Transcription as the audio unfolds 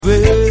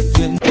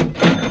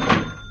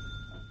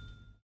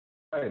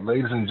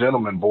ladies and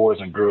gentlemen, boys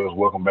and girls,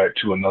 welcome back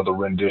to another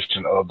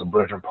rendition of the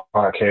Brethren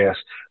Podcast.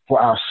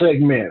 For our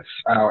segments,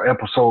 our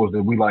episodes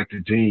that we like to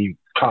deem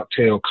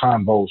cocktail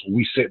convos, where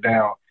we sit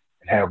down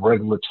and have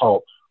regular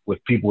talk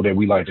with people that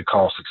we like to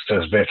call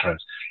success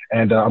veterans.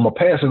 And I'm going to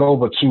pass it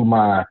over to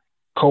my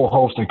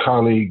co-host and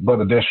colleague,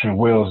 Brother Destrian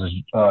Wells, is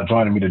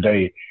joining me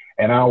today.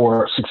 And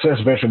our success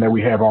veteran that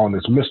we have on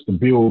is Mr.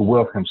 Build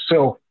Wealth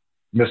himself,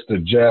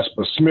 Mr.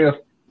 Jasper Smith.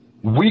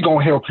 We going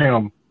to help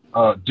him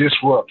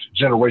disrupt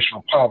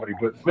generational poverty.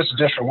 But Mr.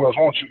 Destrian Wells,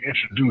 why don't you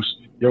introduce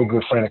your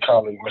good friend and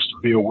colleague,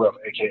 Mr. Bill Wealth,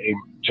 a.k.a.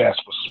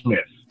 Jasper Smith.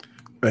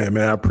 Hey,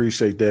 man, I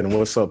appreciate that. And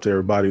what's up to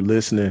everybody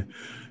listening?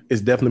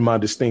 It's definitely my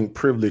distinct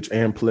privilege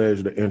and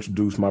pleasure to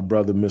introduce my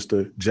brother,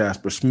 Mr.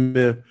 Jasper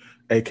Smith,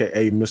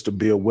 a.k.a. Mr.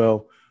 Bill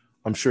Wealth.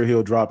 I'm sure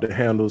he'll drop the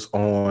handles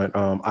on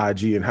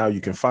IG and how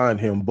you can find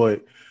him.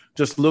 But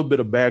just a little bit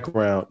of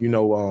background,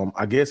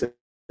 I guess at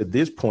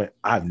this point,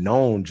 I've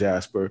known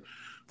Jasper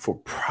for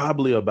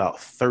probably about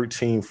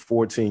 13,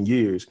 14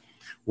 years.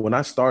 When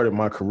I started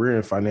my career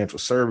in financial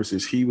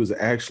services, he was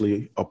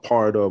actually a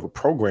part of a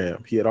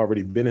program. He had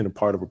already been in a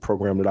part of a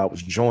program that I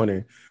was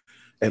joining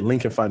at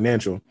Lincoln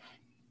Financial.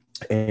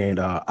 And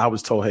I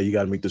was told, hey, you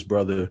got to meet this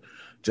brother,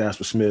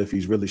 Jasper Smith.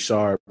 He's really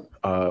sharp.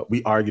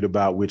 We argued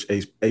about which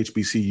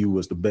HBCU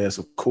was the best,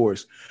 of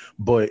course,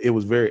 but it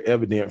was very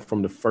evident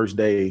from the first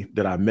day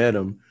that I met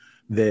him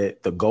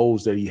that the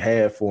goals that he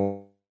had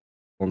for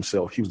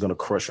himself, he was going to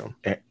crush them.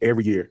 And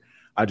every year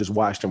I just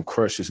watched him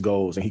crush his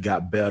goals, and he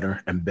got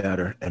better and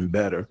better and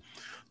better.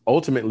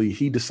 Ultimately,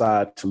 he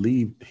decided to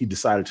leave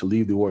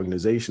the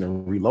organization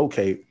and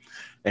relocate,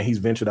 and he's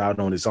ventured out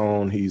on his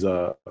own.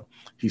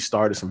 He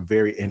started some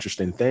very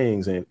interesting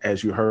things. And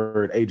as you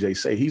heard AJ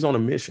say, he's on a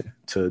mission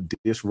to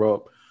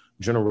disrupt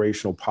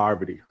generational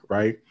poverty,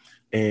 right?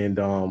 And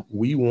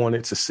we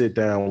wanted to sit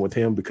down with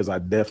him because I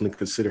definitely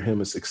consider him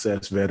a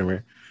success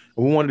veteran.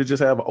 And we wanted to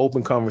just have an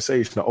open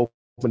conversation, an open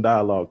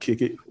dialogue,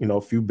 kick it,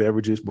 a few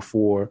beverages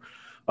before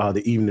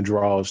the evening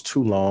draws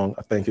too long.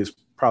 I think it's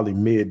probably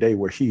midday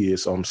where he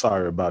is, so I'm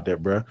sorry about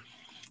that, bro.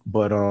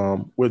 But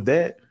with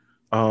that,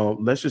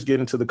 let's just get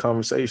into the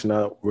conversation.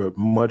 I would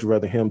much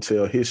rather him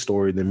tell his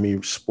story than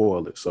me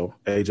spoil it. So,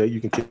 AJ,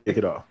 you can kick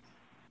it off.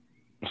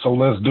 So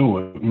let's do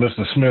it.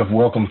 Mr. Smith,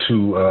 welcome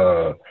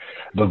to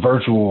the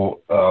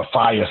virtual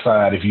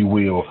fireside, if you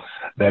will,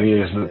 that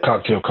is the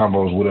Cocktail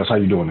Combos with us. How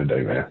you doing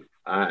today, man?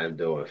 I am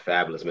doing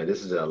fabulous, man.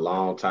 This is a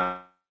long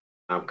time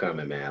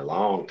coming, man.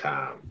 Long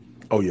time.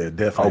 Oh, yeah,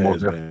 definitely.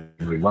 Almost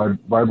definitely.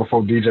 Right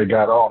before DJ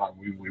got on,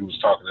 we was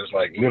talking. It's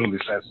like literally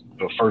since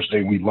the first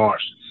day we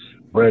launched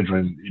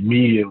Brethren,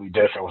 immediately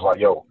Destrian was like,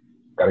 yo,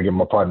 got to get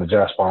my partner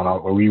Jasper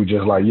on. But we were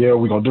just like, yeah,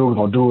 we're going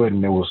to do it.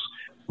 And it was,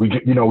 we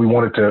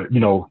wanted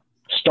to,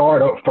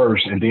 start up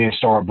first and then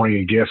start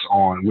bringing guests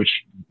on, which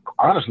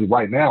honestly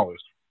right now is,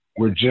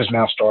 we're just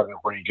now starting to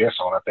bring guests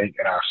on. I think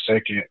in our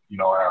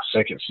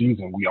second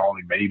season, we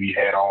only maybe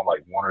had on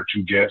like one or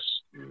two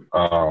guests.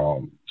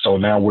 So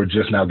now we're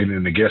just now getting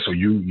into guests. So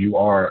you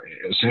are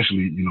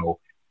essentially,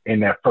 in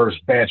that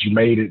first batch, you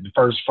made it, the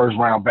first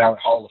round ballot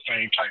Hall of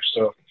Fame type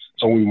stuff.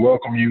 So we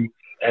welcome you.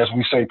 As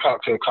we say,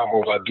 cocktail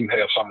combos, I do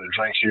have something to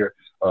drink here.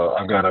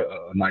 I've got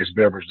a nice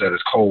beverage that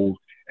is cold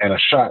and a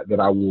shot that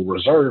I will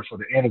reserve for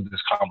the end of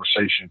this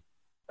conversation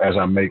as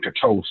I make a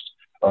toast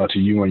to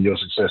you and your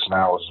success and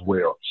ours as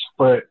well.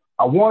 But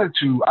I want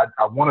to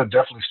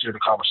definitely steer the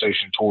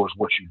conversation towards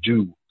what you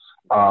do,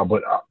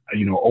 but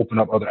open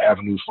up other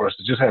avenues for us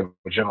to just have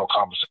a general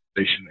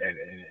conversation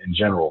in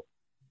general.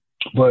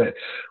 But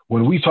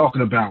when we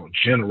talking about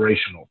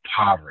generational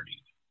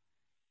poverty,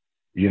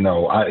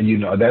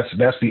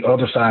 that's the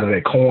other side of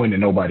that coin that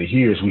nobody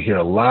hears. We hear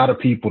a lot of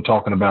people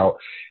talking about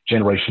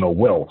generational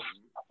wealth,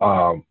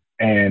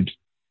 and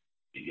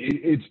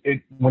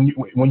when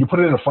you put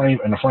it in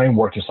a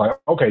framework, it's like,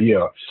 okay,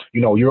 yeah,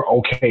 you're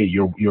okay.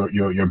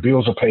 Your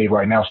bills are paid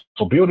right now.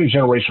 So building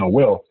generational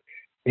wealth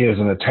is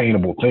an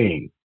attainable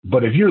thing.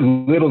 But if you're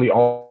literally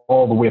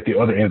all the way at the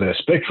other end of the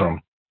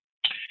spectrum,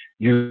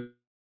 we're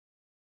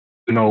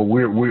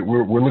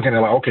looking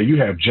at like, okay, you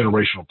have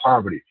generational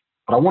poverty.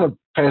 But I want to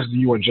pass it to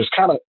you and just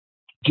kind of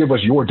give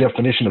us your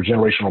definition of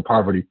generational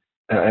poverty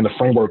and the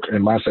framework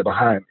and mindset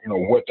behind,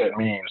 what that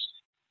means.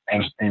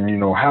 And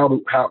how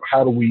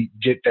do we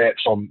get that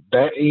from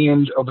that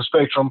end of the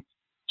spectrum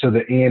to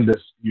the end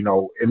that's,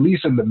 at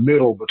least in the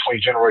middle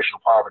between generational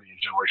poverty and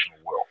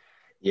generational wealth?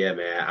 Yeah,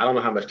 man. I don't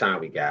know how much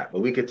time we got,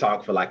 but we could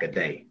talk for like a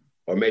day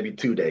or maybe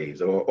 2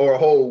 days or a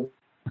whole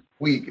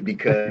week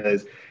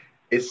because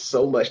it's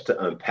so much to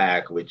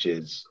unpack, which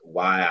is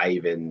why I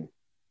even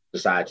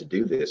decided to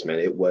do this, man.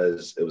 It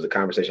was a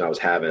conversation I was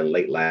having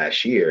late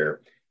last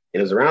year. And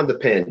it was around the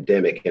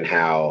pandemic and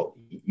how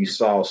you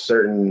saw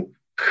certain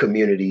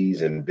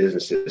communities and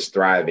businesses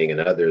thriving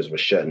and others were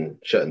shutting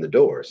the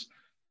doors.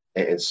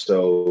 And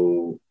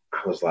so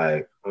I was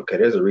like, okay,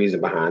 there's a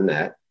reason behind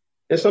that.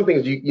 And some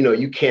things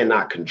you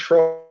cannot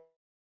control,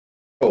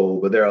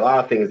 but there are a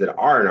lot of things that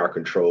are in our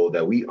control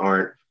that we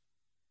aren't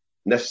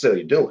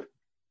necessarily doing.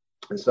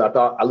 And so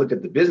I looked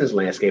at the business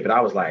landscape and I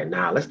was like,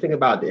 let's think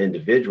about the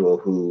individual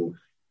who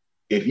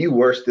if you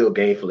were still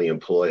gainfully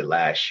employed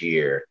last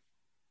year,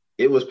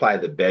 it was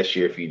probably the best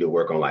year for you to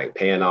work on like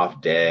paying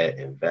off debt,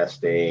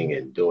 investing,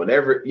 and doing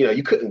every,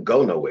 you couldn't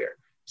go nowhere.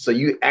 So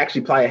you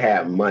actually probably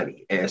had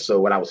money. And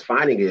so what I was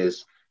finding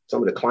is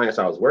some of the clients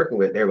I was working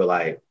with, they were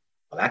like,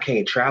 well, I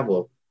can't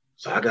travel.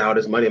 So I got all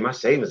this money in my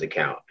savings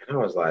account. And I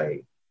was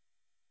like,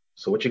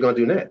 so what you going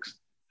to do next?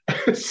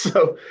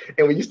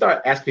 And when you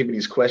start asking people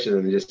these questions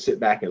and just sit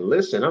back and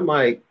listen, I'm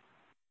like,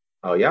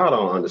 oh, y'all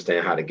don't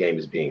understand how the game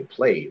is being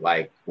played.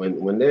 Like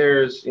when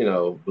there's,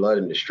 blood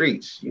in the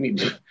streets, you need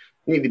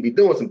to be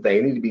doing some things.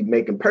 You need to be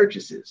making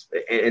purchases.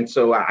 And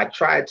so I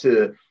tried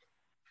to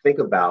think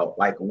about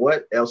like,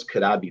 what else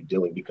could I be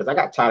doing? Because I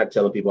got tired of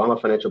telling people I'm a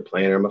financial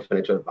planner, I'm a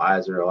financial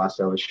advisor, or I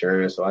sell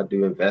insurance, or I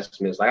do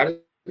investments. Like I just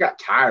got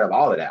tired of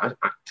all of that.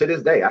 To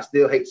this day, I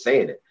still hate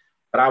saying it.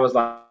 But I was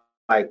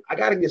like I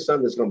got to get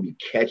something that's going to be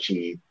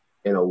catchy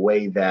in a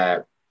way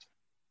that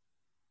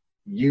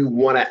you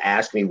want to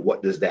ask me,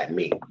 what does that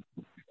mean?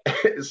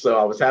 So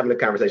I was having a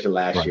conversation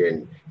last year,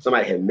 and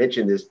somebody had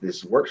mentioned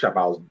this workshop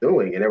I was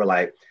doing, and they were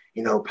like,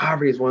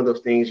 poverty is one of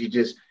those things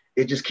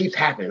it just keeps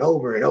happening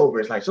over and over.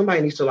 It's like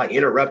somebody needs to like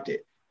interrupt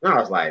it. And I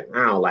was like,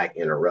 I don't like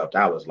interrupt.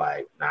 I was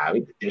like, nah, we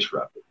need to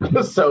disrupt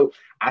it. So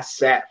I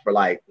sat for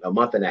like a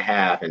month and a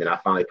half, and then I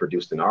finally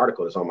produced an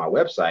article that's on my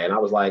website. And I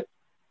was like,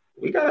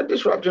 we got to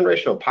disrupt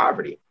generational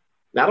poverty.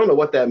 Now, I don't know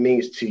what that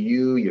means to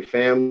you, your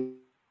family,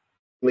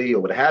 or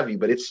what have you,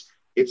 but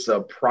it's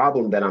a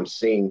problem that I'm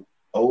seeing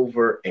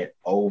over and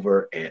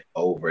over and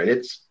over. And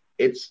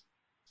it's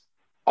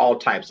all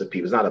types of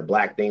people. It's not a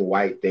black thing,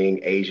 white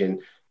thing, Asian.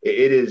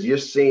 It is, you're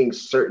seeing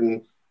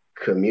certain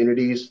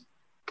communities.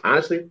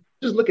 Honestly,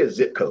 just look at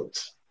zip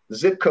codes.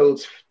 Zip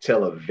codes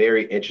tell a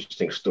very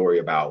interesting story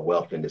about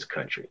wealth in this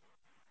country.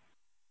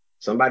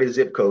 Somebody's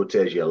zip code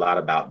tells you a lot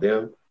about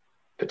them,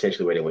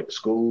 potentially where they went to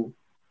school,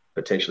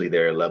 potentially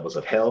their levels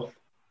of health.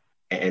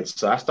 And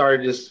so I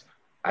started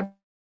I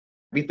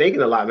be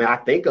thinking a lot, man. I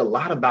think a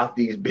lot about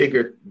these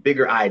bigger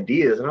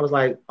ideas. And I was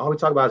like, all we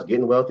talk about is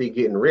getting wealthy,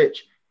 getting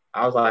rich.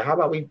 I was like, how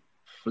about we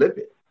flip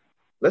it?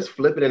 Let's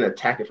flip it and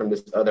attack it from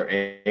this other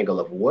angle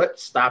of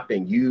what's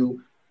stopping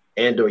you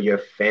and or your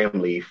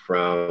family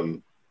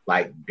from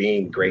like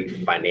being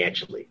great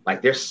financially.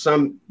 Like there's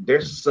some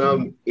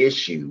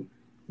issue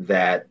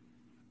that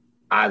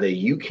either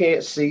you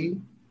can't see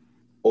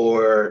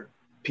or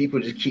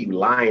people just keep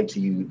lying to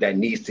you that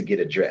needs to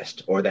get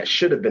addressed or that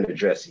should have been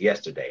addressed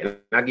yesterday. And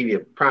I'll give you a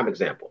prime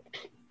example.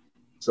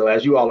 So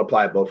as you all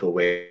apply both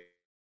aware,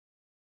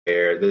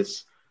 the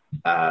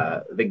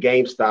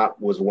GameStop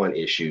was one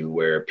issue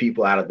where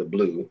people out of the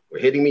blue were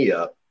hitting me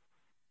up.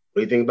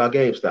 What do you think about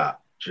GameStop?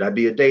 Should I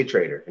be a day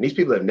trader? And these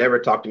people have never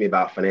talked to me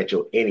about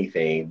financial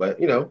anything, but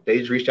they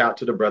just reached out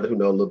to the brother who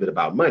knows a little bit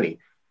about money.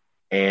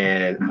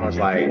 And I was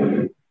like,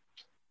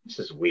 this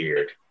is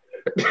weird.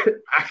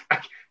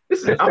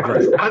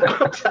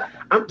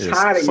 I'm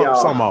tired of y'all.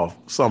 Some off,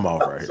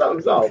 right?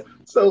 Something's off.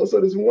 So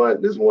this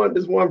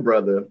one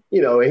brother,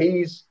 and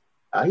he's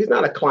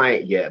not a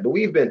client yet, but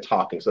we've been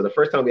talking. So the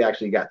first time we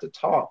actually got to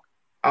talk,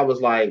 I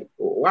was like,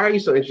 why are you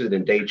so interested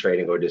in day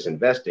trading or just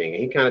investing?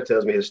 And he kind of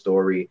tells me his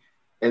story.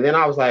 And then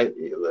I was like,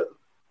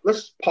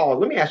 let's pause.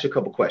 Let me ask you a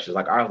couple questions.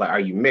 I was like, are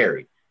you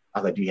married? I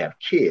was like, do you have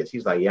kids?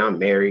 He's like, yeah, I'm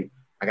married.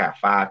 I got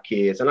 5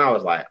 kids. And I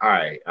was like, all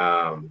right,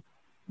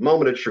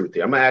 moment of truth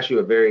here. I'm going to ask you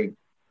a very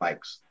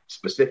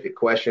specific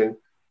question.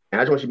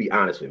 And I just want you to be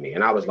honest with me.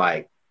 And I was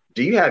like,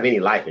 do you have any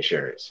life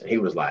insurance? And he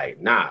was like,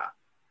 nah.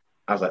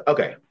 I was like,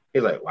 okay.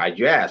 He's like, why'd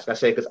you ask? I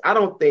said, because I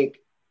don't think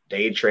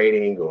day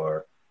trading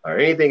or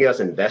anything else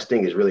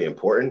investing is really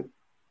important.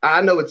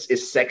 I know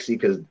it's sexy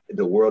because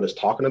the world is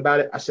talking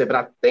about it. I said, but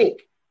I think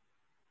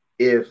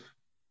if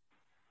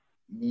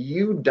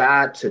you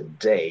die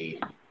today,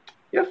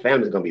 your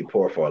family's going to be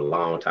poor for a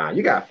long time.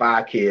 You got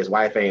 5 kids,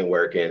 wife ain't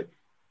working.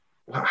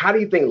 How do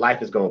you think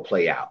life is going to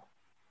play out?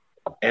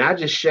 And I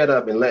just shut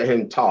up and let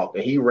him talk.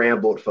 And he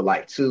rambled for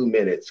like 2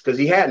 minutes because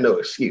he had no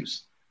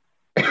excuse.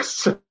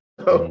 So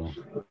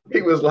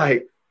he was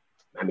like,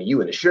 I mean,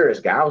 you an insurance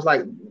guy. I was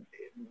like,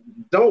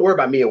 don't worry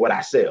about me and what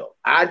I sell.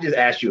 I just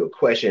asked you a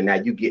question. Now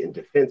you getting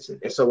defensive.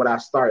 And so what I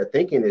started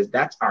thinking is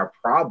that's our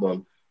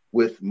problem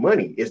with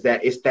money, is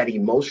that it's that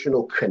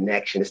emotional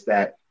connection. It's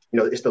that,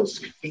 it's those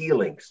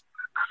feelings.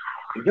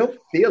 Your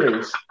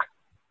feelings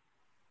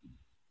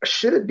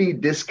should be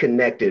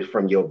disconnected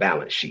from your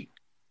balance sheet.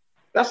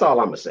 That's all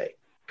I'm going to say.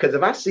 Because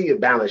if I see a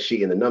balance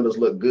sheet and the numbers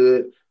look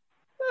good,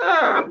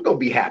 I'm going to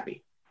be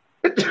happy.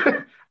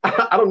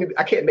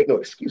 I can't make no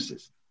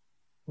excuses.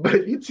 But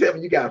if you tell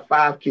me you got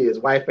 5 kids,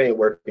 wife ain't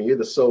working, you're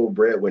the sole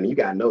breadwinner, you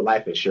got no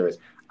life insurance,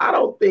 I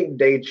don't think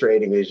day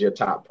trading is your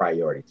top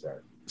priority,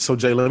 sir. So,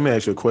 Jay, let me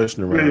ask you a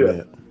question around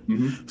that.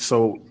 Mm-hmm.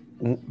 So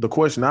the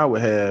question I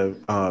would have,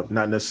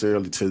 not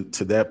necessarily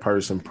to that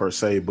person per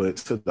se, but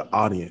to the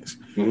audience,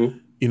 mm-hmm.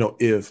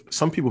 If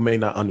some people may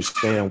not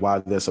understand why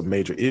that's a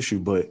major issue,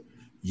 but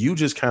you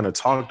just kind of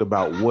talked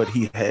about what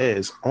he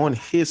has on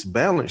his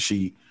balance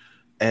sheet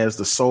as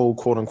the sole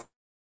quote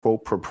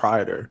unquote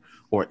proprietor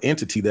or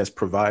entity that's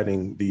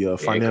providing the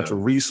financial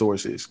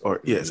resources or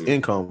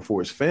income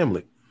for his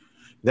family,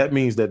 that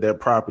means that their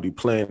property,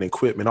 plant,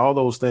 equipment, all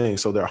those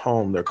things, so their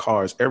home, their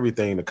cars,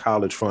 everything, the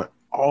college fund,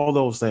 all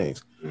those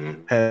things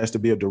has to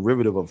be a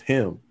derivative of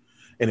him.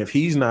 And if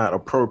he's not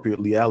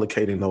appropriately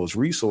allocating those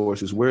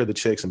resources, where are the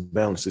checks and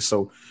balances?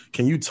 So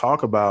can you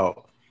talk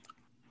about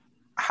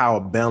how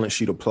a balance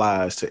sheet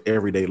applies to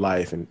everyday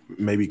life and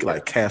maybe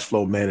like cash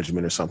flow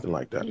management or something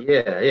like that?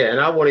 Yeah. And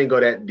I won't even go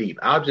that deep.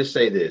 I'll just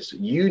say this.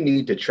 You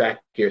need to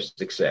track your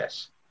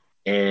success.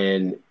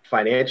 And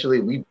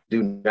financially, we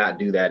do not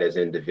do that as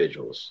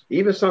individuals.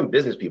 Even some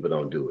business people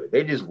don't do it.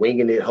 They just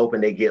winging it,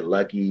 hoping they get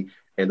lucky.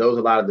 And those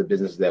are a lot of the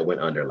businesses that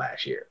went under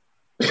last year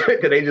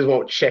because they just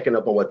weren't checking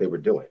up on what they were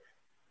doing.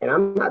 And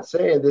I'm not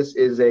saying this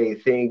is a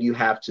thing you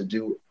have to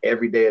do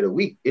every day of the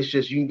week. It's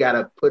just you got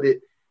to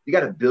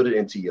build it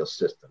into your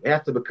system. It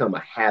has to become a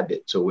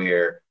habit to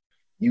where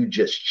you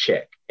just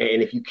check.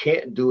 And if you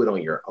can't do it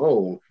on your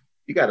own,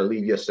 you got to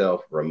leave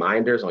yourself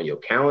reminders on your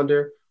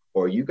calendar,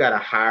 or you got to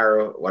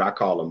hire what I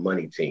call a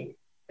money team.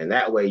 And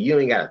that way you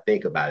ain't got to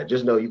think about it.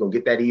 Just know you're going to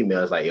get that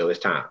email. It's like, yo, it's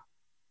time.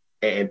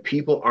 And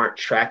people aren't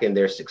tracking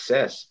their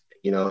success,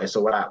 And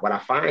so what I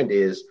find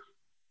is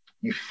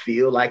you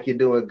feel like you're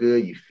doing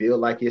good. You feel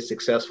like you're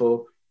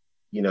successful.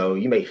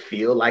 You may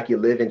feel like you're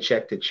living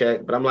check to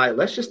check, but I'm like,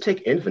 let's just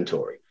take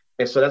inventory.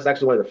 And so that's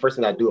actually one of the first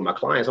things I do with my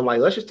clients. I'm like,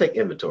 let's just take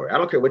inventory. I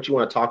don't care what you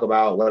want to talk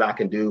about, what I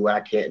can do, what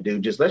I can't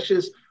do.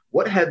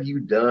 What have you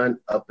done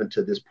up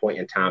until this point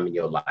in time in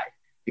your life?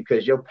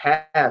 Because your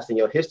past and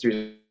your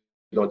history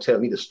is going to tell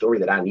me the story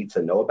that I need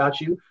to know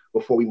about you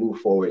before we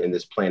move forward in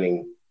this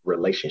planning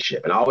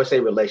relationship. And I always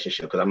say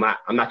relationship because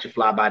I'm not your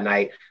fly by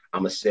night.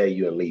 I'm going to sell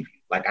you and leave you.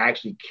 Like I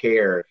actually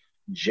care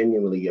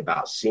genuinely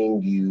about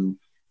seeing you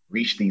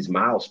reach these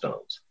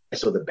milestones. And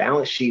so the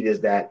balance sheet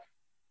is that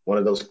one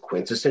of those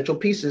quintessential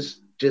pieces,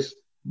 just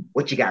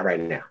what you got right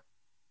now.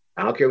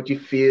 I don't care what you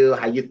feel,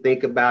 how you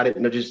think about it,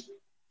 just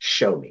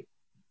show me.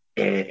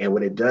 And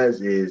what it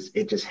does is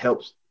it just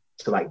helps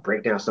to like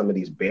break down some of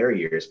these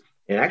barriers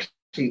and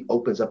actually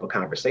opens up a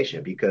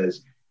conversation,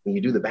 because when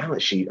you do the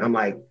balance sheet, I'm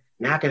like,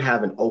 now I can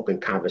have an open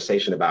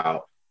conversation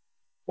about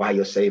why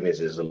your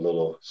savings is a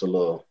little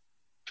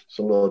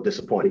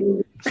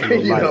disappointing. It's a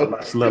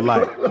little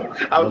light.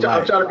 I'm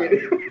trying to be.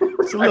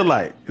 It's a little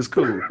light. It's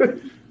cool.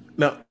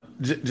 Now,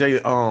 Jay,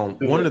 one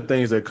of the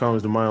things that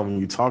comes to mind when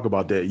you talk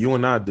about that, you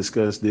and I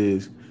discussed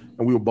this,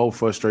 and we were both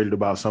frustrated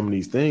about some of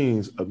these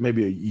things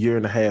maybe a year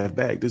and a half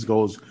back. This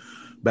goes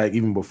back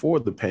even before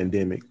the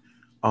pandemic.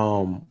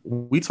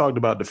 We talked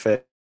about the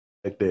fact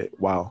that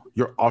while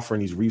you're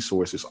offering these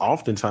resources,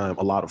 oftentimes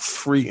a lot of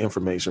free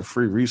information,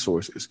 free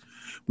resources,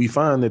 we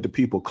find that the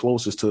people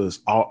closest to us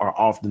are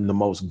often the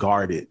most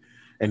guarded,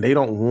 and they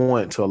don't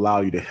want to allow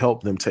you to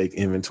help them take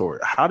inventory.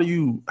 How do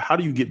you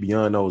get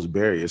beyond those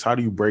barriers? How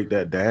do you break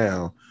that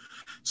down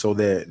so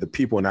that the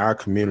people in our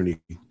community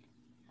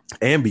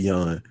and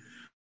beyond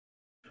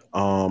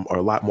are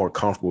a lot more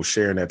comfortable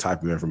sharing that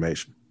type of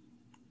information?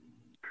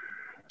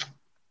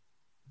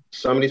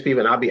 Some of these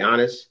people, and I'll be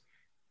honest,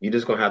 you're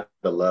just gonna have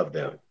to love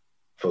them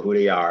for who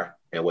they are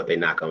and what they're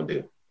not gonna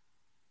do.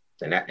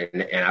 And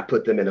I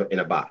put them in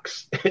a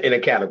box, in a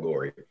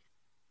category.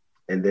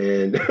 And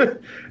then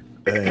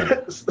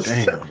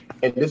Damn.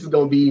 And this is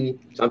gonna be,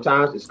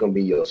 sometimes it's gonna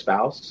be your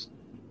spouse,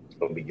 it's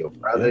gonna be your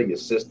brother, your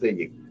sister,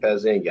 your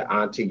cousin, your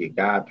auntie, your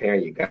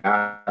godparent, your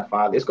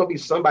godfather. It's gonna be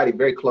somebody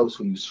very close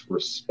who you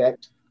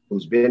respect,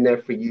 who's been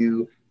there for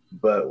you.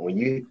 But when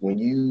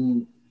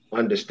you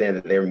understand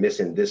that they're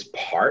missing this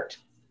part,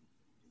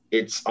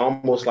 it's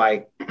almost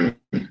like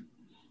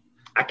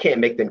I can't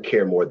make them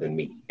care more than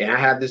me. And I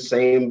have the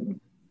same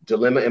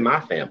dilemma in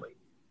my family.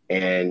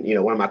 And,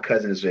 one of my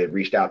cousins had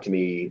reached out to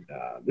me.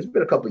 It's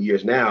been a couple of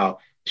years now.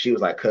 She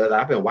was like, cuz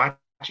I've been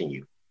watching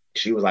you.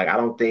 She was like, I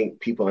don't think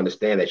people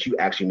understand that you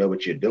actually know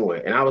what you're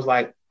doing. And I was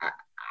like,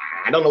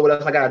 I don't know what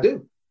else I got to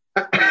do.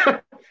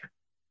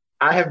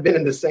 I have been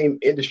in the same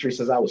industry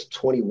since I was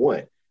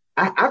 21.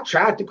 I've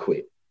tried to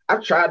quit.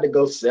 I've tried to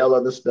go sell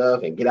other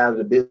stuff and get out of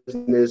the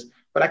business,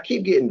 but I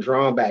keep getting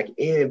drawn back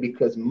in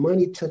because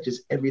money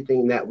touches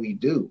everything that we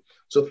do.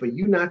 So for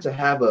you not to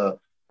have a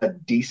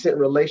decent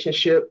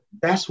relationship,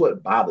 that's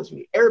what bothers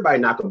me. Everybody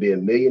not going to be a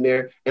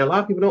millionaire, and a lot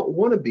of people don't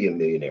want to be a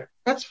millionaire.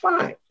 That's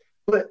fine,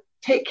 but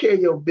take care of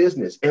your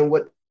business and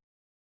whatever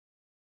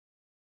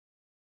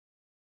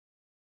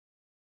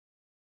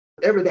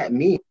that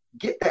means,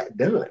 get that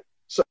done.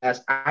 So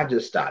as I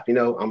just stopped, I'm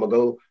going to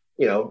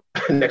go,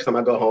 next time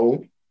I go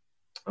home,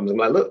 I'm just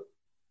like, look,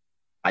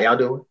 how y'all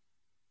doing?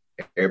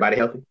 Everybody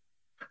healthy?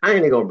 I ain't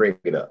even going to bring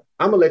it up.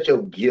 I'm going to let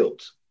your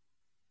guilt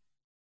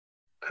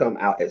come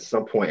out at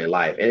some point in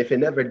life. And if it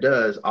never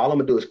does, all I'm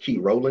going to do is keep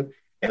rolling.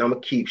 And I'm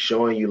going to keep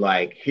showing you,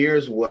 like,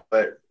 here's what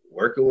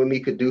working with me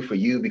could do for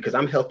you, because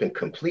I'm helping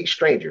complete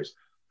strangers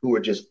who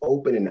are just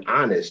open and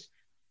honest.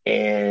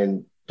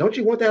 And don't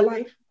you want that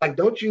life? Like,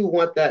 don't you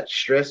want that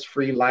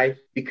stress-free life?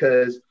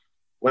 Because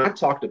when I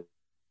talk to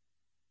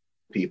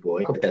people,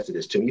 and I confess to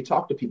this too, when you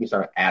talk to people, you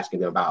start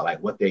asking them about like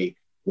what they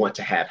want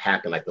to have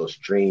happen, like those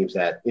dreams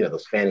that,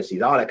 those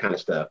fantasies, all that kind of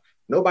stuff.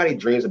 Nobody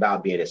dreams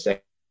about being in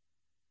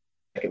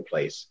second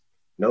place.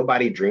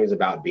 Nobody dreams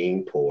about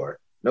being poor.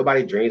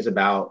 Nobody dreams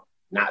about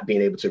not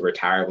being able to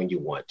retire when you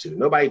want to.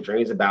 Nobody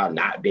dreams about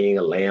not being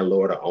a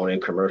landlord or owning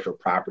commercial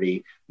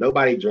property.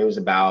 Nobody dreams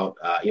about,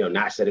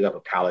 not setting up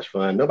a college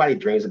fund. Nobody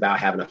dreams about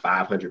having a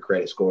 500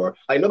 credit score.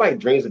 Like, nobody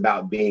dreams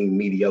about being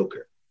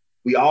mediocre.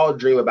 We all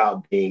dream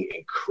about being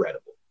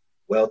incredible,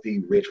 wealthy,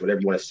 rich,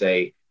 whatever you want to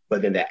say.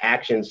 But then the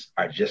actions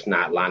are just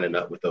not lining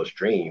up with those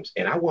dreams.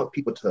 And I want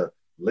people to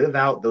live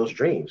out those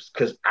dreams,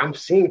 because I'm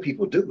seeing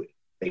people do it.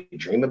 They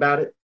dream about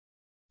it,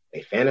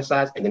 they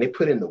fantasize, and then they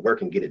put in the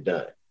work and get it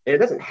done. And it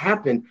doesn't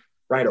happen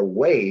right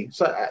away.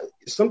 So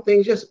some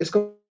things it's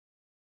going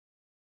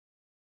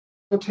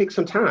to take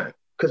some time,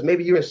 because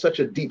maybe you're in such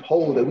a deep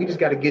hole that we just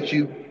got to get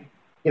you,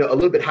 a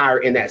little bit higher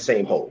in that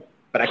same hole.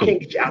 But I can't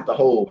get you out the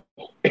hole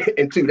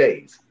in 2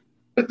 days.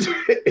 It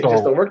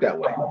just don't work that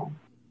way.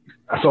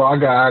 So I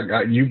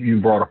got you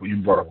brought up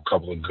a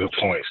couple of good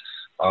points,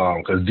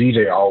 because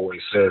DJ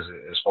always says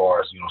it, as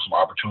far as some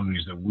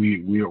opportunities that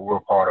we're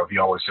part of. He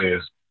always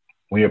says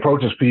when he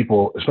approaches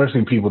people,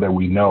 especially people that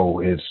we know,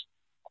 it's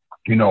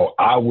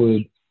I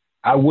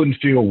wouldn't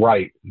feel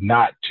right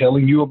not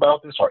telling you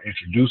about this or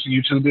introducing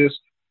you to this,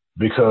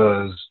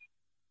 because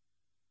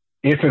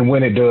if and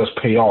when it does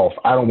pay off,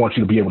 I don't want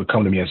you to be able to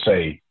come to me and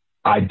say,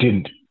 I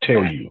didn't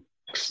tell you.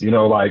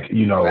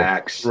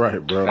 Facts.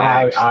 Right, bro.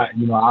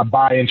 I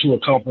buy into a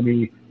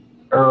company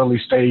early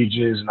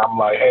stages, and I'm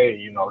like, hey,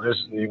 I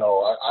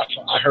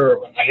hear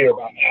about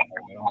Apple,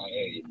 and I'm like,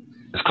 hey,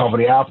 this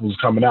company Apple is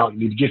coming out. You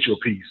need to get you a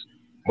piece.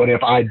 But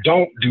if I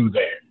don't do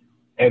that,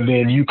 and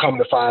then you come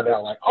to find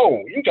out, like,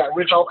 oh, you got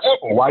rich off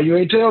Apple, why you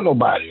ain't tell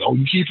nobody? Oh,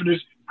 you keeping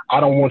this? I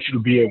don't want you to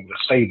be able to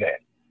say that.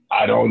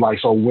 I don't like,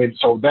 so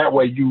that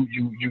way you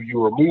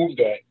remove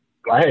that.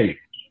 Like, hey,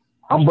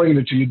 I'm bringing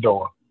it to your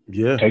door.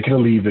 Yeah. Take it or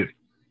leave it.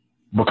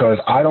 Because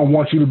I don't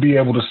want you to be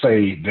able to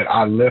say that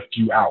I left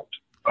you out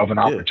of an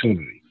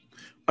opportunity.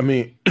 I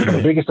mean,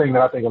 the biggest thing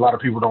that I think a lot of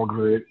people don't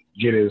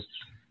get is,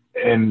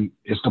 and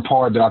it's the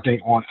part that I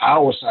think on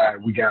our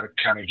side we got to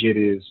kind of get,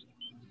 is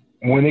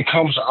when it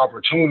comes to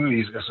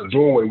opportunities, it's a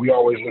doorway. We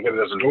always look at it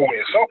as a doorway.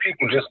 And some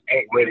people just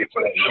ain't ready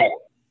for that door,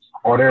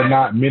 or they're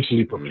not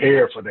mentally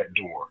prepared for that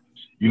door.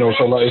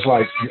 So it's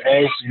like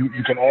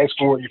you can ask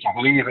for it, you can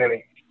believe in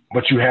it,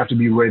 but you have to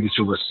be ready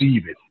to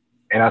receive it.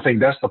 And I think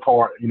that's the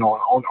part,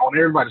 on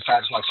everybody's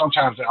side. It's like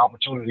sometimes the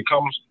opportunity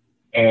comes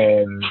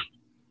and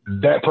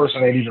that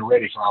person ain't even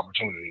ready for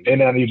opportunity. They're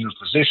not even in a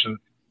position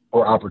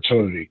for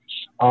opportunity.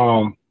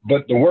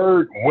 But the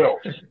word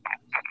wealth,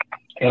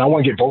 and I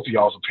want to get both of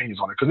y'all's opinions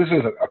on it, because this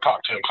is a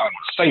cocktail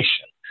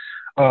conversation.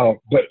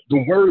 But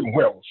the word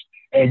wealth,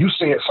 and you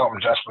said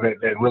something, Jasper,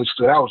 that really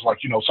stood out. Was like,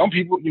 some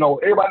people,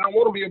 everybody don't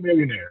want to be a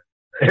millionaire.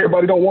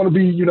 Everybody don't want to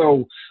be,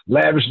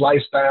 lavish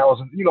lifestyles.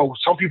 And,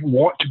 some people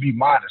want to be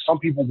modest. Some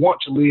people want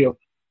to live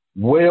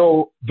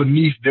well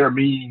beneath their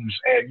means.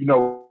 And,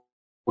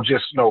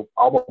 just,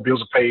 all my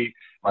bills are paid.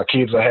 My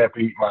kids are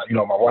happy.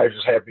 My wife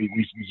is happy.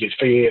 We get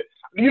fed,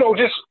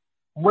 just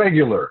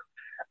regular.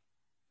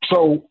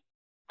 So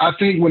I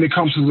think when it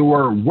comes to the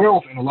word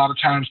wealth, and a lot of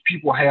times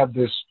people have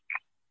this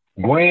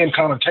grand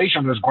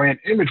connotation, this grand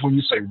image when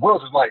you say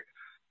wealth. It's like,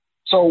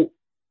 so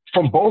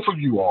from both of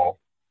you all,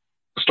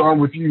 starting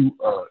with you,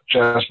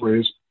 Jasper,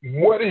 is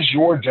what is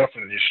your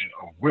definition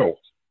of wealth?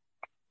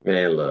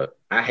 Man, look,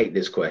 I hate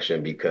this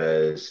question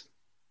because,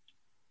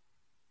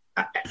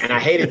 I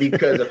hate it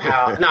because of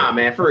how, nah,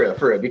 man, for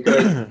real,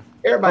 because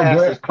everybody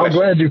asks this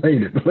question. I'm glad you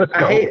hate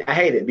it. I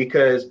hate it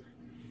because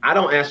I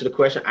don't answer the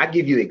question. I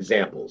give you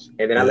examples,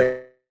 and then I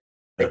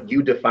let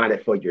you define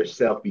it for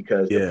yourself,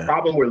 because the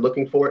problem we're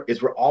looking for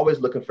is we're always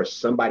looking for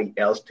somebody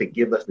else to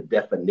give us the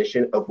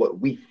definition of what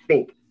we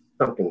think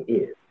something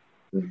is.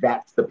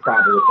 That's the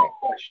problem with that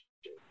question.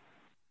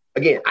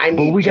 Again, I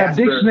need. But we got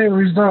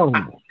dictionaries though.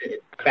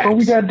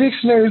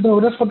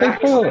 That's what they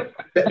for.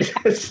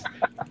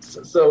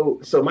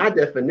 So my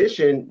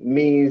definition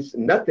means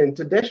nothing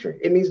to Destrin.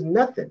 It means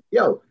nothing.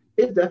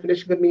 His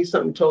definition could mean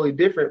something totally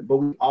different, but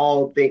we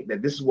all think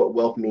that this is what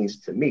wealth means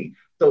to me.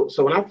 So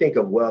when I think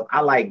of wealth, I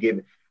like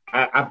giving.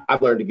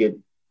 I've learned to give.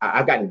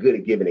 I've gotten good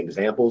at giving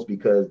examples,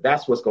 because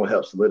that's what's going to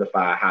help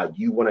solidify how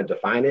you want to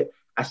define it.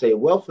 I say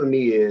wealth for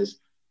me is,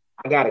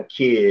 I got a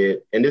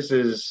kid, and this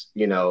is,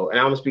 and I'm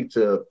going to speak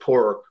to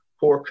poor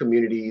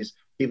communities,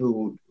 people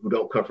who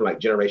don't come from like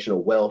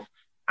generational wealth.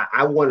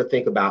 I want to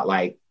think about,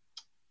 like,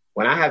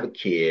 when I have a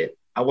kid,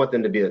 I want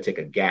them to be able to take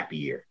a gap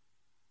year.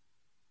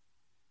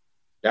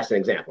 That's an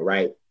example,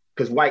 right?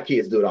 Because white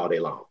kids do it all day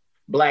long.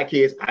 Black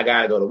kids, I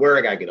got to go to work,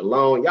 I got to get a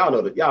loan. Y'all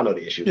know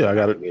the issue. Yeah, I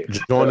got to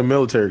join the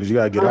military because you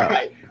got to get out.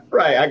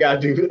 Right. I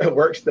got to do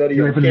work, study.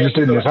 You ain't just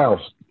sit in this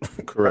house.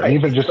 Correct. You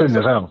ain't just sit in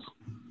this house.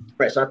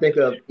 Right. So I think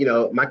of,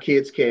 my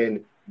kids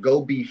can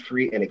go be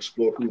free and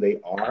explore who they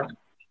are.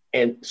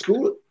 And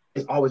school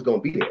is always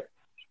going to be there.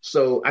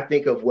 So I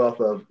think of wealth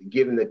of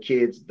giving the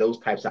kids those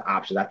types of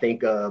options. I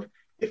think of,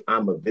 if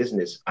I'm a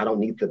business, I don't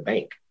need the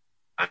bank.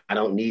 I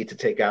don't need to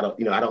take out,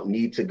 I don't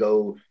need to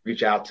go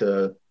reach out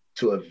to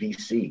a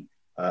VC,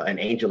 an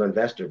angel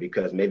investor,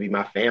 because maybe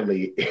my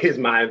family is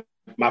my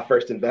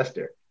first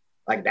investor.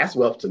 Like, that's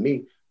wealth to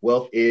me.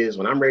 Wealth is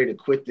when I'm ready to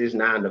quit this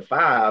 9 to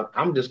 5,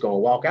 I'm just going to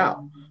walk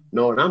out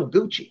knowing I'm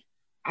Gucci.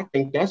 I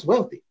think that's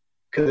wealthy,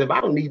 because if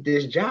I don't need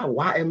this job,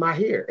 why am I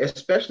here?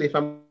 Especially if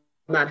I'm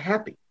not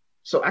happy.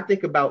 So I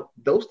think about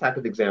those type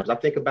of examples. I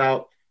think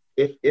about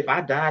if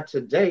I died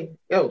today,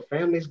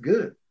 family's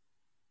good.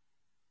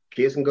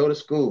 Kids can go to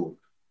school.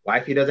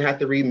 Wifey doesn't have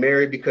to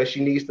remarry because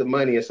she needs the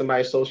money and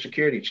somebody's social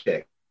security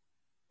check.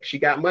 She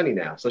got money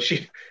now. So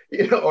she,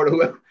 or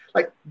whoever,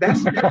 like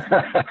that's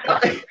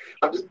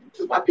this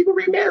is why people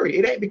remarry.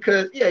 It ain't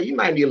because, you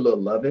might need a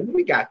little loving.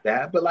 We got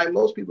that. But like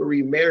most people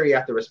remarry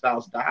after a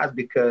spouse dies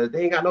because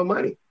they ain't got no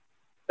money.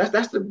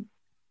 That's the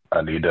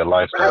I need that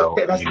lifestyle.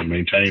 Right. I need to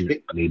maintain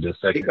it. I need that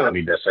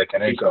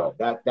second income.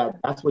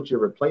 That's what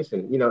you're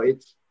replacing.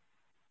 It's,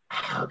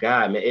 oh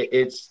God, man,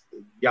 it's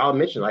y'all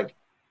mentioned, like,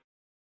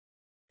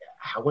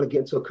 I want to get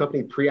into a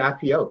company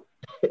pre-IPO.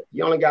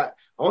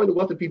 Only the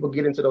wealthy people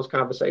get into those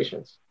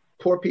conversations.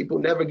 Poor people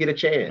never get a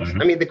chance.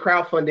 Mm-hmm. I mean, the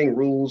crowdfunding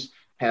rules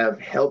have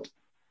helped.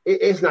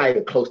 It's not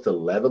even close to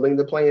leveling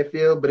the playing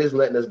field, but it's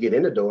letting us get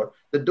in the door.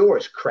 The door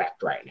is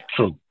cracked right now.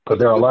 True, because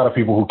there are a lot of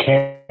people who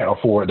can't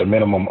afford the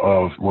minimum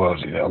of,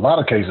 a lot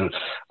of cases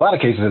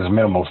it's a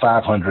minimum of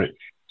 500.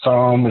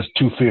 Some is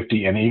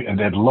 250, and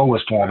the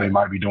lowest one they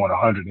might be doing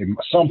 100.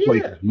 Some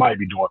places might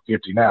be doing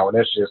 50 now, and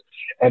that's just.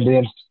 And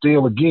then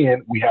still,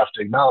 again, we have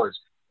to acknowledge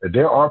that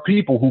there are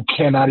people who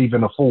cannot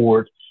even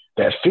afford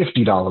that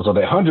 $50 or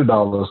that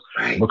 $100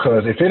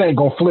 because if it ain't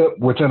gonna flip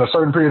within a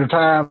certain period of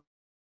time,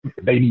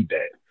 they need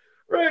that.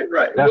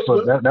 Right.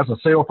 That's a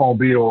cell phone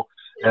bill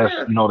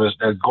that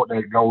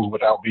goes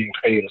without being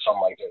paid or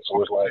something like that.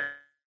 So it's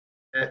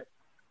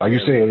like you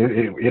said,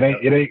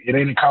 it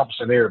ain't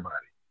encompassing everybody.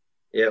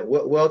 Yeah,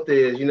 what wealth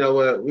is,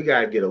 we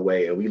gotta get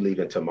away and we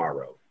leaving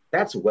tomorrow.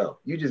 That's wealth.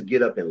 You just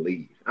get up and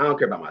leave. I don't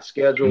care about my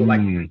schedule.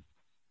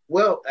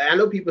 Well, I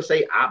know people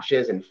say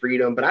options and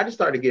freedom, but I just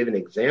started giving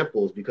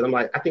examples because I'm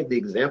like, I think the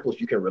examples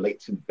you can relate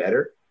to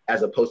better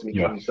as opposed to me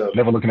giving you some.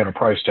 Never looking at a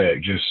price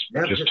tag, just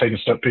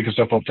picking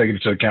stuff up, taking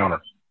it to the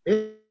counter.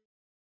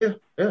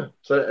 Yeah.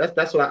 So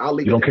that's what I'll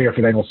leave. You don't care if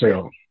it ain't gonna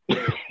sell.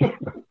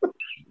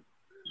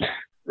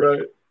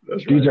 Right.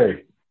 That's right.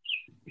 DJ,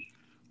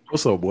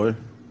 what's up, boy?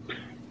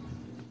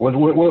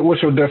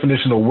 What's your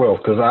definition of wealth?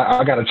 Because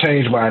I got to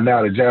change mine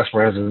now that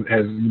Jasper has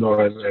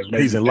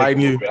made. He's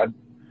enlightened you.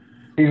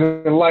 He's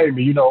enlightened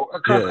me. I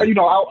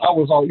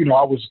was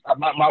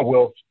my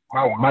wealth.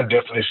 My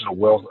definition of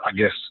wealth, I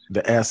guess,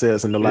 the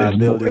assets and the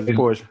liabilities, of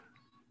course.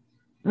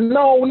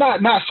 No,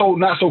 not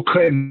so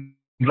cut and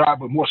dry,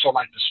 but more so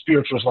like the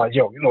spiritual. It's like, as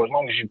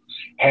long as you're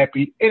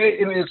happy,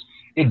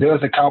 it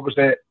does accomplish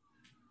that.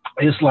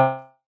 It's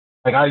like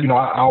I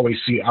always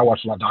see. I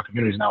watch a lot of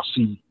documentaries and I'll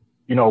see,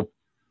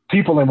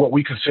 people in what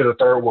we consider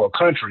third world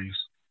countries,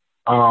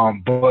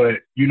 but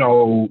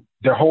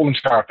their whole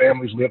entire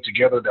families live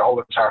together. Their whole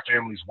entire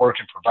families work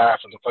and provide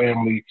for the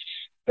family.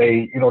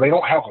 They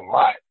don't have a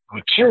lot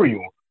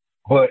material,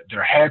 but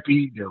they're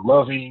happy, they're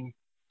loving.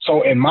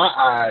 So in my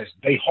eyes,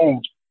 they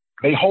hold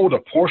a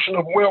portion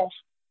of wealth,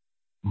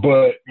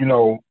 but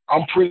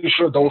I'm pretty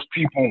sure those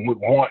people would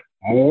want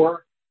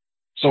more.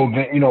 So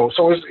then,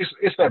 so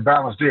it's that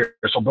balance there.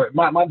 So, but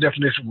my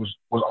definition was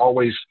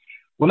always,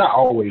 well, not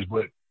always,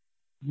 but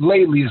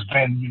lately it's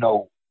been,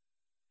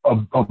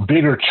 a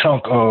bigger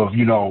chunk of,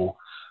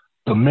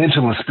 the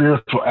mental and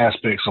spiritual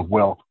aspects of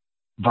wealth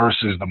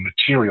versus the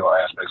material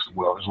aspects of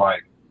wealth. It's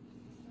like,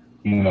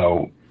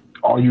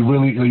 are you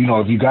really,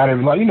 if you got it,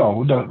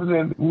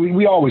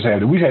 we always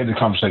have it. We've had the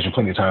conversation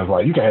plenty of times,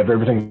 like you can have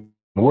everything in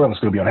the world and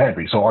still be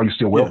unhappy. So are you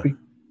still wealthy? Yeah.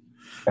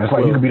 And it's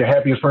like, you can be the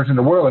happiest person in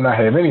the world and not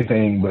have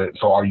anything, but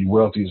so are you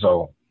wealthy?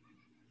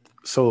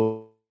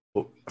 So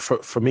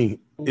for me,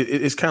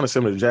 it's kind of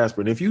similar to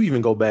Jasper. And if you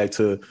even go back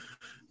to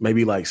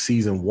maybe like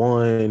season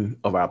 1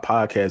 of our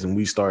podcast and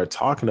we started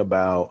talking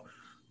about,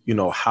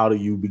 how do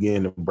you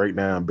begin to break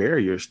down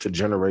barriers to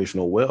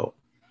generational wealth?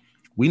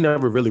 We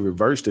never really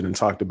reversed it and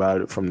talked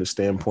about it from the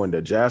standpoint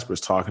that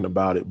Jasper's talking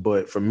about it.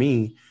 But for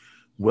me,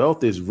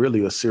 wealth is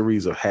really a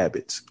series of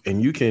habits.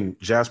 And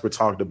Jasper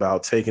talked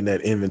about taking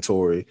that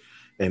inventory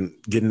and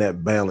getting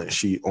that balance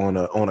sheet on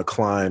a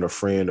client or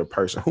friend or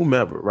person,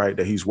 whomever, right,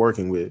 that he's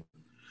working with.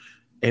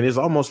 And it's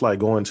almost like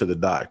going to the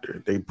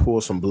doctor. They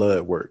pull some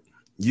blood work.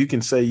 You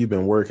can say you've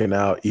been working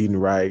out, eating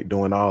right,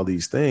 doing all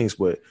these things,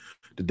 but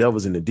the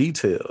devil's in the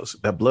details.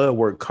 That blood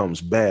work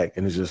comes back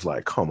and it's just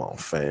like, come on,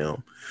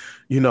 fam.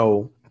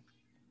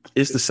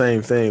 It's the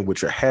same thing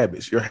with your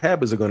habits. Your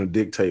habits are going to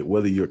dictate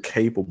whether you're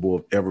capable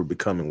of ever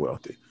becoming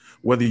wealthy,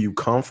 whether you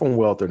come from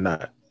wealth or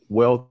not.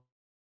 Wealth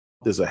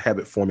is a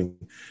habit forming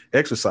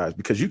exercise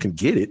because you can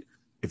get it.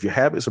 If your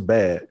habits are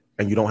bad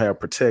and you don't have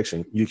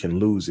protection, you can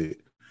lose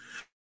it.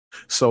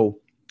 So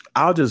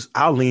I'll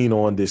lean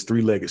on this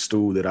 3-legged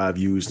stool that I've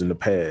used in the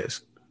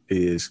past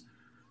is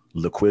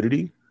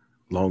liquidity,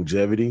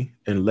 longevity,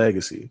 and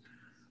legacy.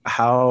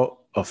 How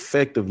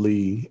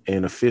effectively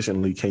and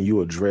efficiently can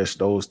you address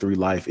those 3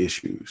 life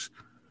issues?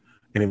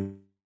 And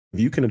if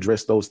you can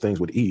address those things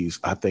with ease,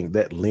 I think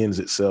that lends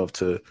itself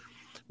to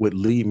would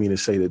lead me to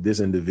say that this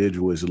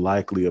individual is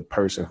likely a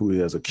person who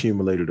has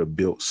accumulated or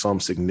built some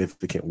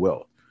significant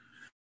wealth.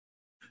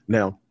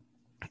 Now,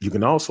 you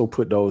can also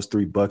put those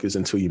 3 buckets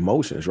into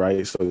emotions,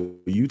 right? So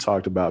you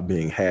talked about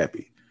being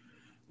happy.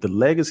 The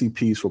legacy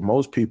piece for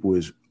most people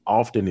is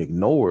often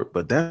ignored,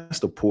 but that's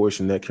the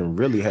portion that can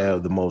really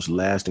have the most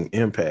lasting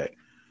impact,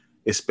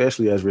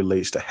 especially as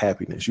relates to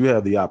happiness. You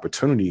have the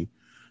opportunity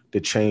to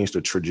change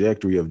the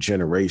trajectory of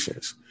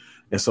generations.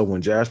 And so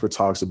when Jasper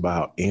talks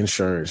about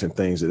insurance and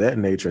things of that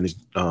nature,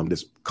 and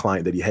this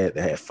client that he had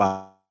that had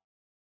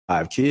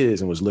five kids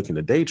and was looking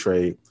to day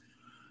trade,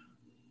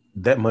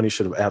 that money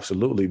should have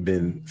absolutely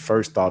been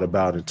first thought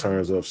about in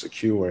terms of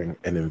securing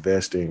and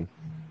investing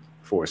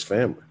for his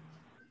family.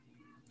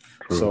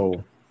 True.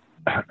 So,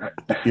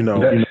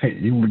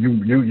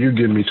 you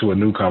get me to a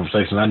new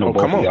conversation. I know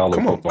both of y'all.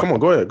 Come on,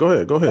 go ahead,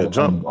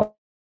 jump.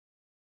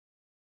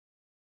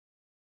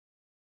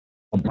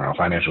 Around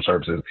financial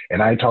services,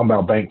 and I ain't talking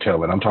about bank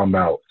telling. I'm talking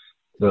about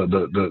the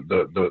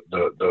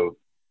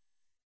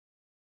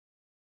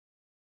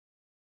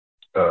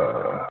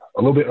a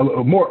little bit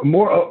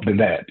more up than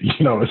that. It's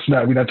not.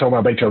 We're not talking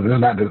about bank tellers. It's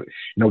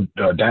not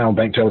down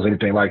bank tellers or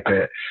anything like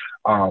that.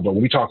 But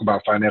when we talk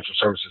about financial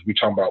services, we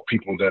talk about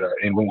people that are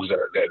in rooms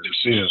that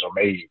decisions are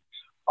made,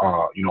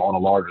 on a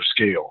larger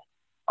scale.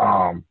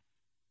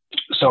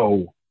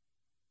 So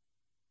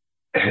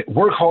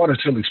work hard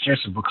until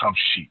expensive becomes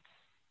cheap.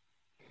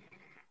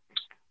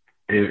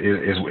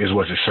 Is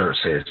what your shirt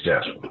says,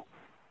 Jasper.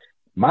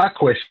 My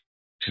question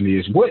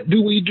is, what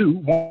do we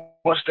do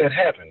once that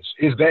happens?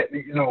 Is that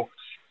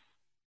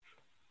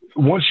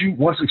once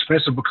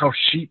expensive becomes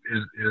cheap,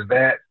 is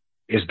that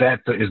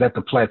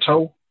the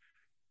plateau?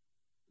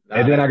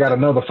 And then I got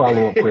another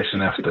follow-up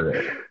question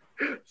after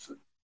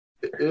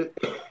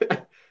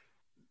that.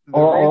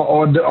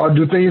 Or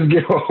do things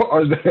get,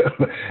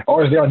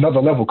 or is there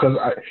another level? Because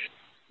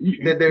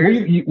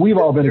we've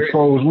all been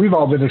exposed. We've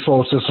all been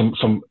exposed to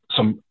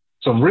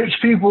some rich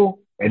people,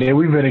 and then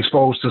we've been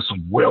exposed to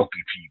some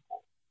wealthy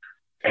people.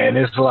 And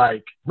it's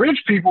like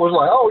rich people is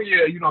like, oh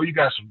yeah, you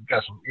got some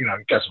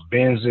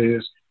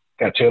Benzes,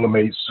 got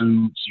tailor-made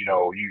suits, you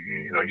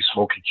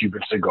smoking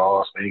Cuban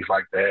cigars, things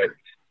like that,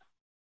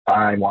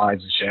 fine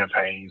wines and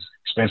champagnes,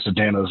 expensive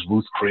dinners,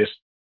 Ruth Chris,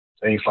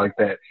 things like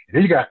that. And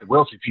then you got the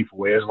wealthy people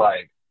where it's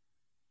like,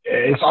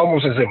 it's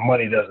almost as if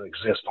money doesn't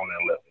exist on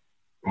that level.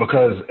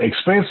 Because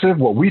expensive,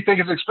 what we think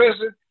is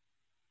expensive,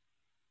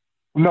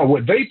 no,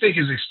 what they think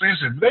is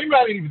expensive, they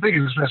might even think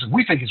it's expensive.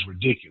 We think it's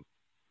ridiculous.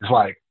 It's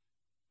like,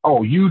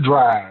 oh, you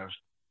drive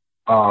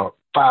a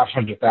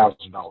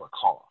 $500,000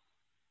 car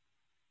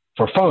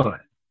for fun.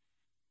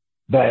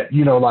 That,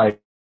 like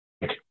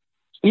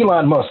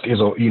Elon Musk is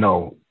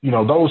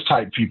those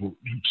type people,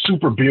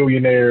 super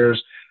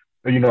billionaires,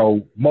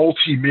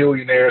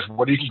 multi-millionaires,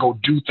 where you can go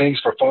do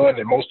things for fun.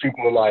 And most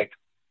people are like,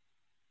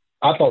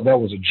 I thought that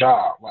was a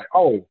job. Like,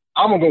 oh,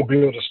 I'm going to go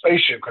build a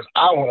spaceship because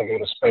I want to go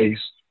to space.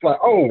 Like,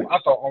 oh, I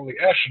thought only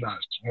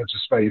astronauts went to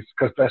space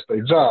because that's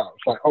their job.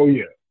 It's like, oh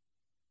yeah.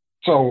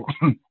 So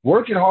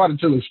working hard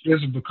until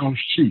expensive becomes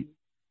cheap.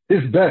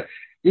 Is that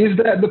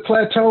the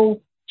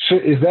plateau?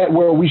 Is that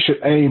where we should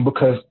aim?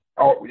 Because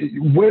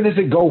where does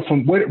it go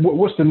from?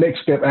 What's the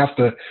next step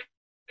after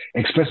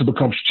expensive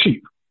becomes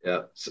cheap?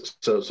 Yeah.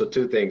 So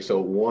 2 things. So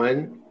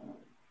 1,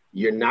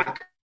 you're not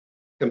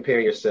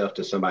comparing yourself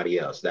to somebody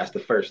else. That's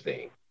the first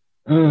thing.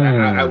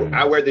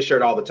 I wear this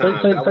shirt all the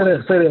time. Say it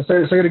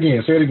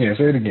again.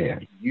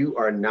 You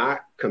are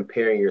not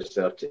comparing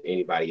yourself to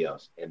anybody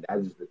else. And that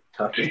is the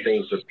toughest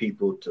thing for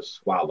people to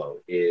swallow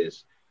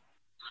is,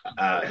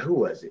 who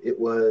was it?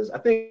 I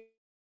think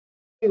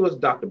it was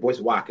Dr.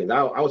 Boyce Watkins.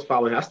 I was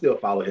following him. I still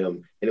follow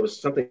him. And it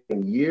was something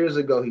years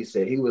ago he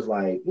said. He was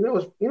like,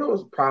 what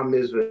the problem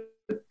is with,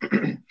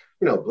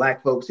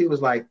 black folks? He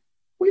was like,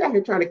 we out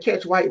here trying to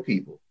catch white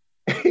people.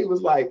 He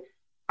was like,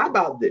 how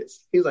about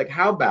this? He was like,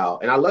 how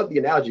about, and I love the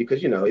analogy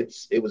because,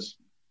 it was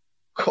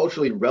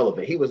culturally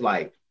relevant. He was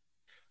like,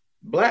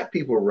 black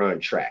people run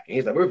track. And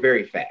he's like, we're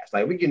very fast.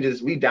 Like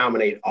we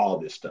dominate all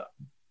this stuff.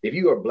 If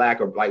you are black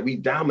or white, we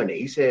dominate.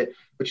 He said,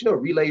 but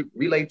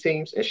relay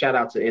teams, and shout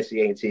out to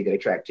NCAA, their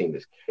track team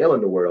is killing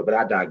the world, but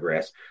I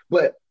digress.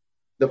 But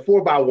the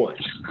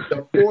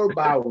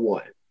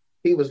 4x1,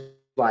 he was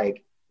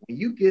like, when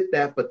you get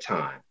that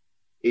baton,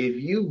 if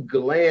you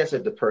glance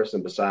at the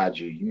person beside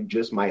you, you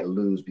just might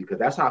lose because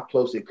that's how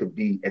close it could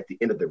be at the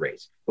end of the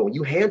race. But when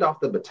you hand off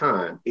the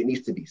baton, it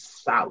needs to be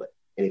solid.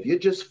 And if you're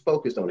just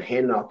focused on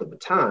handing off the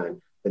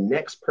baton, the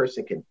next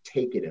person can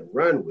take it and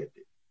run with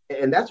it.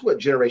 And that's what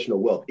generational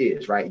wealth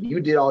is, right?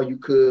 You did all you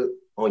could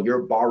on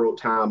your borrowed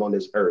time on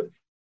this earth.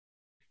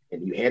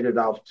 And you hand it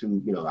off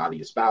to, either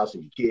your spouse or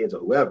your kids or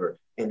whoever,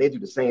 and they do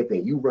the same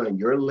thing. You run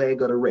your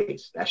leg of the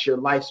race. That's your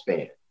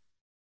lifespan.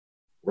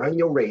 Run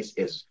your race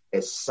as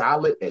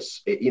solid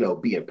as,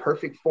 be in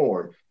perfect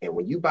form. And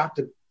when you about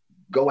to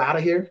go out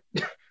of here,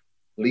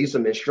 leave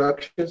some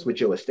instructions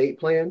with your estate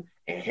plan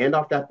and hand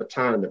off that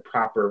baton in the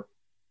proper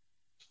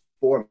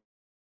format,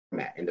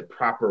 in the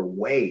proper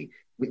way.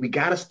 We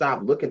got to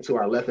stop looking to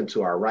our left and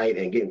to our right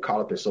and getting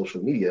caught up in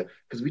social media,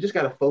 because we just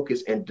got to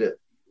focus and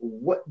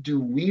what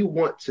do we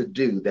want to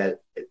do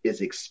that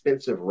is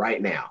expensive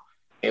right now?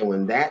 And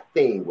when that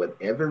thing,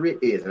 whatever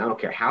it is, and I don't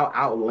care how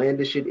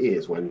outlandish it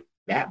is, when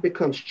that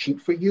becomes cheap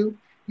for you,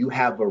 you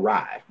have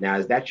arrived. Now,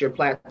 is that your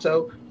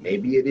plateau?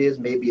 Maybe it is,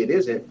 maybe it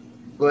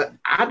isn't, but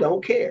I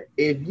don't care.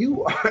 If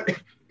you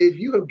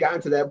have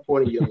gotten to that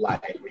point in your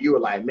life where you were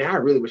like, man, I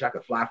really wish I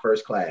could fly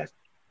first class.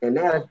 And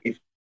now if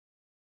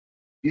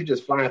you're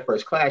just flying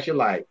first class, you're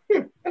like,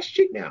 that's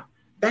cheap now.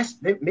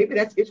 Maybe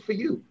that's it for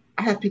you.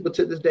 I have people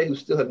to this day who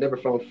still have never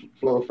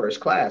flown first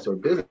class or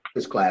business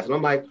class. And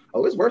I'm like,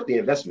 oh, it's worth the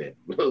investment.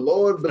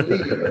 Lord,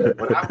 believe me.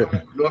 When I went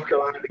from North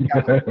Carolina to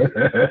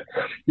California.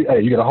 Yeah,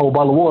 you got a whole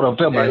bottle of water up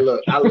there, man.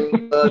 Look, I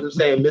love them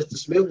saying, Mr.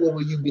 Smith, what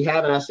will you be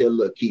having? I said,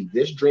 look, keep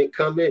this drink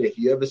coming. If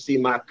you ever see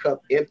my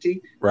cup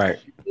empty, right.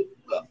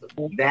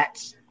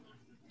 That's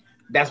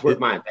worth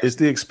my investment. It's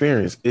the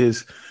experience.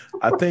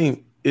 I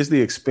think it's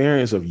the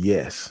experience of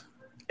yes.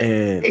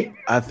 And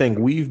I think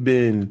we've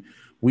been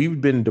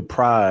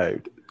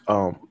deprived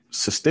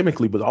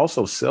systemically, but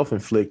also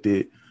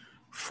self-inflicted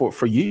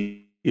for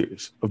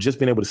years of just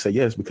being able to say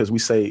yes, because we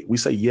say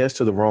yes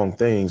to the wrong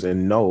things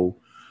and no.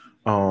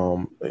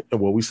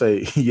 We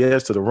say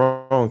yes to the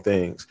wrong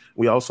things.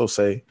 We also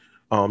say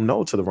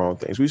no to the wrong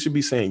things. We should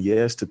be saying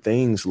yes to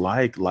things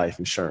like life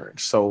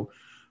insurance. So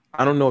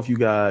I don't know if you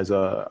guys,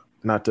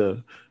 not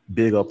to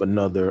big up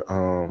another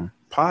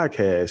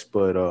podcast,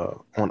 but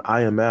on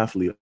I Am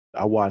Athlete,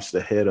 I watched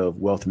the head of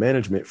wealth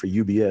management for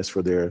UBS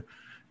for their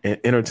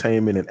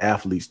entertainment and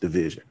athletes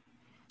division,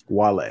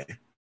 Wale.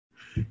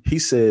 He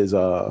said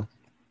that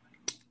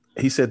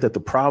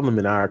the problem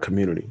in our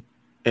community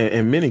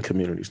and many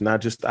communities, not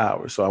just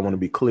ours, so I want to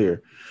be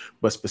clear,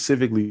 but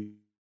specifically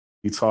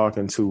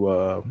talking to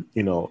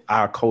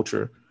our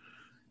culture,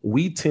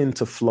 we tend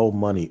to flow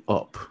money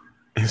up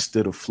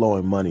instead of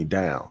flowing money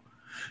down.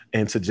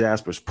 And to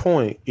Jasper's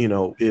point,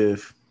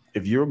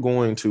 if you're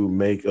going to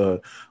make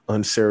a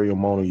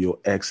unceremonial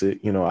exit,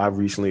 I've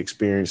recently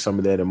experienced some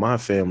of that in my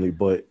family,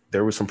 but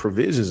there were some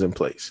provisions in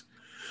place.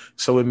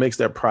 So it makes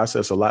that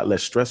process a lot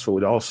less stressful.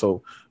 It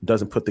also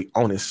doesn't put the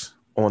onus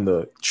on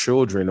the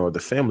children or the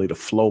family to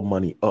flow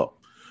money up.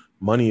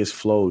 Money is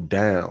flowed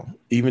down,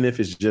 even if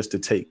it's just to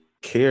take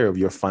care of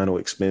your final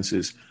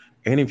expenses.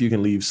 And if you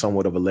can leave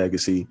somewhat of a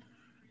legacy,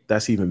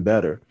 that's even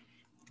better.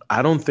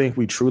 I don't think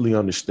we truly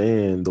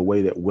understand the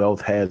way that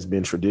wealth has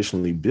been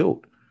traditionally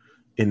built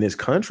in this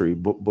country.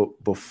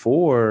 But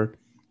before,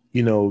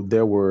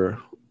 there were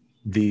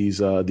these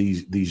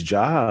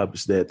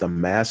jobs that the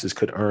masses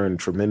could earn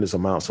tremendous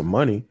amounts of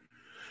money.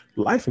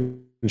 Life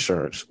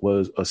insurance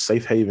was a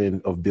safe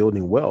haven of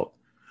building wealth.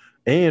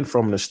 And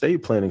from an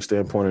estate planning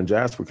standpoint, and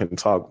Jasper can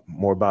talk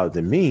more about it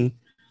than me,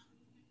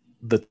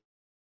 the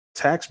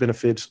tax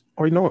benefits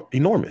are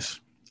enormous.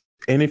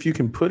 And if you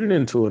can put it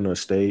into an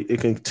estate,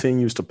 it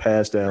continues to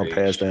pass down,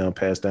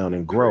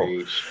 and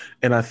grow.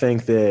 And I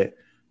think that,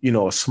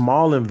 a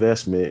small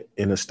investment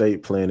in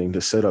estate planning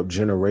to set up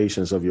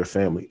generations of your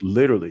family,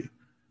 literally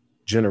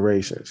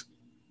generations.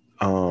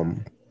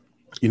 An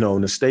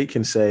estate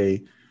can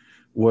say,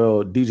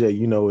 well,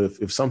 DJ,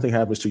 if something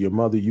happens to your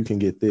mother, you can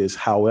get this.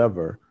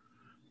 However,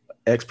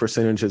 X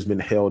percentage has been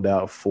held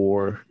out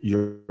for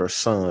your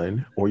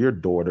son or your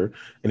daughter.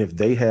 And if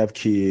they have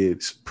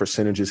kids,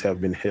 percentages have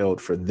been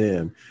held for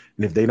them.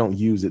 And if they don't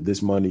use it,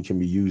 this money can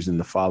be used in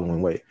the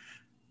following way.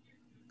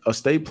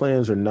 Estate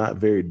plans are not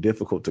very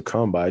difficult to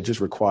come by. It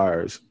just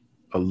requires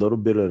a little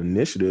bit of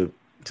initiative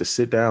to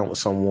sit down with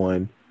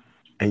someone,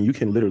 and you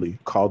can literally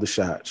call the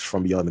shots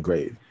from beyond the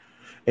grave.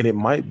 And it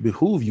might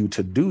behoove you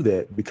to do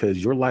that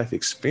because your life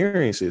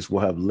experiences will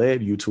have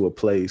led you to a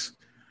place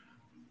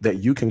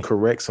that you can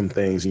correct some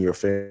things in your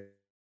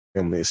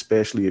family,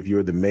 especially if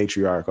you're the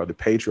matriarch or the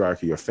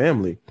patriarch of your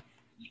family.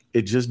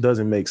 It just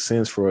doesn't make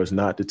sense for us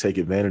not to take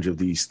advantage of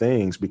these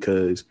things,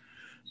 because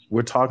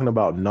we're talking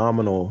about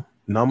nominal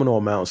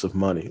amounts of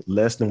money,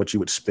 less than what you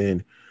would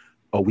spend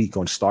a week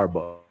on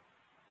Starbucks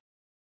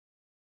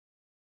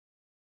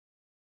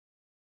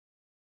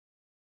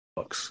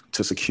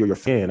to secure your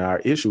fan. Our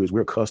issue is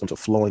we're accustomed to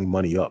flowing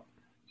money up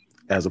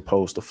as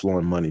opposed to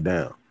flowing money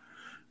down.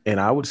 And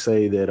I would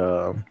say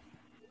that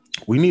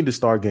we need to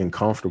start getting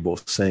comfortable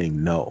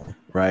saying no,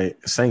 right?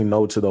 Saying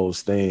no to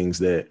those things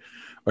that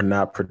are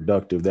not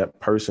productive. That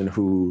person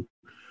who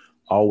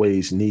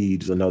always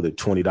needs another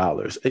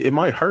 $20. It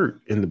might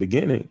hurt in the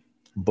beginning,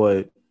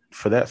 but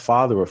for that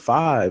father of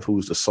five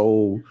who's the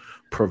sole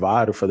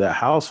provider for that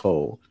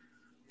household,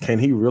 can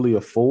he really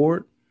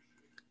afford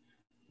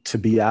to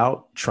be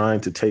out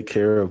trying to take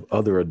care of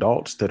other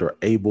adults that are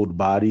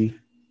able-bodied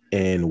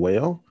and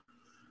well?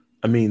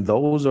 I mean,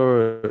 those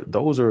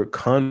are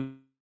conflicts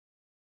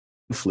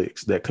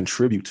that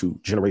contribute to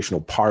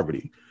generational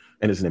poverty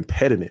and is an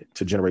impediment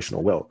to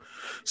generational wealth.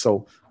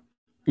 So,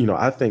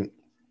 I think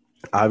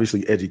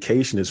obviously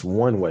education is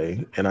one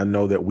way, and I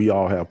know that we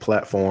all have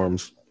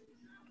platforms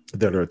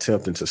that are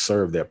attempting to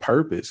serve that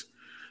purpose.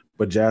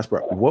 But Jasper,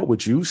 what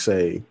would you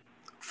say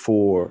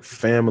for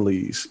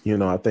families? You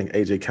know, I think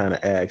AJ kind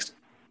of asked,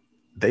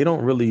 they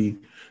don't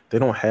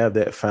have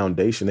that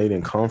foundation. They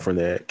didn't come from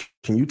that.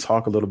 Can you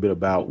talk a little bit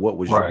about what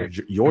was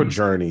your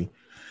journey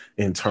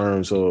in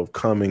terms of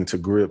coming to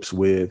grips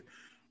with,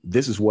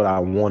 this is what I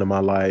want in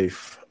my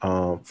life,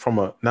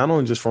 from not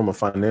only just from a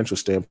financial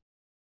standpoint,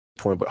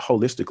 but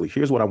holistically,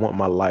 here's what I want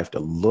my life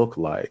to look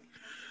like.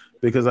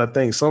 Because I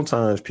think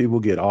sometimes people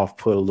get off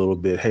put a little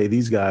bit. Hey,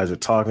 these guys are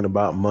talking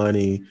about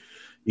money.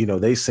 You know,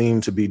 they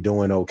seem to be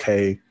doing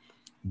okay.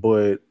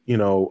 But, you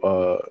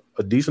know,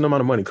 a decent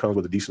amount of money comes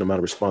with a decent amount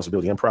of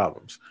responsibility and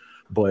problems.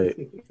 But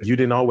you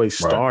didn't always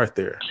start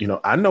there. You know,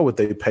 I know what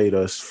they paid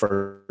us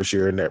first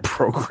year in that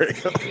program.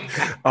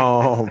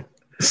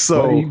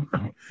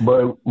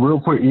 But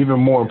real quick, even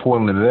more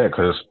importantly than that,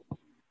 because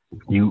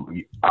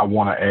I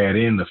want to add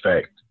in the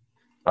fact,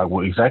 like,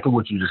 well, exactly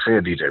what you just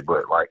said, DJ.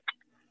 But like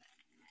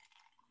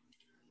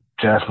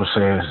Jasper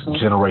says,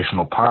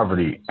 generational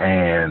poverty,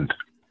 and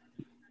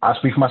I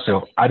speak for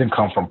myself. I didn't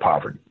come from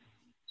poverty.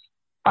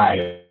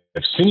 I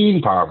have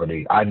seen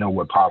poverty. I know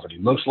what poverty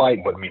looks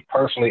like, but me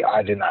personally,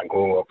 I did not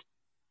grow up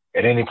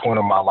at any point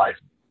in my life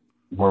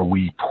were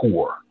we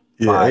poor.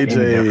 Yeah, any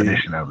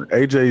definition of it.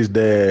 AJ's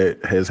dad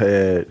has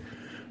had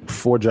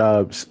 4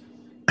 jobs.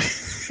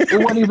 It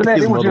wasn't even that.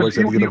 It was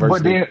just,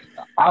 but then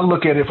I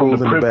look at it from the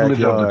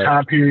privilege of the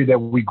time period that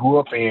we grew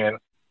up in.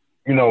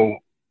 You know,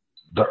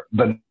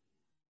 the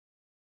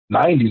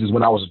 90s is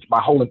when I was the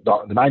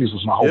 90s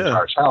was my whole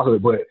entire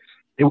childhood, but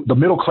the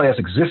middle class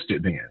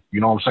existed then.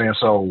 You know what I'm saying?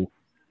 So,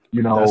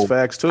 you know, that's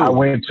facts too.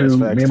 Me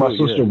and my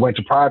sister went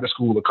to private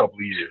school a couple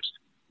of years.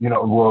 You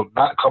know, well,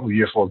 not a couple of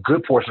years, for a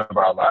good portion of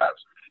our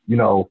lives. You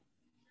know,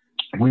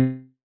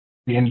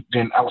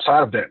 then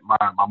outside of that,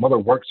 my mother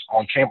works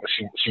on campus.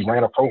 She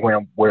ran a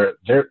program where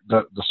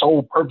the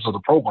sole purpose of the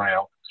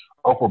program,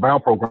 Upward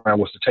Bound program,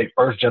 was to take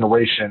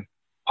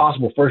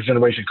possible first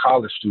generation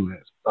college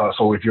students.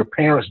 So if your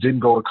parents didn't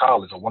go to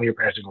college, or one of your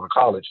parents didn't go to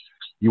college,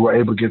 you were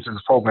able to get to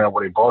this program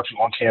where they brought you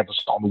on campus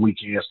on the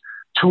weekends,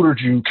 tutored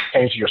you,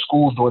 came to your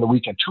schools during the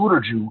week and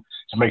tutored you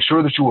to make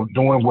sure that you were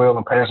doing well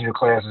and passing your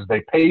classes.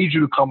 They paid you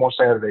to come on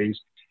Saturdays.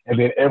 And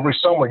then every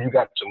summer you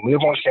got to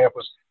live on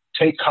campus,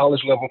 take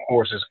college level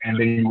courses, and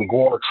then you would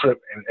go on a trip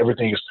and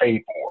everything is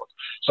paid for.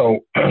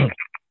 So,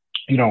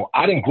 you know,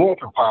 I didn't grow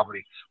up in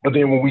poverty, but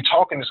then when we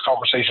talk in this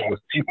conversation with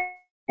people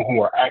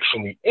who are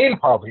actually in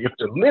poverty, if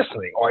they're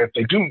listening or if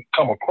they do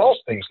come across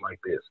things like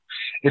this,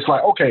 it's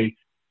like, okay,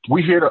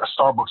 we hear the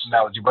Starbucks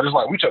analogy, but it's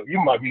like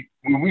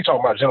when we talk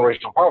about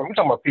generational poverty, we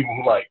talking about people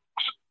who like,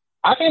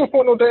 I can't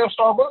afford no damn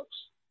Starbucks.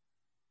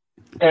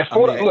 And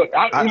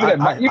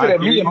even at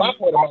me and my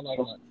point of my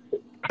life,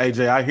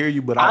 AJ, I hear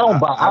you, but I don't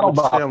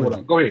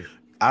buy. Go ahead.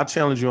 I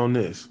challenge you on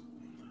this.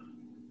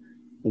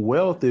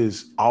 Wealth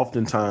is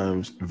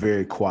oftentimes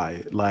very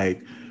quiet.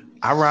 Like,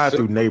 I ride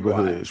through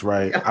neighborhoods,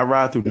 right? I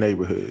ride through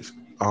neighborhoods.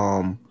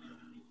 When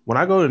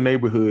I go to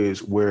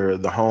neighborhoods where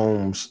the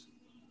homes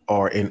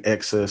are in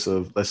excess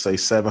of, let's say,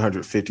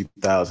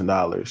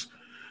 $750,000.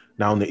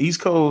 Now, on the East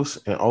Coast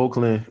and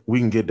Oakland, we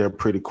can get there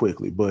pretty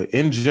quickly. But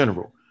in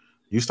general,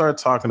 you start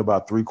talking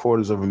about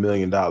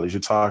 $750,000.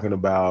 You're talking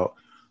about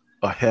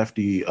a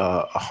hefty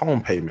a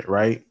home payment,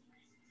 right?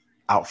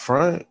 Out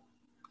front,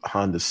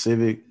 Honda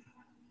Civic,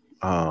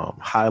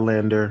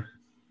 Highlander,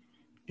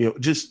 you know,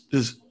 just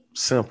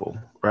simple,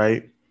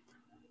 right?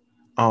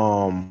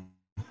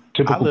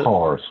 Typical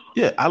cars.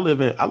 Yeah, I live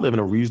in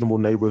a reasonable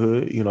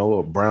neighborhood, you know,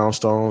 or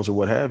brownstones or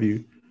what have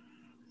you.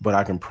 But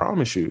I can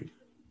promise you,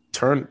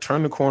 turn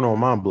the corner on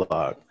my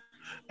block,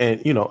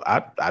 and you know,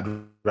 I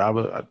drive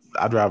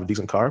a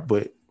decent car,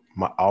 but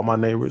all my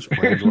neighbors. No.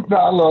 You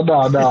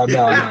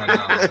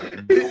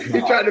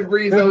tried to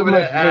breeze over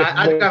that.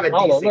 I drive a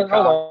decent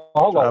car.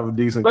 Hold on. Drive a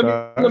decent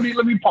car. Let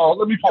me pause.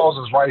 Let me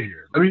pause this right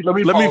here.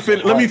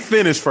 Let me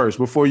finish first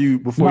before you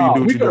do what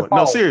you're doing.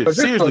 No,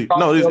 seriously.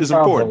 No, it's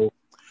important.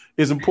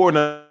 It's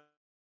important.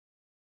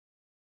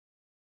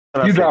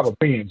 You drive a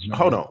Benz.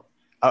 Hold on.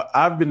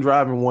 I've been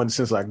driving one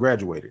since I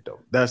graduated,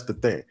 though. That's the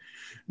thing.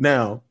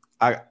 Now,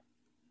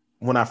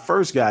 when I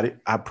first got it,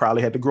 I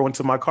probably had to grow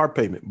into my car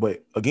payment.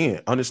 But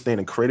again,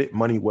 understanding credit,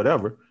 money,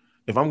 whatever,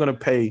 if I'm going to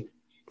pay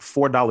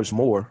 $4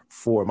 more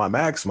for my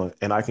Maxima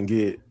and I can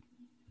get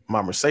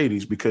my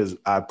Mercedes because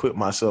I put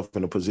myself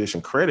in a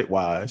position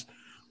credit-wise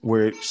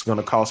where it's going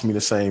to cost me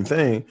the same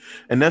thing.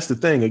 And that's the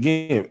thing.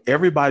 Again,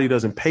 everybody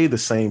doesn't pay the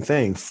same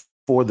thing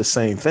for the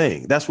same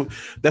thing. That's what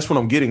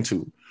I'm getting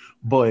to.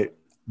 But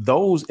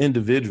those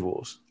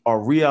individuals are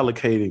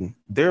reallocating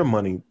their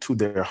money to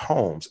their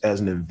homes as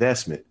an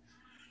investment.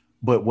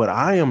 But what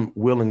I am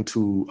willing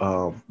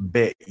to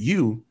bet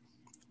you,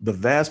 the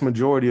vast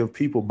majority of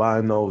people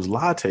buying those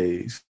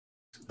lattes,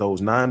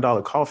 those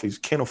 $9 coffees,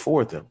 can't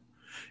afford them.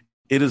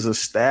 It is a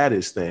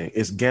status thing.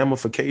 It's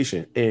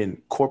gamification,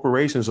 and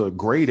corporations are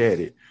great at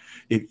it.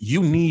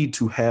 You need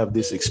to have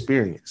this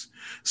experience.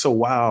 So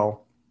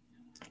while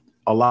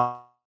a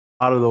lot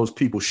of those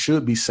people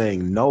should be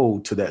saying no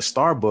to that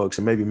Starbucks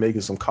and maybe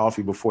making some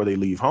coffee before they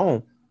leave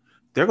home,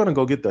 they're going to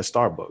go get that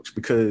Starbucks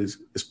because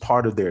it's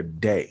part of their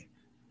day.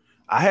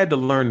 I had to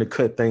learn to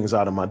cut things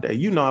out of my day.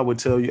 You know, I would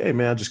tell you, hey,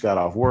 man, I just got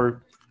off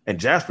work. And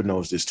Jasper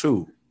knows this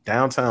too.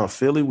 Downtown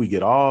Philly, we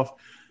get off.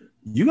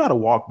 You got to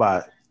walk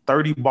by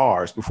 30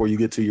 bars before you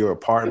get to your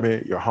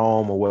apartment, your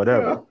home, or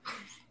whatever.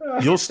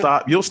 You'll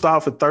stop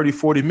for 30,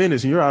 40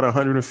 minutes and you're out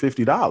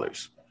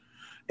 $150.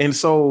 And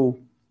so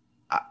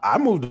I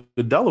moved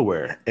to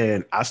Delaware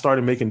and I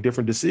started making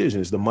different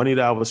decisions. The money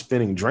that I was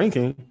spending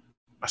drinking,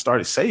 I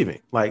started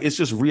saving. Like, it's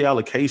just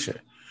reallocation.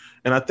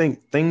 And I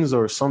think things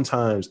are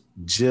sometimes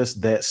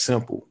just that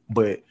simple,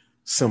 but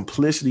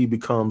simplicity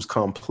becomes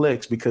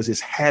complex because it's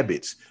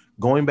habits.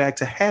 Going back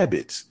to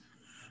habits,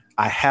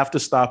 I have to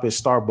stop at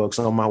Starbucks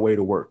on my way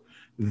to work.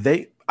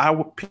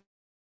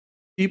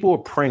 People are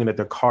praying that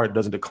their card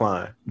doesn't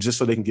decline just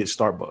so they can get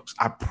Starbucks.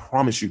 I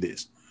promise you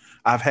this.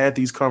 I've had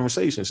these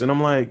conversations and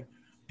I'm like,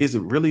 is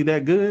it really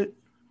that good?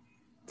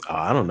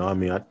 I don't know. I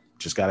mean, I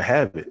just got to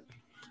have it.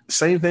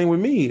 Same thing with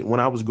me when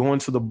I was going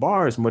to the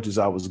bar as much as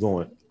I was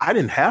going. I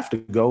didn't have to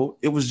go.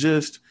 It was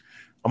just,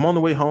 I'm on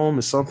the way home.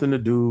 It's something to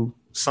do.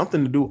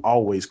 Something to do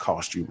always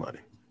costs you money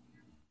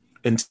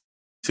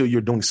until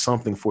you're doing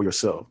something for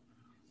yourself.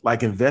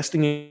 Like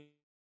investing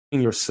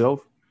in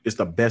yourself is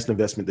the best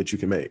investment that you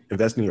can make.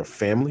 Investing in your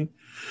family.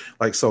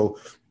 Like, so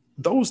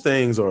those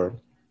things are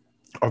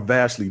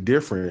vastly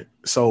different.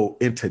 So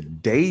in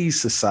today's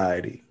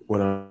society,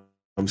 what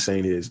I'm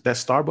saying is that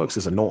Starbucks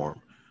is a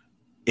norm.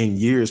 In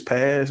years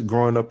past,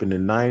 growing up in the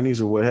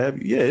 90s or what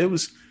have you, yeah,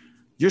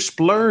 you're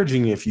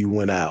splurging if you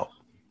went out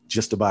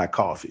just to buy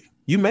coffee.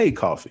 You made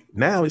coffee.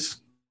 Now it's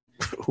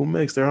who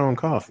makes their own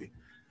coffee?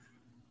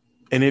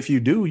 And if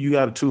you do, you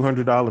got a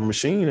 $200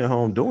 machine at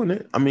home doing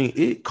it. I mean,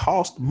 it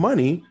costs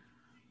money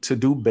to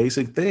do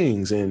basic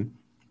things. And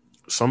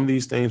some of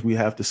these things we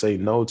have to say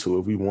no to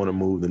if we want to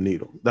move the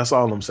needle. That's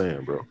all I'm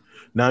saying, bro.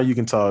 Now you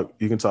can talk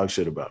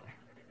shit about me.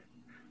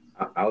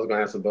 I was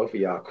gonna answer both of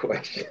y'all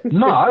questions.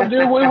 No, I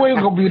did. We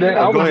ain't gonna be there.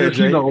 Go ahead,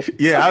 Jay.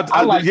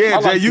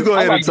 Jay, you go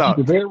ahead and talk.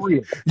 You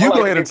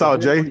go ahead and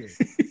talk, Jay.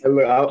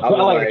 Look, I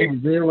like to keep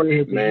it very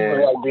real.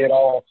 Man, like being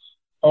all,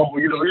 I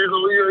drive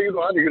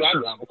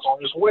a car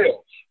as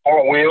well.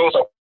 On wheels,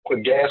 I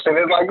put gas in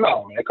it. Like,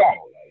 no, man, come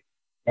on.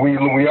 Like,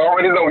 we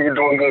already know you're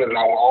doing good, and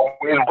I will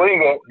always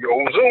bring up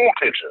your Zoom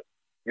picture.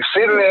 You're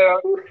sitting there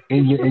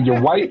in your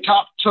white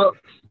top tuck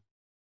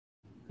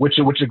with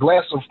your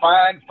glass of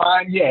fine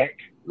yak.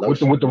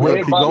 Lotion. With the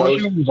red bottom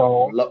shoes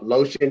on.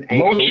 Lotion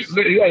ankles.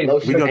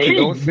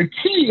 The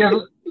key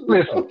is,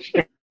 listen,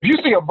 if you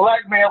see a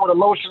black man with a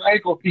lotion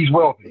ankle, he's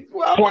wealthy.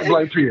 Point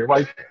blank period.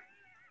 Right?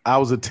 I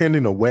was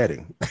attending a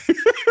wedding.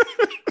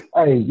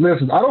 Hey,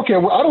 listen, I don't care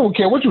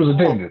what you was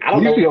attending.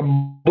 When you see a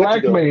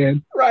black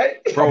man,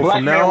 right? Bro,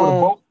 from now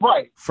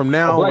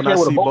on, when I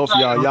see both of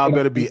y'all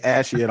better be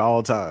ashy at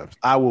all times.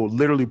 I will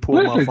literally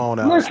pull my phone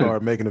out and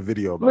start making a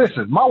video about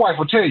it. My wife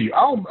will tell you.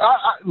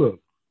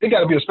 Look. It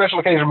got to be a special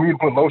occasion for you to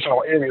put lotion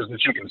on areas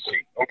that you can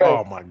see. Okay.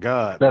 Oh my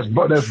God. That's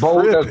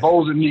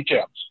bows and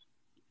kneecaps.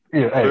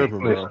 Yeah. Hey,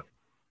 listen.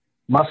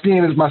 My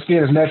skin is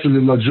naturally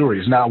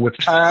luxurious. Now with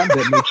time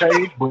that may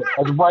change, but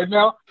as of right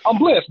now, I'm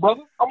blessed,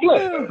 brother. I'm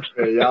blessed.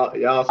 Hey,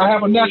 y'all. I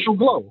have a natural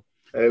glow.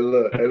 Hey,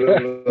 look.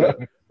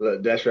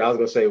 Look, Desher, I was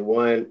gonna say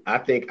one. I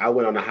think I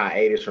went on a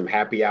hiatus from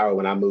happy hour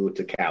when I moved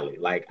to Cali.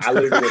 Like I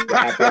literally went to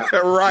happy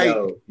hour. Right.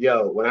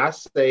 Yo, when I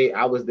say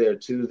I was there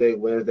Tuesday,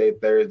 Wednesday,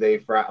 Thursday,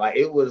 Friday, like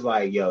it was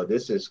like, yo,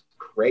 this is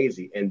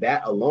crazy. And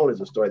that alone is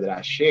a story that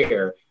I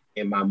share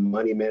in my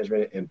money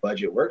management and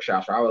budget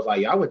workshops. Where I was like,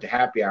 yo, I went to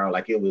happy hour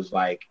like it was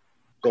like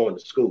going to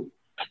school.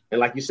 And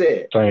like you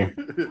said,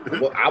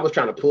 well, I was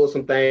trying to pull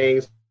some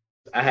things.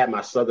 I had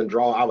my Southern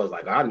drawl. I was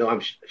like, I know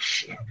I'm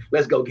shit.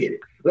 Let's go get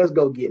it.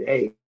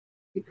 Hey.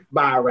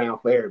 Buy around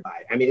for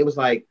everybody. I mean, it was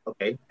like,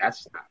 okay,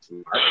 that's not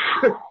smart.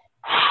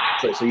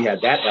 so you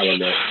had that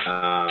element.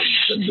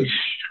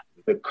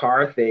 The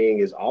car thing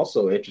is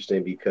also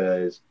interesting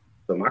because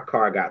my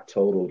car got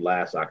totaled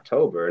last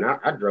October, and I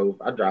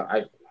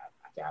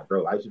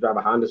used to drive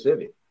a Honda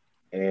Civic,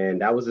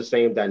 and that was the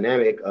same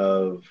dynamic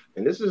of,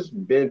 and this has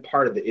been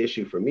part of the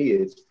issue for me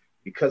is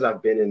because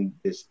I've been in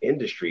this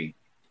industry.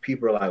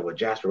 People are like, well,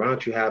 Jasper, why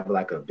don't you have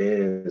like a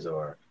Benz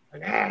or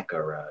an AC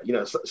or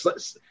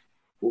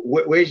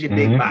where's your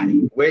big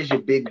body? Where's your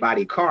big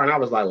body car? And I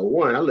was like, well,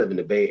 one, I live in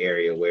the Bay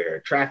Area where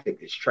traffic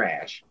is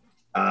trash.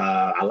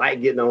 I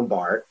like getting on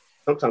BART.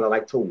 Sometimes I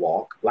like to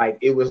walk. Like,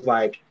 it was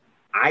like,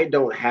 I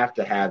don't have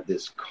to have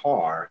this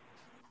car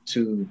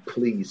to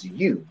please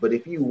you. But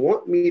if you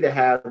want me to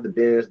have the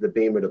Benz, the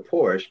Beamer, the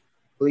Porsche,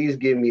 please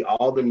give me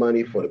all the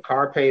money for the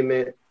car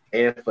payment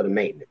and for the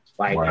maintenance.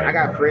 Like, I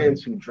got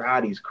friends who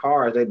drive these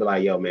cars. They be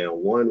like, yo, man,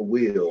 one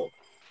wheel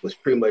was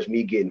pretty much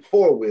me getting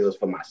four wheels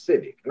for my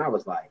Civic. And I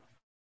was like,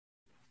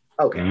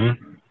 okay,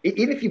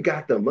 even if you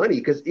got the money,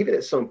 because even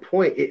at some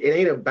point, it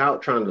ain't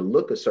about trying to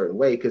look a certain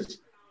way, because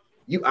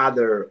you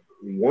either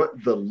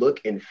want the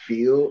look and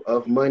feel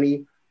of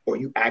money or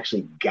you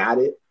actually got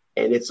it.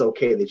 And it's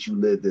okay that you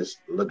live this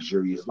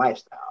luxurious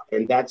lifestyle.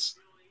 And that's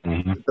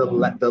Mm-hmm.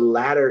 The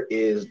latter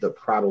is the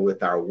problem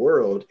with our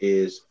world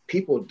is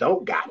people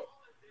don't got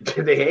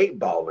it. They ain't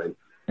balling.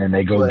 And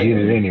they go get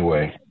it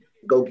anyway.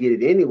 Go get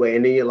it anyway.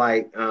 And then you're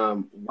like,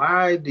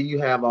 why do you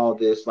have all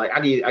this? Like,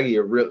 I give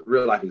you a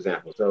real life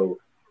example. So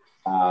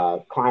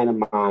client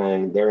of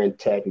mine, they're in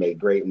tech, made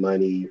great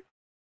money,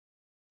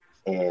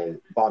 and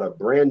bought a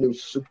brand new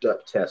souped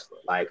up Tesla.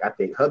 Like, I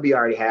think hubby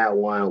already had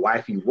one,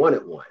 wifey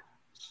wanted one.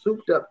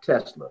 Souped up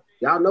Tesla.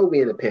 Y'all know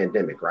we in a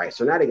pandemic, right?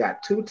 So now they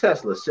got 2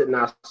 Teslas sitting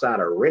outside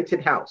a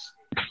rented house.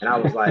 And I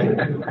was like,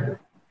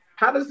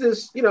 how does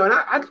this, and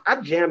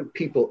I jam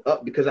people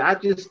up because I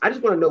just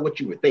want to know what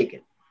you were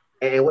thinking.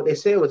 And what they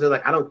said was, they're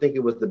like, I don't think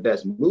it was the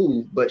best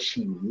move, but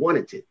she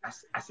wanted it.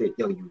 I said,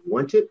 yo, you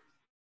want it?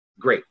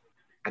 Great.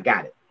 I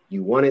got it.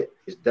 You want it.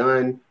 It's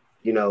done.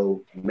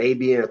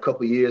 Maybe in a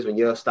couple of years when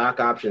your stock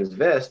options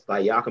vest,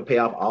 like y'all can pay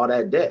off all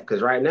that debt.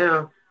 Because right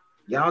now,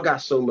 y'all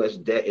got so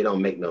much debt, it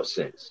don't make no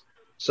sense.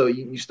 So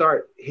you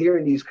start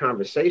hearing these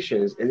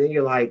conversations and then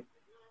you're like,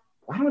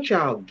 why don't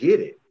y'all get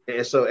it?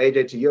 And so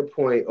AJ, to your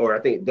point, or I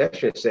think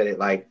Destrin said it,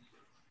 like,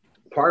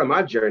 part of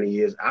my journey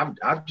is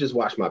I've just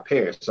watched my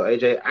parents. So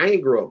AJ, I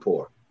ain't grew up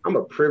poor. I'm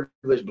a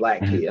privileged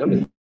Black kid. I'm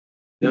the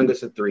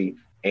youngest of 3.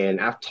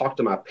 And I've talked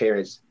to my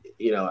parents,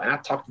 and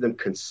I've talked to them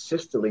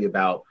consistently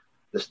about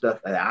the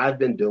stuff that I've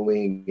been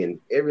doing, and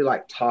every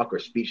talk or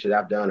speech that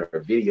I've done or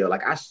video,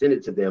 like I send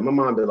it to them. My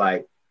mom be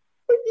like,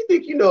 what do you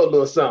think you know a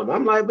little something?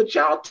 I'm like, but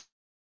y'all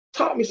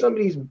taught me some of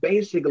these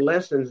basic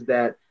lessons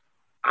that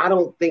I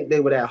don't think they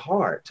were that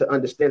hard to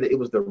understand that it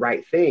was the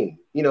right thing.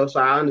 So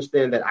I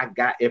understand that I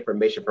got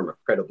information from a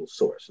credible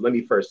source. Let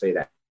me first say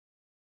that.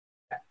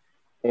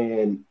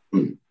 And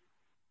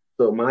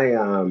so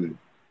my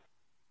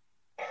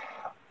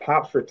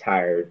pops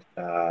retired.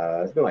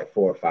 It's been like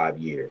 4 or 5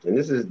 years. And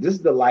this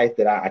is the life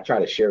that I try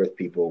to share with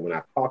people when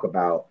I talk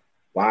about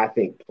why I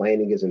think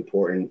planning is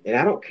important. And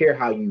I don't care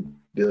how you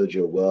build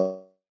your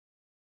wealth,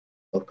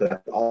 because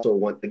I also we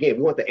want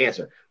the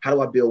answer. How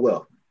do I build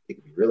wealth? It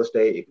could be real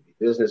estate, it could be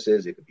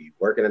businesses, it could be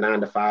working a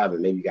 9 to 5,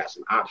 and maybe you got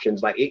some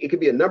options. Like it could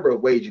be a number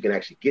of ways you can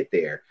actually get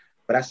there.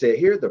 But I said,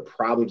 here are the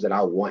problems that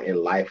I want in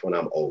life when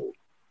I'm old.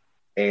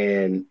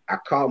 And I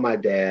called my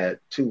dad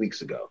 2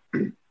 weeks ago.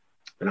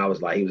 And I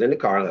was like, he was in the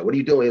car. I was like, what are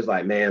you doing? He was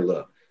like, man,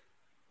 look,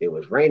 it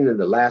was raining in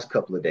the last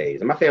couple of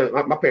days. And my family,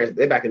 my parents,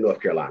 they're back in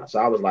North Carolina. So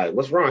I was like,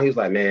 what's wrong? He was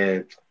like,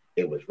 man,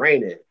 it was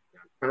raining.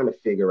 I'm trying to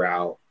figure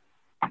out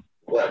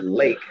what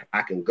lake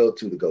I can go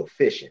to go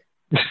fishing.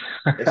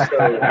 And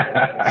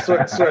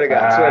so, swear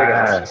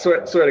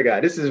to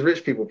God, this is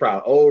rich people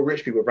problem, old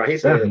rich people problem. He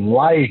said, that's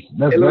life.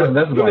 That's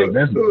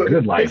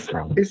good life.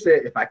 He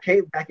said, if I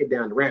can't back it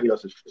down the ramp,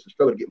 it's a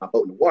struggle to get my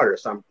boat in the water.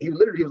 So he was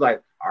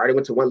like, I already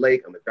went to one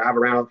lake. I'm gonna drive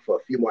around for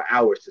a few more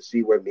hours to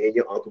see where me and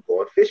your uncle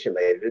going fishing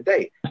later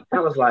today. And I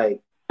was like,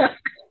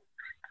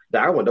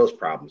 I want those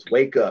problems.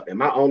 Wake up, and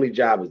my only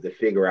job is to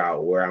figure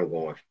out where I'm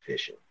going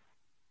fishing.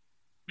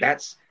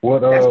 That's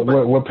what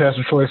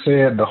Pastor Troy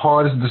said. The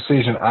hardest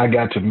decision I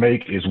got to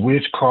make is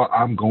which car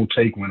I'm gonna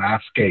take when I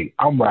skate.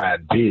 I'm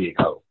riding big,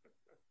 ho.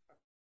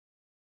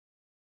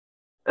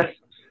 That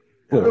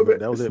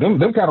was it. Them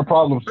kind of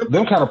problems.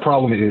 Them kind of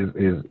problem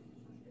is,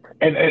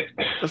 and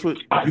that's what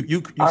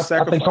you I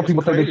think some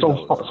people think they're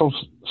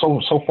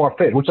so far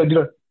fetched. Which they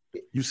do.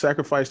 You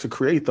sacrifice to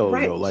create those,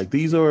 right. Though. Like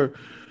these are,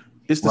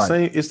 it's the right.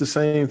 same. It's the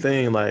same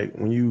thing. Like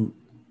when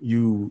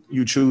you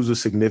choose a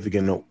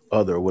significant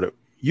other or whatever.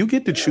 You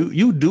get to choose.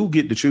 You do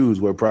get to choose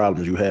what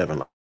problems you have in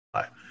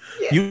life.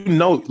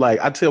 Yeah. Like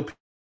I tell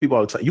people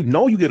all the time,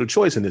 you get a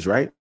choice in this,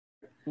 right?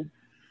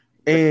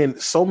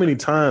 And so many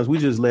times we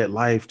just let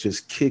life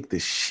just kick the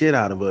shit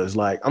out of us.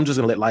 Like, I'm just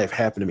gonna let life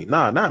happen to me.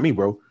 Nah, not me,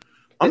 bro.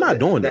 I'm not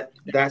doing that.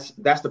 That's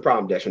the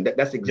problem, Destrin.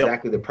 That's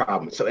exactly the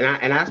problem. So, and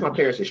I asked my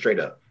parents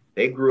straight up.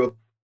 They grew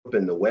up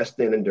in the West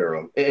End in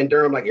Durham. And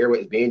Durham, like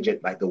everywhere, is being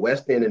like the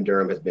West End in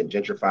Durham has been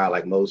gentrified,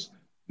 like most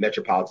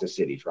metropolitan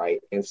cities,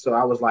 right? And so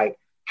I was like,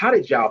 how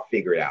did y'all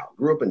figure it out?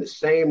 Grew up in the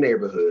same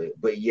neighborhood,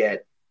 but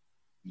yet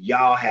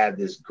y'all have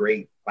this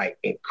great, like,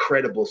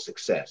 incredible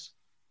success.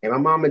 And my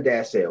mom and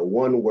dad said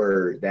one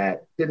word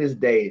that to this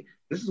day,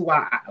 this is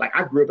why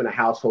I grew up in a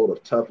household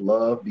of tough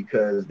love,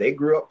 because they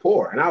grew up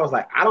poor. And I was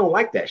like, I don't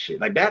like that shit.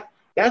 Like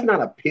that's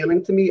not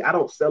appealing to me. I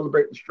don't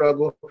celebrate the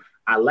struggle.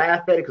 I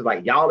laugh at it because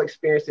like y'all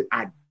experienced it.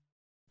 I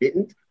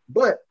didn't.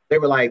 But they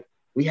were like,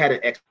 we had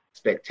an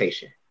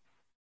expectation.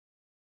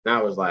 And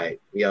I was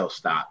like, yo,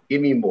 stop.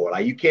 Give me more.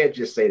 Like, you can't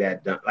just say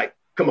that. Like,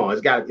 come on.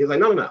 It's like,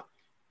 no.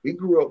 We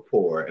grew up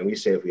poor, and we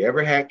said if we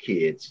ever had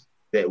kids,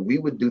 that we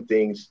would do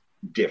things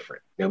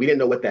different. Now, we didn't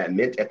know what that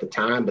meant at the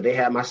time, but they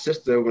had my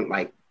sister when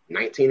like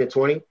 19 and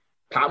 20.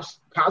 Pops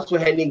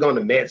hadn't even gone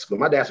to med school.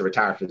 My dad's a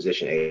retired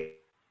physician,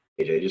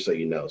 AJ, just so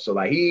you know. So,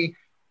 like, he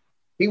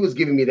was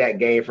giving me that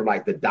game from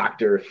like the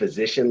doctor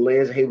physician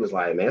lens. He was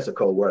like, man, that's a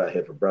cold word out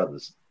here for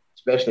brothers,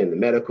 especially in the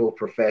medical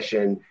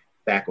profession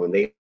back when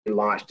they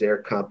launched their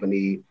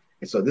company.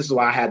 And so this is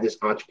why I have this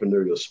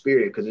entrepreneurial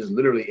spirit, because it's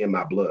literally in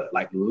my blood,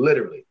 like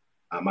literally.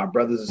 My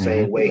brother's the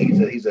same way.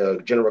 He's a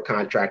general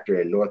contractor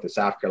in North and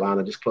South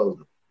Carolina, just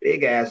closed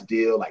big ass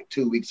deal like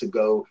 2 weeks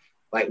ago.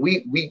 Like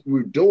we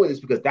were doing this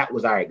because that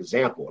was our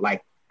example.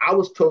 Like I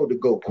was told to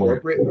go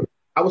corporate.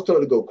 I was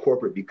told to go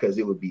corporate because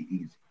it would be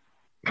easy.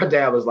 My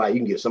dad was like, you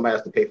can get somebody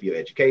else to pay for your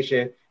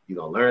education. You're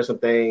going to learn some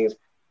things.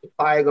 They're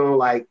probably going to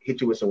like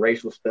hit you with some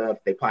racial stuff.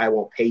 They probably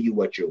won't pay you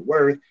what you're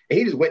worth. And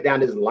he just went down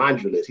this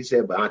laundry list. He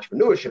said, but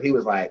entrepreneurship, he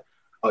was like,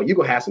 oh, you're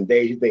going to have some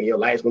days you think your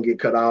life's going to get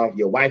cut off.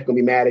 Your wife going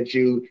to be mad at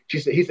you.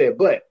 He said,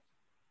 but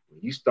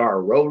when you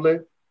start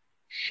rolling,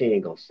 she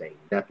ain't going to say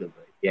nothing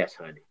but, yes,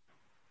 honey.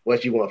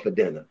 What you want for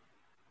dinner?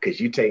 Because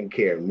you taking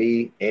care of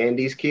me and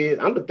these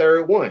kids. I'm the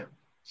third one.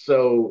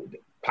 So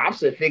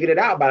Pops had figured it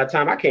out by the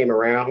time I came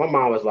around. My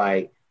mom was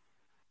like,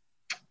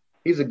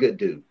 he's a good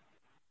dude.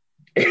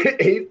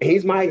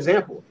 He's my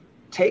example.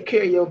 Take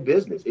care of your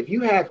business. If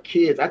you have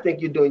kids, I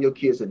think you're doing your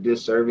kids a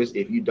disservice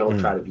if you don't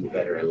try to do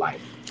better in life.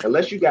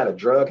 Unless you got a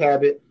drug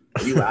habit,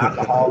 or you an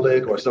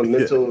alcoholic or some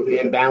mental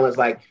imbalance,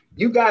 like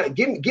you got to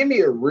give me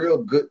a real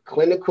good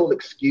clinical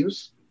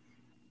excuse.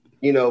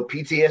 You know,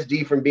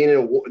 PTSD from being in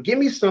a war. Give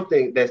me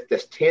something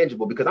that's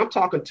tangible, because I'm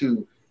talking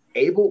to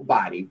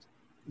able-bodied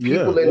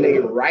people in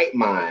their right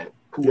mind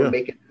who are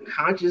making a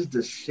conscious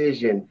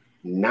decision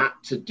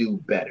not to do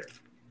better.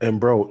 And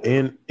bro,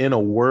 in a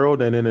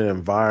world and in an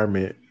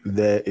environment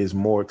that is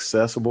more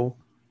accessible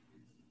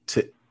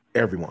to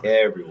everyone,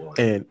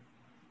 and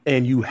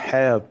you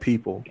have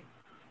people,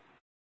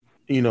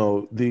 you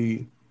know,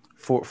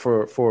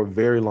 for a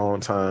very long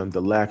time,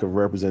 the lack of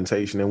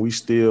representation, and we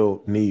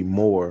still need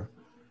more.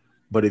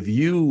 But if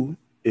you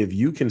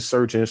can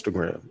search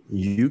Instagram,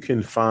 you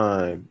can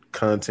find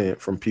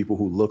content from people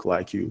who look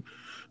like you,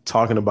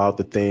 talking about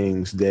the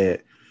things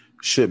that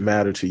should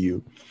matter to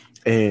you.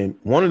 And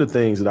one of the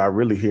things that I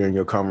really hear in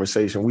your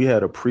conversation, we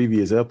had a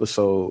previous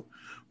episode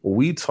where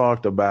we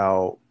talked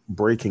about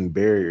breaking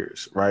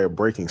barriers, right? Or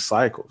breaking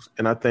cycles.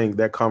 And I think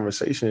that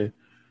conversation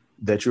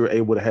that you're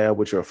able to have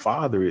with your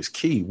father is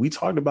key. We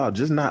talked about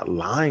just not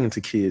lying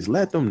to kids.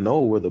 Let them know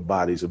where the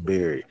bodies are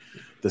buried,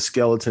 the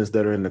skeletons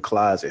that are in the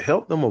closet,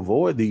 help them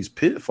avoid these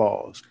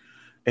pitfalls.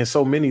 And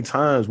so many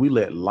times we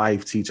let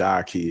life teach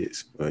our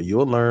kids.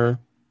 You'll learn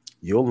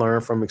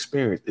from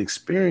experience.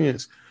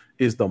 Experience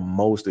is the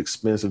most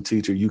expensive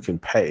teacher you can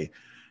pay.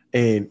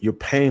 And you're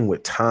paying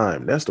with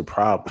time. That's the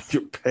problem.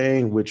 You're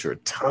paying with your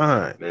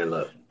time. Man,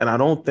 look. And I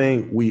don't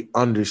think we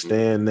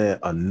understand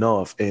that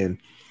enough. And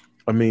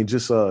I mean,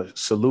 just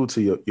salute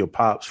to your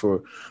pops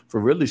for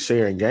really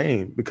sharing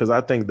game, because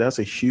I think that's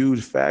a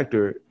huge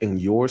factor in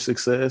your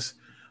success,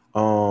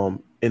 in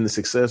the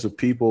success of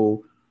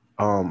people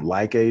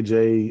like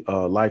AJ,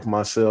 like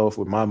myself,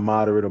 with my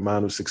moderate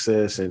amount of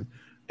success,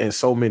 and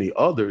so many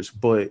others.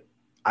 But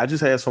I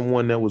just had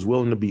someone that was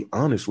willing to be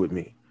honest with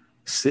me,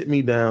 sit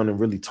me down and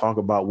really talk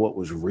about what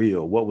was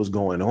real, what was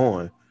going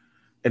on,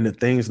 and the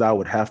things that I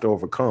would have to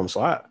overcome.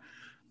 So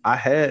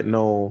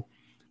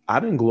I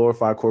didn't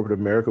glorify corporate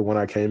America when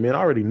I came in. I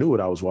already knew what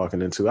I was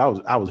walking into.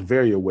 I was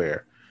very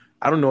aware.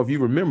 I don't know if you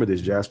remember this,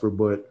 Jasper,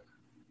 but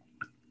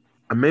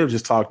I may have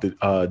just talked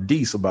to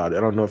Deese about it. I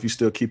don't know if you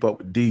still keep up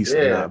with Deese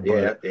or not.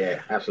 But,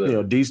 yeah, absolutely.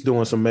 You know, Deese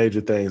doing some major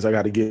things. I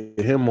got to get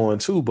him on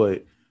too.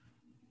 But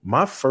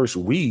my first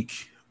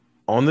week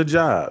on the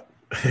job,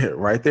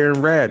 right there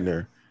in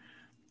Radnor,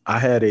 I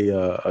had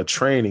a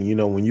training. You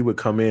know, when you would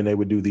come in, they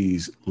would do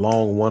these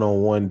long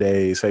one-on-one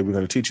days. Hey, we're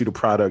going to teach you the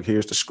product.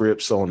 Here's the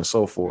script, so on and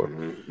so forth.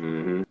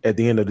 Mm-hmm. At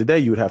the end of the day,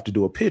 you would have to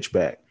do a pitch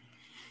back.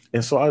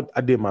 And so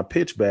I did my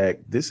pitch back.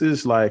 This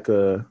is like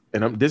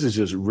this is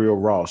just real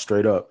raw,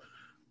 straight up.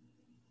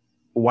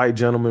 White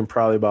gentleman,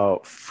 probably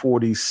about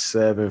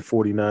 47,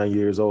 49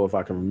 years old, if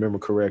I can remember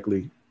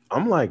correctly.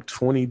 I'm like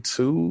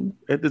 22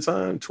 at the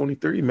time,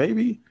 23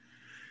 maybe.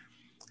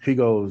 He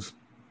goes,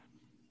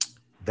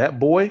 that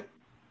boy,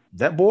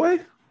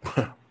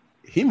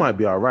 he might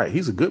be all right.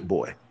 He's a good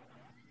boy.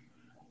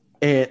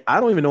 And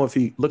I don't even know if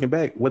he, looking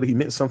back, whether he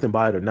meant something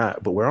by it or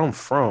not, but where I'm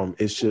from,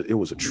 it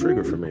was a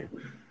trigger for me.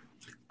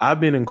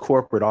 I've been in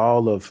corporate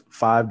all of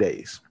 5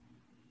 days.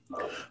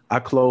 I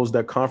closed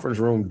that conference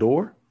room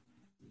door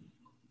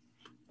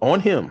on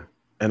him.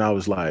 And I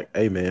was like,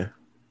 hey man,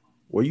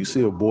 where you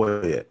see a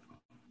boy at?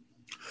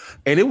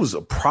 And it was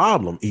a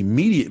problem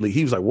immediately.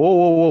 He was like,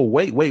 whoa,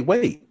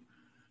 wait.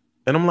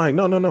 And I'm like,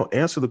 no,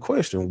 answer the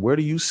question. Where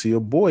do you see a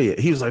boy at?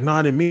 He was like, no,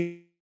 I didn't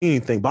mean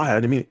anything by it. I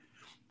didn't mean it.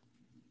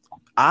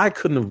 I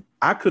couldn't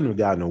have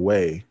gotten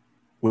away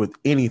with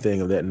anything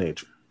of that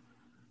nature.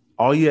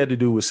 All you had to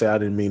do was say I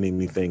didn't mean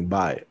anything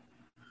by it.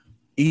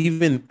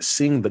 Even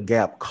seeing the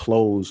gap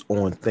close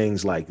on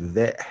things like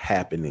that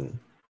happening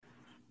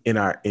in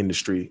our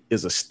industry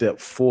is a step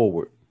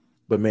forward.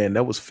 But man,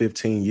 that was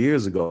 15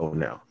 years ago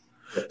now.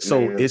 So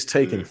it's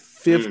taken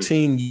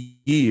 15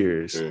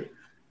 years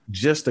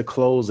just to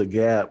close a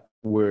gap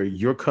where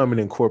you're coming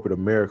in corporate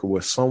America,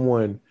 where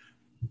someone,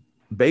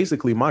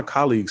 basically my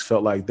colleagues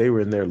felt like they were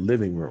in their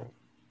living room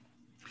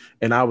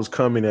and I was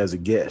coming as a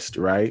guest,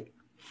 right?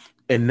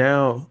 And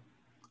now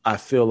I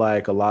feel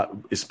like a lot,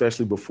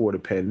 especially before the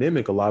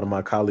pandemic, a lot of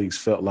my colleagues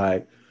felt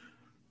like,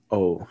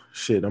 oh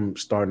shit, I'm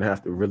starting to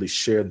have to really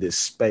share this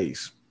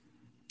space.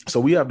 So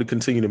we have to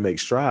continue to make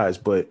strides.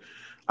 But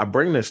I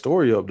bring that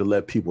story up to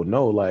let people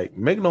know, like,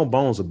 make no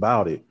bones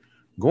about it.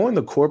 Going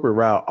the corporate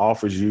route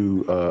offers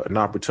you an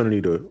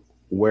opportunity to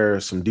wear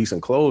some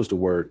decent clothes to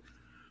work,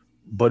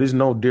 but it's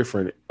no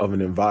different of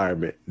an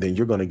environment than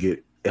you're going to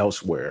get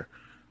elsewhere.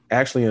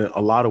 Actually, in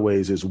a lot of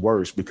ways, it's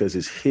worse because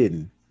it's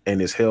hidden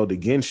and it's held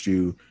against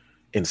you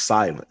in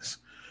silence.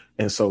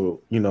 And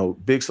so,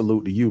 big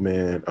salute to you,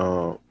 man,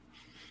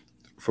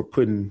 for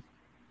putting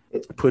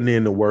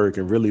in the work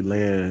and really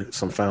laying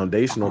some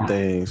foundational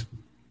things,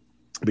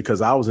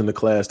 because I was in the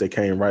class that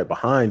came right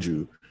behind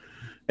you.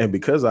 And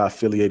because I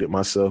affiliated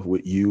myself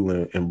with you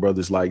and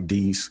brothers like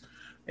Deese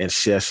and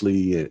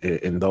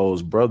Shesley and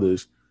those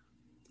brothers,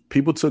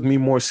 people took me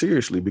more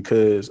seriously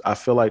because I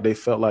feel like they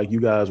felt like you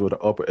guys were the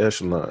upper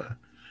echelon.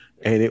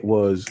 And it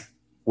was,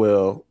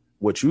 well,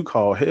 what you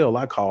call hell,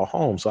 I call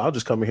home. So I'll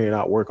just come in here and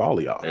outwork all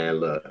of y'all. And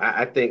look,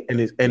 I think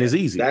it's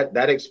easy.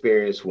 That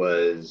experience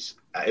was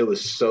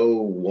so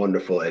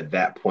wonderful at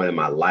that point in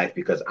my life,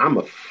 because I'm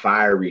a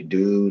fiery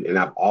dude and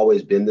I've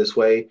always been this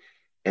way.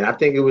 And I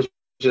think it was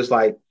just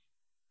like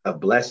a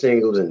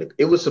blessing.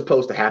 It was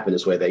supposed to happen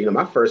this way, that,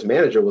 my first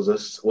manager was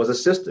a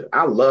sister.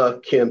 I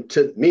love Kim.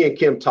 Me and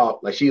Kim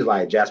talk, like, she's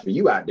like, Jasper,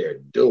 you out there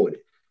doing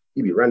it.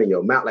 You be running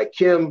your mouth. Like,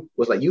 Kim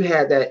was like, you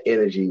had that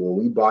energy when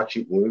we brought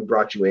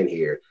you in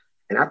here.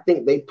 And I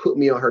think they put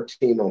me on her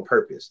team on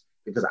purpose,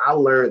 because I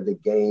learned the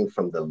game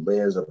from the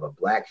lens of a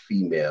Black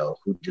female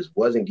who just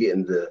wasn't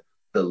getting the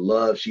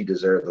love she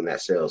deserved on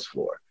that sales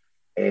floor.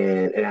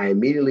 And I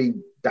immediately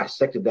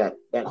dissected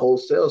that whole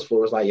sales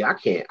floor. It was like, yeah,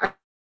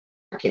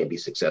 I can't be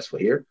successful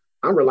here.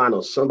 I'm relying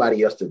on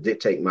somebody else to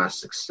dictate my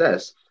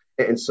success.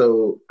 And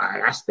so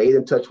I stayed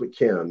in touch with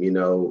Kim.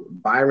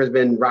 Byron's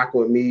been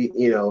rocking with me.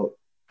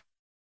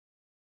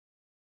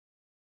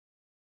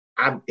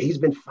 He's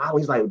been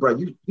following. He's like, bro,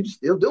 you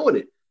still doing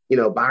it.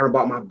 Byron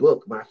bought my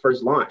book, my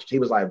first launch. He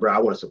was like, bro, I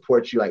want to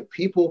support you. Like,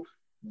 people,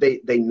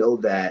 they know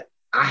that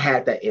I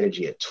had that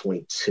energy at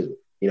 22.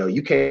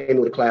 You came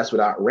into the class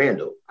without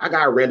Randall. I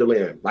got Randall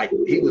in. Like,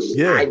 he was,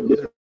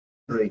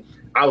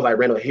 I was like,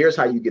 Randall, here's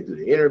how you get through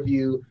the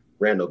interview.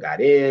 Randall got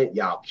in,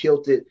 y'all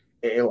killed it.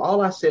 And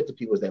all I said to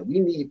people is that we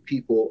need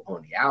people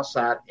on the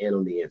outside and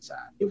on the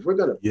inside. If we're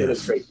going to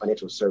penetrate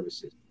financial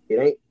services, it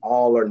ain't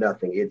all or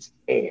nothing. It's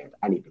and.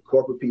 I need the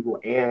corporate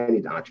people, and I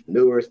need the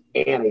entrepreneurs,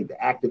 and I need the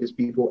activist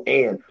people,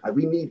 and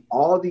we need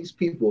all these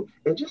people.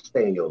 And just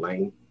stay in your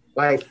lane.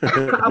 Like,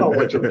 I don't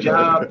want your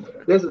job.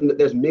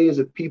 There's millions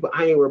of people.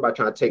 I ain't worried about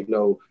trying to take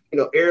no.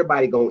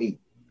 Everybody gonna eat.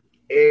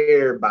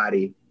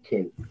 Everybody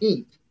can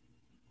eat,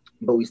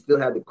 but we still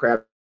have the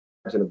crabs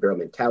in the barrel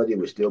mentality,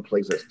 which still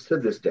plagues us to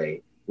this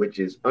day, which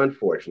is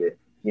unfortunate.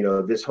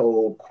 This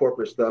whole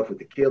corporate stuff with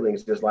the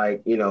killings, just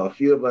like, a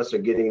few of us are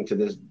getting into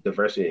this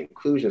diversity and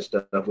inclusion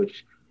stuff,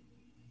 which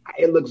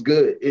it looks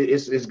good.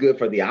 It's good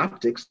for the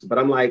optics, but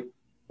I'm like,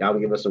 y'all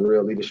can give us some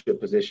real leadership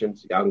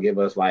positions. Y'all can give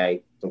us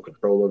like some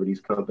control over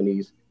these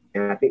companies.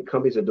 And I think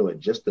companies are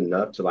doing just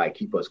enough to like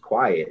keep us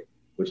quiet,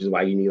 which is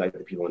why you need like the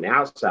people on the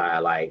outside,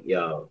 like,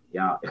 yo,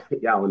 y'all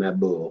on that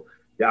bull.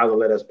 Y'all gonna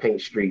let us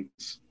paint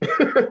streets,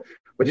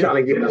 but y'all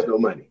ain't giving us no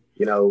money.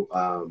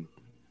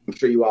 I'm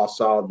sure you all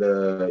saw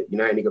the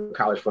United Negro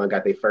College Fund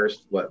got their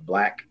first,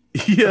 Black?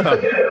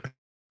 Yeah.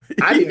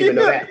 I didn't even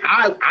know that.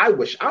 I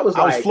wish I was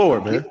like,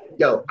 floored, man.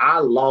 Yo, I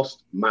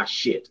lost my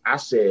shit. I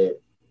said,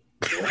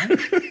 what?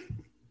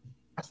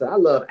 I said, I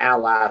love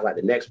allies like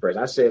the next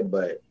person. I said,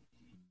 but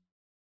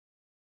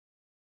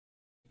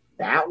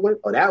that one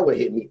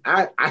hit me.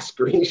 I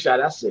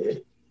screenshot. I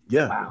said,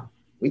 yeah, wow,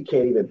 we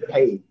can't even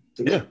pay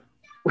to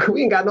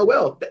we ain't got no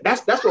wealth.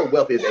 That's what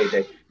wealth is,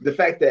 AJ. The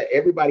fact that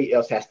everybody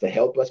else has to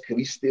help us because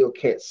we still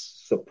can't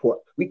support.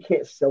 We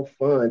can't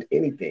self-fund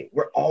anything.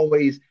 We're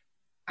always,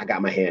 I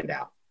got my hand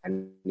out.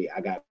 I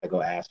got to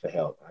go ask for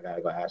help. I got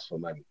to go ask for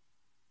money.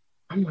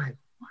 I'm like,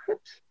 what?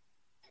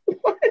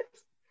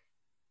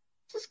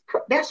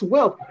 That's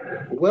wealth.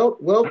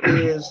 Wealth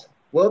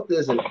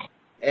is an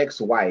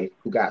ex-wife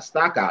who got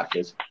stock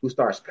options who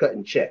starts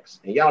cutting checks.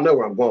 And y'all know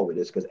where I'm going with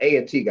this because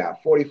A&T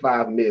got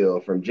 45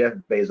 mil from Jeff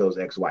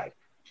Bezos' ex-wife.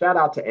 Shout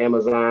out to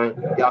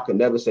Amazon. Y'all can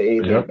never say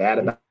anything bad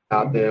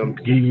about them.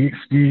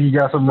 Ski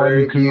got some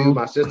money too.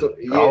 My sister.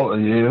 Yeah. Oh,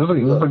 yeah.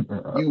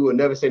 Look, you will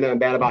never say nothing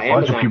bad about Amazon.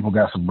 A bunch of people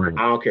got some money.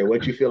 I don't care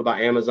what you feel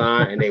about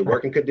Amazon and their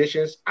working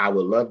conditions. I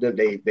would love them.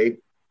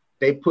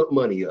 They put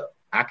money up.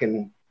 I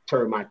can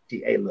turn my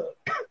hey, look,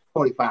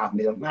 45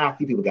 million. Nah, a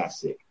few people got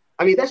sick.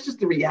 I mean, that's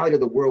just the reality of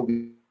the world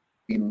we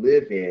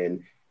live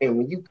in. And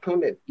when you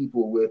come at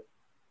people with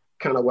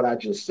kind of what I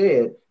just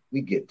said,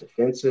 we get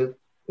defensive.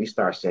 We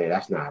start saying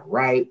that's not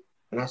right.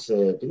 And I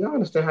said, do y'all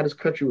understand how this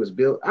country was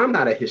built? I'm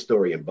not a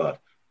historian buff,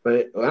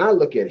 but when I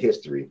look at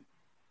history,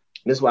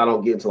 this is why I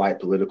don't get into like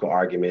political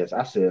arguments.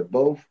 I said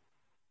both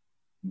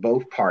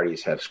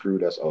parties have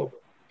screwed us over,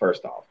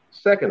 first off.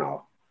 Second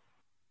off,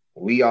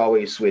 we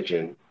always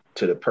switching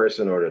to the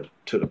person or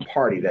to the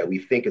party that we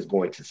think is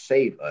going to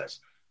save us.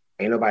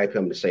 Ain't nobody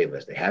coming to save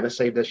us. They haven't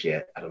saved us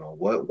yet. I don't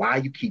know why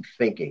you keep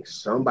thinking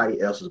somebody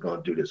else is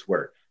going to do this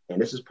work.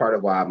 And this is part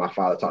of why my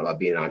father talked about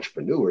being an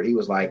entrepreneur. He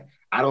was like,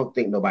 I don't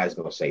think nobody's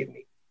going to save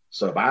me.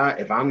 So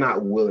if I'm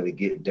not willing to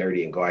get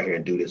dirty and go out here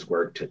and do this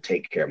work to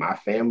take care of my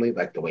family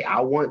like the way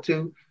I want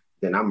to,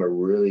 then I'm a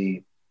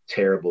really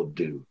terrible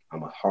dude.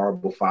 I'm a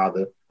horrible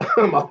father.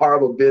 I'm a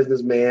horrible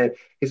businessman.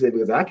 He said,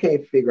 because I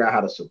can't figure out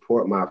how to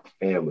support my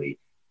family,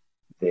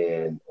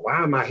 then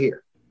why am I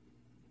here?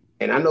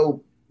 And I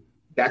know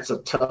that's a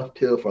tough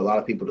pill for a lot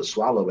of people to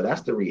swallow, but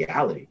that's the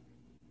reality,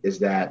 is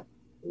that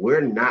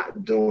we're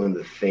not doing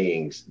the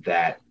things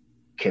that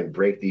can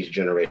break these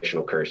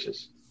generational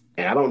curses.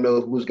 And I don't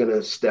know who's going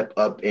to step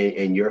up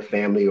in your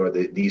family or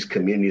these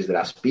communities that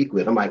I speak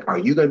with. I'm like, are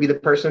you going to be the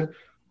person,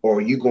 or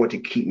are you going to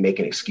keep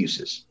making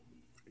excuses?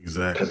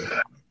 Exactly.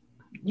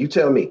 You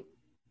tell me,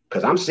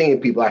 because I'm seeing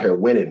people out here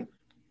winning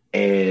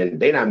and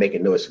they're not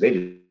making noise.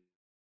 They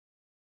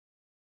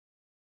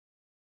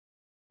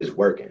just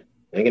working.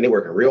 And again, they're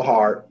working real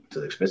hard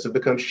until expensive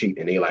becomes cheap.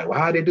 And they're like, well,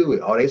 how'd they do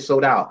it? Oh, they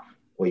sold out.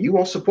 Well, you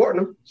won't support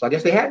them. So I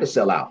guess they had to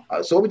sell out.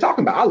 So what we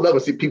talking about? I love to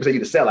see people say you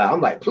to sell out.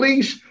 I'm like,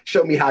 please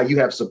show me how you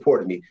have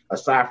supported me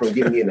aside from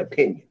giving me an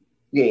opinion.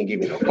 You ain't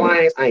giving me no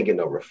clients. I ain't getting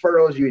no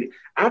referrals.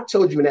 I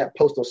told you in that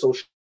post on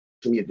social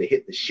media to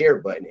hit the share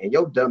button, and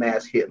your dumb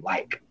ass hit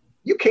like.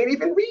 You can't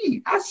even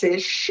read. I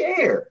said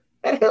share.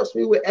 That helps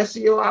me with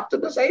SEO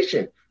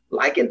optimization.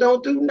 Liking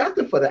don't do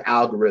nothing for the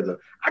algorithm.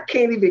 I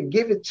can't even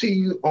give it to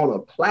you on a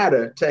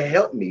platter to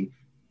help me.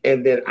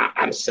 And then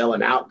I'm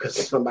selling out because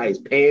somebody's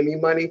paying me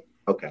money.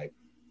 Okay,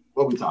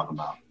 what are we talking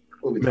about?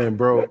 Man,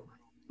 bro,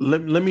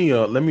 let me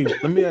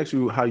ask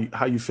you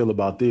how you feel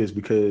about this,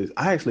 because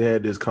I actually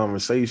had this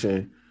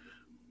conversation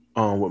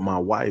with my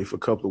wife a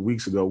couple of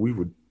weeks ago. We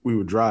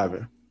were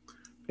driving,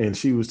 and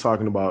she was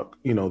talking about,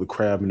 the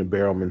crab in the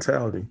barrel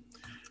mentality.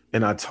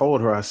 And I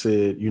told her, I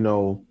said,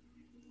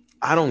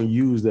 I don't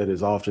use that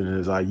as often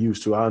as I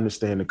used to. I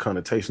understand the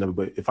connotation of it,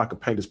 but if I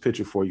could paint this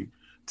picture for you,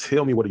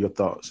 tell me, what are your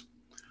thoughts?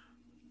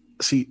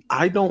 See,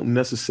 I don't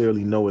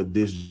necessarily know at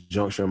this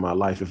juncture in my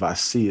life if I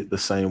see it the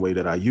same way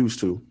that I used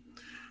to,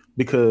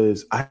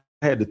 because I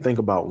had to think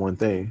about one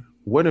thing.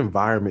 What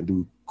environment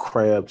do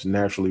crabs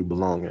naturally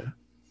belong in?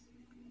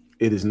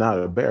 It is not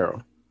a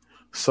barrel.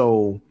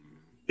 So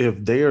if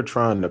they are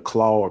trying to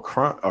claw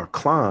or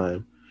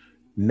climb,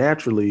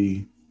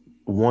 naturally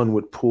one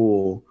would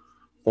pull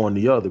on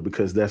the other,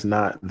 because that's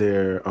not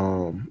their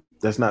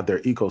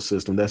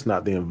ecosystem. That's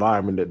not the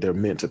environment that they're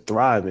meant to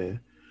thrive in.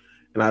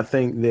 And I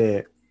think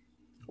that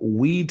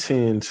we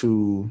tend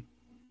to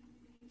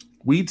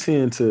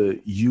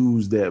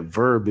use that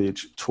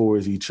verbiage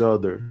towards each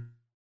other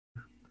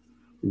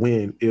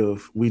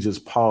if we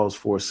just pause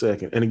for a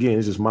second. And again,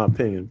 it's just my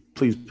opinion.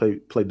 Please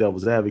play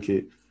devil's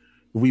advocate.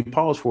 If we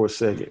pause for a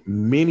second,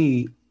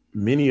 many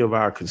of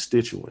our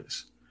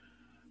constituents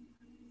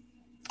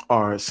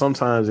are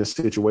sometimes in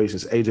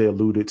situations, AJ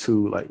alluded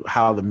to, like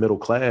how the middle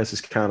class is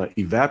kind of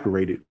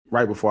evaporated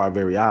right before our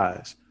very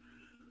eyes.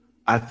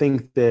 I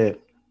think that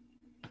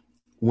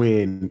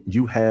when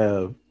you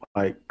have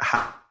like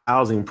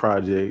housing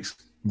projects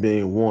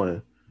being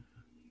one,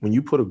 when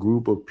you put a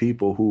group of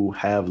people who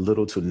have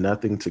little to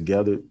nothing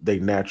together, they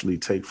naturally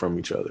take from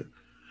each other.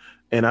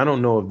 And I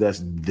don't know if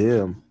that's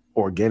them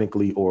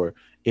organically or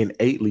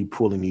innately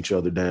pulling each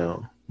other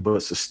down, but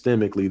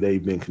systemically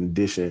they've been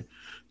conditioned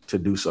to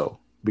do so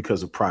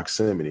because of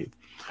proximity.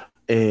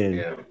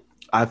 And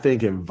I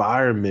think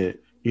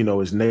environment,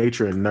 is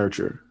nature and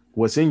nurture.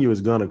 What's in you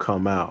is going to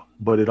come out,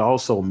 but it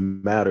also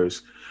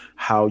matters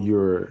how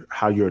you're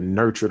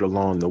nurtured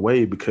along the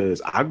way.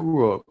 Because I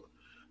grew up,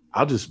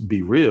 I'll just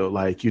be real,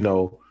 like,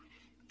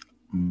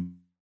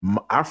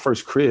 our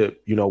first crib,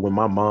 when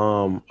my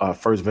mom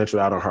first ventured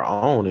out on her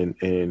own,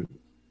 and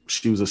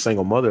she was a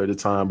single mother at the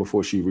time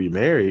before she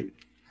remarried,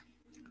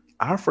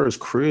 our first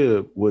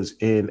crib was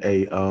in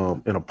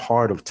a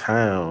part of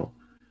town.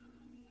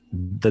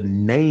 The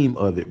name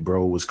of it,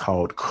 bro, was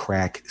called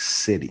Crack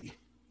City.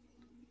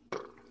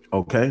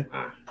 Okay?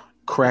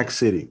 Crack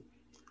City.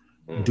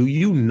 Do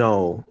you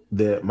know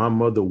that my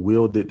mother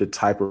wielded the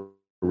type of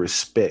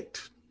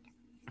respect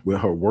with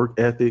her work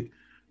ethic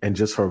and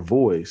just her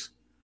voice?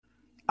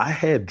 I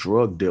had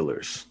drug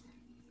dealers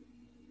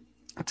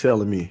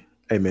telling me,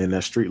 hey man,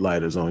 that street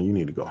light is on, you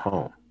need to go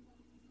home.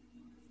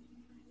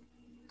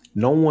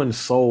 No one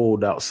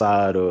sold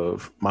outside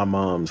of my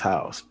mom's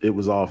house. It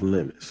was off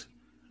limits.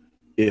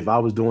 If I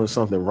was doing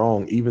something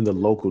wrong, even the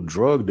local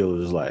drug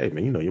dealers was like, hey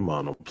man, your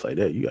mom don't play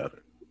that. You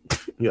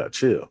gotta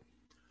chill.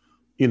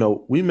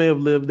 We may have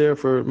lived there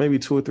for maybe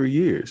 2 or 3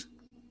 years,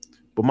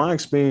 but my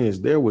experience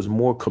there was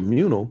more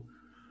communal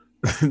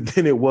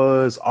than it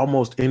was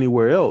almost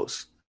anywhere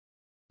else.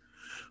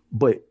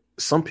 But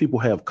some people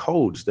have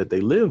codes that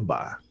they live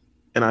by.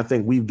 And I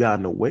think we've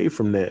gotten away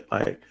from that.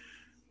 Like,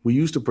 we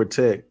used to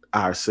protect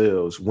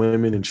ourselves.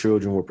 Women and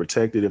children were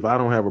protected. If I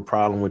don't have a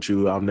problem with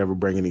you, I'll never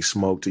bring any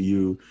smoke to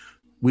you.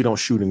 We don't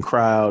shoot in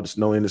crowds,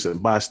 no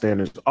innocent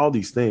bystanders, all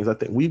these things. I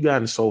think we've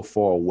gotten so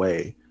far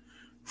away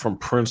from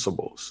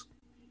principles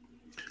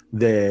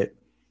that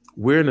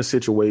we're in a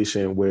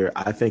situation where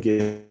I think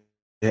it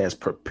has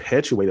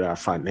perpetuated our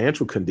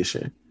financial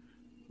condition,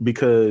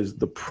 because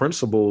the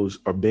principles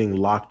are being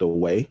locked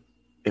away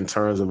in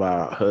terms of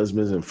our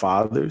husbands and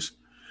fathers.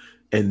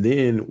 And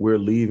then we're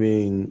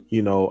leaving,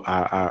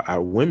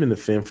 our women to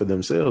fend for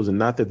themselves. And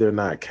not that they're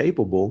not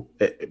capable,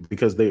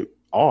 because they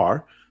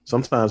are,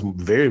 sometimes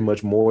very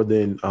much more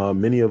than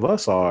many of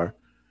us are.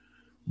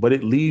 But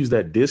it leaves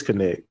that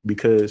disconnect,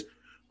 because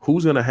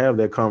who's going to have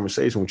that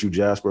conversation with you,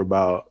 Jasper,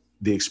 about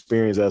the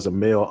experience as a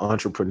male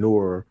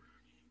entrepreneur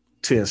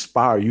to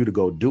inspire you to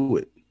go do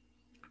it?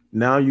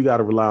 Now you got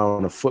to rely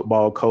on a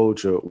football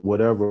coach or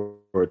whatever,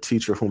 or a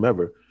teacher,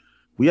 whomever.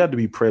 We have to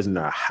be present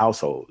in our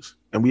households,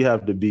 and we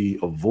have to be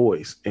a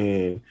voice,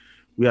 and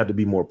we have to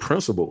be more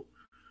principled.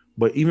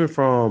 But even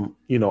from,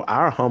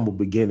 our humble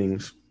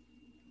beginnings,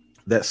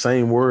 that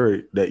same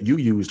word that you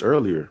used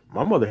earlier,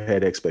 my mother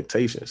had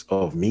expectations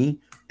of me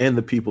and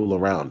the people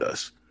around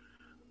us.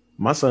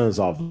 My son's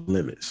off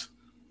limits,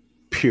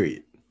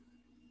 period.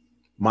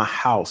 My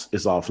house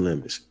is off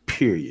limits,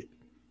 period.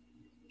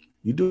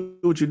 You do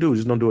what you do,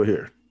 just don't do it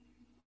here.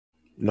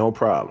 No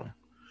problem.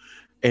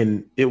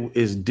 And it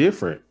is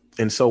different.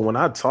 And so when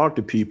I talk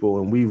to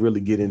people and we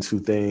really get into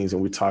things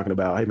and we're talking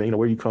about, hey man,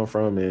 where you come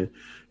from, and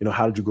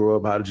how did you grow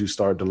up? How did you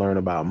start to learn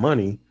about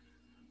money?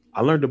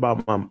 I learned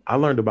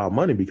about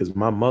money because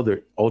my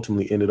mother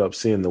ultimately ended up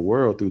seeing the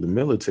world through the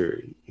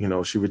military.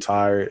 She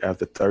retired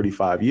after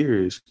 35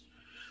 years.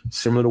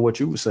 Similar to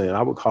what you were saying,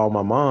 I would call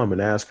my mom and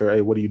ask her,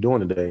 hey, what are you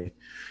doing today?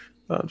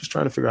 I'm just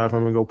trying to figure out if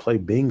I'm gonna go play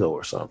bingo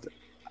or something.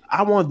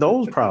 I want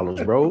those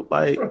problems, bro.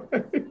 Like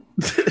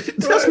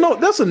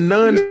that's a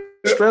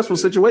non-stressful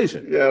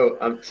situation.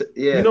 Yo,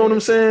 you know what I'm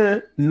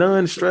saying?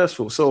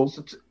 Non-stressful. So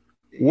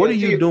what are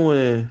you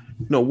doing?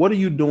 What are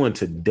you doing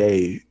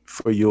today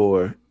for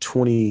your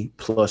 20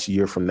 plus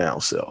year from now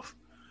self?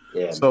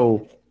 Yeah.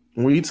 So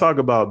when you talk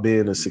about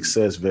being a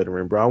success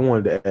veteran, bro, I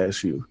wanted to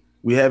ask you,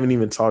 we haven't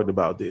even talked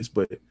about this,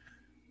 but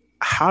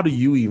how do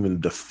you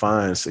even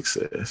define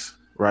success,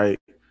 right?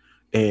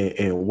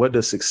 And what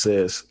does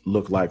success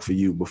look like for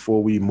you?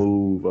 Before we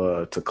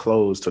move to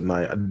close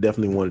tonight, I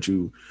definitely wanted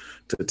you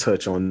to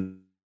touch on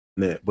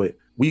that. But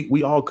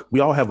we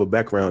all have a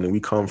background, and we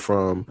come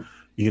from,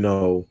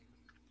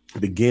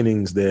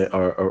 beginnings that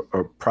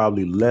are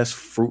probably less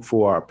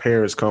fruitful. Our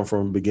parents come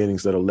from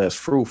beginnings that are less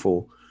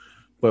fruitful.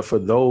 But for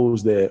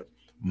those that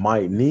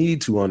might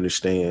need to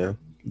understand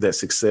that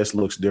success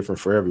looks different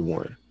for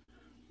everyone,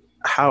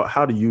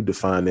 how do you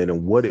define that,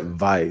 and what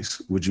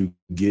advice would you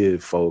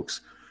give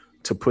folks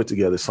to put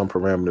together some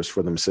parameters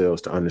for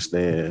themselves to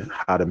understand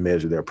how to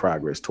measure their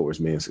progress towards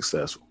being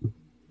successful?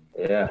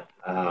 Yeah,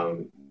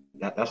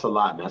 that's a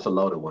lot, man. That's a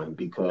loaded one,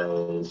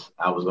 because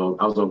I was going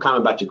to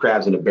comment about your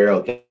crabs in the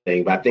barrel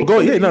thing, but I think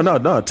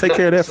no. Take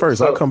care of that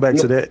first. I'll come back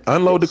to that.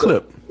 Unload the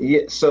clip.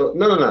 Yeah. So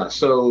no.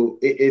 So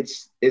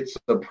it's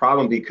a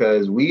problem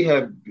because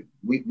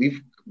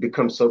we've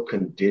become so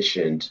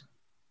conditioned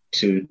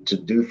to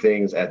do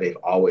things as they've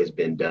always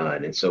been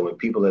done. And so when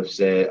people have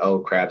said, oh,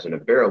 crabs in a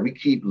barrel, we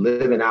keep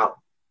living out,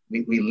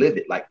 we live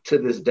it like to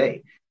this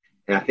day.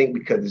 And I think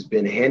because it's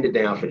been handed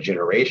down for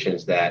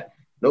generations that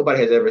nobody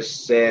has ever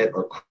said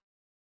or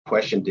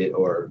questioned it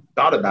or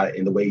thought about it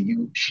in the way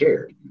you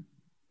shared,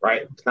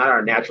 right? It's not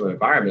our natural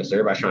environment, so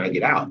everybody's trying to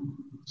get out.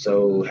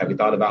 So have you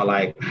thought about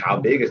like, how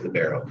big is the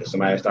barrel? Because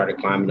somebody started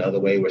climbing the other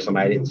way where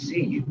somebody didn't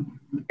see you.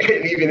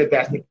 And even if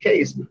that's the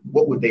case,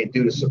 what would they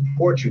do to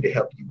support you to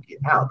help you get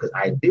out? Because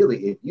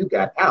ideally, if you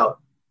got out,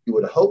 you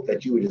would hope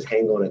that you would just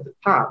hang on at the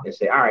top and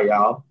say, all right,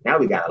 y'all, now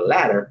we got a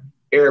ladder.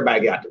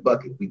 Everybody get out the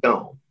bucket. We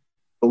don't.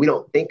 But we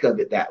don't think of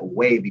it that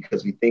way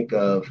because we think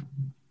of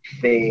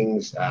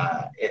things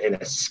in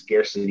a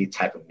scarcity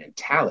type of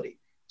mentality.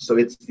 So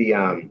it's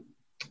I'm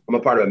a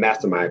part of a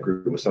mastermind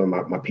group with some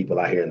of my people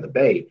out here in the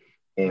Bay.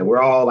 And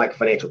we're all like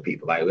financial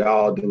people. Like we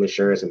all do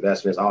insurance,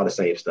 investments, all the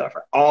same stuff,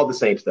 right? All the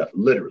same stuff,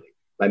 literally.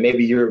 Like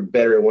maybe you're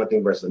better at one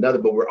thing versus another,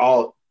 but we're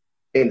all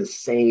in the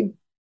same.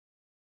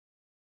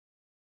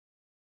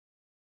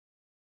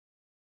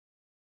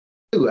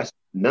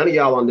 None of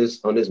y'all on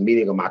this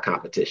meeting are my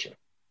competition.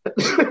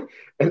 And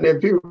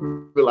then people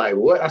were like,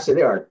 what? I said,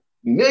 there are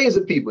millions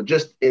of people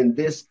just in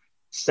this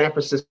San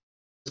Francisco,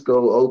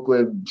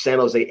 Oakland, San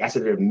Jose. I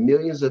said, there are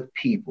millions of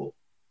people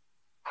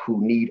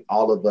who need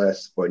all of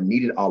us or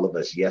needed all of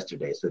us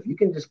yesterday. So if you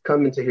can just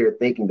come into here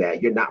thinking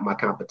that you're not my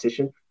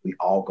competition, we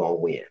all gonna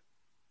win.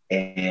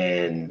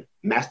 And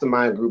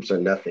mastermind groups are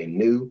nothing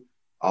new.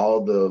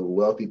 All the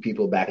wealthy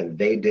people back in the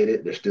day did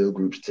it. There's still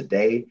groups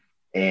today.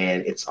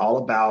 And it's all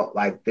about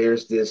like,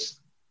 there's this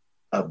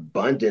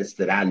abundance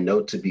that I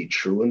know to be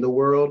true in the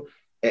world.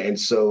 And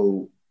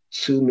so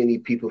too many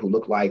people who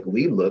look like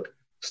we look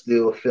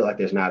still feel like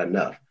there's not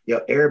enough.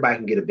 Everybody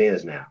can get a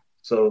Benz now.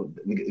 So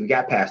we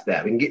got past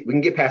that. We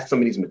can get past some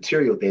of these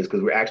material things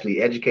because we're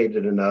actually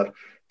educated enough.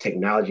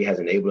 Technology has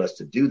enabled us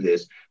to do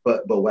this.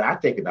 But what I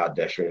think about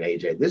Destry and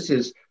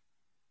AJ,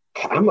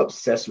 I'm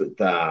obsessed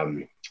with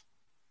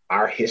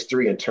our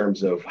history in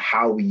terms of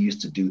how we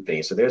used to do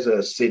things. So there's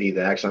a city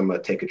that actually I'm going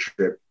to take a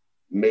trip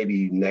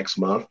maybe next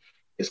month.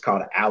 It's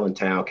called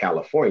Allentown,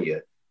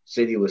 California.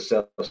 City was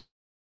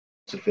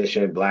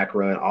self-sufficient, black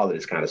run, all of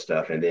this kind of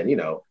stuff. And then,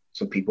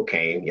 some people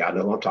came, y'all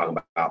know who I'm talking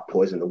about,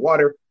 poison the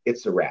water.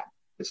 It's a wrap.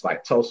 It's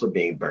like Tulsa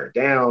being burnt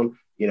down.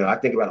 I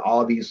think about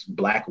all these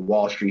black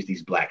Wall Streets,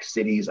 these black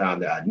cities.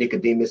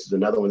 Nicodemus is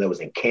another one that was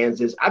in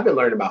Kansas. I've been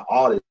learning about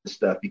all this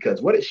stuff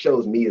because what it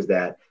shows me is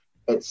that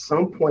at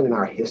some point in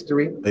our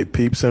history, they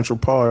peep Central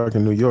Park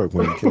in New York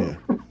when you can.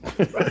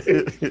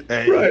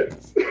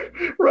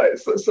 Right.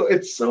 So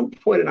at some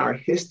point in our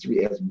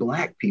history as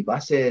black people, I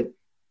said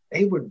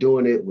they were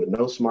doing it with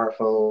no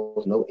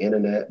smartphones, no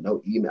internet,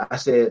 no email. I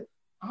said,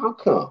 how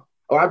come?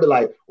 Or I'd be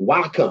like,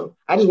 why come?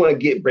 I just want to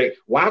get break.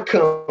 Why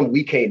come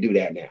we can't do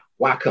that now?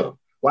 Why come?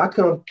 Why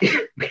come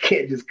we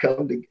can't just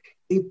come to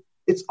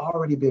it's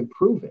already been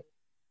proven.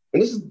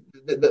 And this is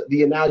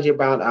the analogy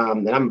about,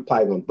 and I'm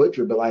probably going to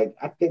butcher it, but like,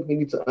 I think we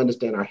need to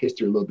understand our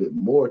history a little bit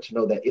more to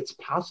know that it's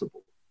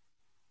possible.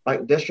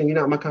 Like, Destrin, you're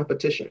not my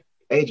competition.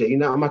 AJ, you're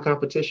not my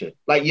competition.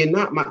 Like, you're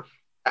not my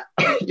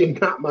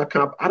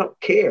I don't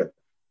care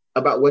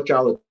about what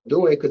y'all are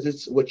doing because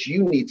it's what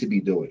you need to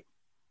be doing.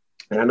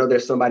 And I know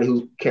there's somebody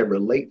who can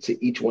relate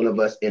to each one of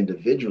us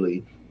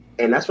individually.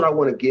 And that's what I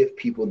want to give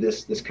people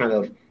this kind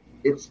of,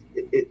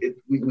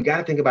 we got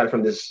to think about it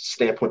from this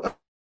standpoint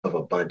of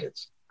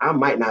abundance. I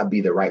might not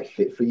be the right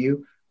fit for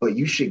you, but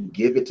you should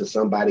give it to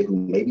somebody who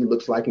maybe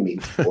looks like me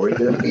or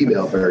even a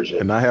female version.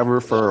 And I have a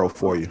referral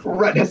for you.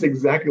 Right. That's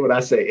exactly what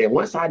I say. And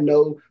once I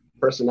know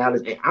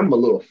personalities, and I'm a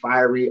little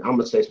fiery, I'm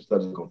going to say some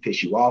stuff that's going to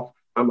piss you off.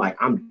 I'm like,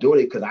 I'm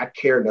doing it because I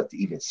care enough to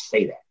even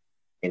say that.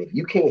 And if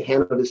you can't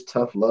handle this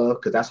tough love,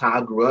 because that's how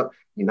I grew up,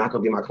 you're not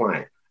going to be my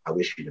client. I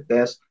wish you the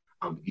best.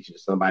 I'm going to get you to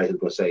somebody who's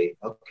going to say,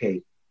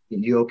 okay,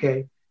 you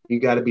okay? You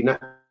got to be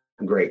not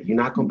great. You're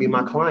not going to be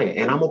my client.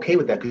 And I'm okay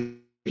with that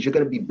because you're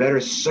going to be better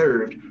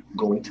served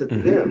going to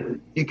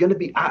them. You're going to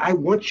be, I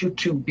want you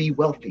to be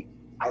wealthy.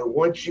 I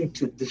want you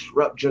to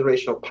disrupt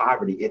generational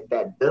poverty. If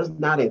that does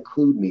not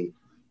include me,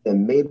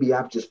 then maybe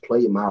I've just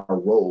played my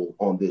role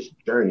on this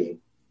journey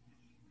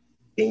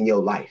in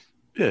your life.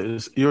 Yeah,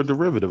 you're a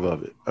derivative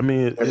of it. I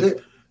mean,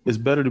 it's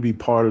better to be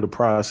part of the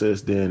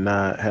process than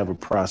not have a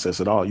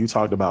process at all. You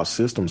talked about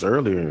systems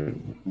earlier.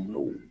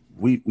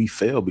 We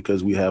fail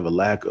because we have a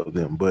lack of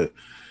them, but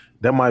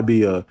that might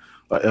be a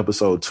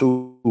episode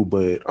 2.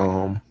 But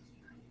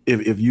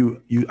if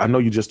you I know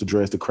you just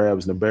addressed the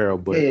crabs in the barrel,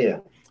 but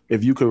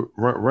if you could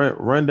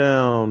run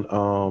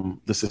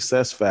down the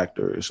success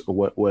factors or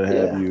what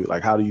have you,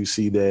 like how do you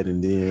see that,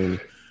 and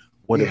then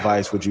what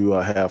advice would you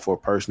have for a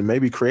person to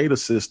maybe create a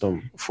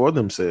system for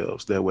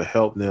themselves that would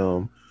help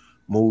them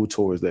move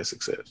towards that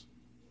success?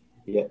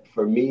 Yeah,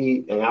 for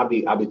me, and I'll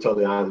be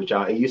totally honest with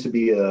y'all, it used to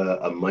be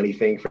a money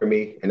thing for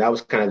me. And that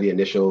was kind of the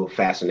initial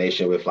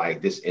fascination with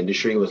like this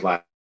industry was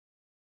like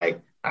I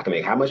can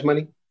make how much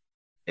money?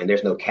 And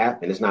there's no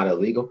cap and it's not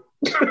illegal.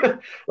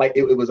 Like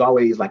it was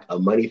always like a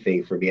money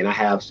thing for me. And I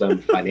have some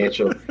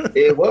financial,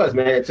 it was,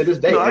 man, to this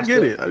day. No, I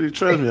get it.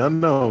 Trust me, I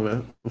know,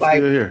 man. I'm like,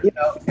 still here.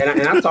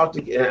 And I've talked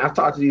to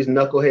these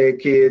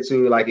knucklehead kids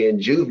who like in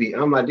juvie.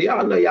 I'm like, do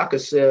y'all know y'all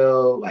could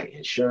sell like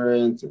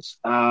insurance and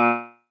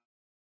stocks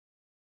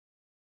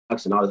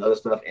and all this other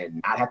stuff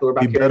and not have to worry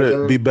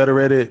about be better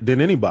at it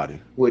than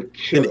anybody.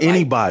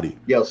 Anybody.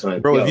 Yo,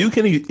 son. Bro, if you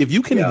can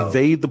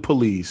evade the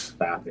police,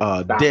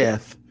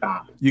 death.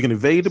 You can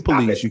evade the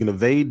police, you can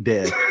evade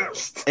death,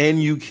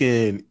 and you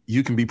can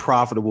be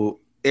profitable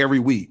every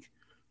week.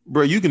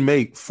 Bro, you can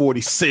make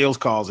 40 sales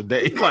calls a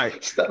day.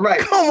 Like,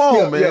 right. Come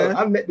on, man.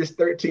 I met this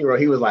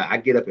 13-year-old. He was like, I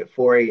get up at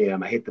 4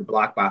 a.m. I hit the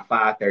block by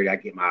 5:30. I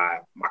get my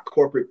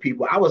corporate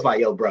people. I was like,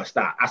 yo, bro,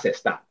 stop. I said,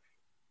 stop.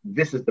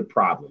 This is the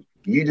problem.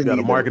 You just got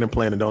a marketing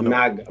plan and don't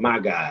know. My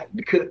God.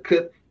 Could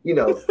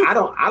I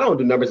don't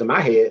do numbers in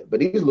my head,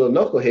 but these little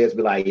knuckleheads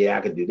be like, yeah,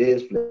 I could do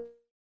this,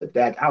 but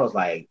that. I was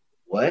like,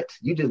 what?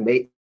 You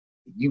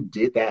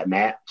did that,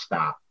 Matt?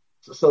 Stop.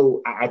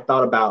 So I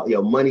thought about,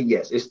 money.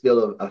 Yes, it's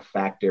still a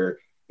factor.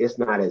 It's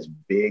not as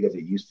big as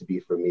it used to be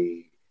for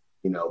me,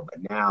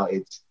 but now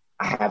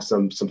I have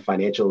some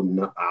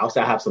financial, I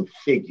also have some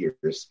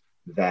figures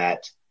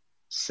that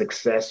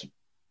success,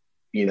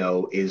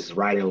 is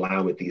right in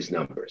line with these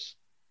numbers.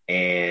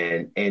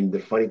 And the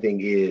funny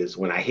thing is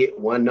when I hit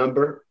one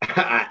number,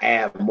 I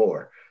add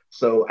more.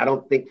 So I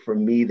don't think for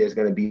me, there's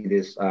going to be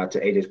this, to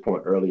AJ's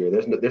point earlier,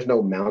 there's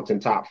no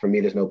mountaintop for me.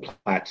 There's no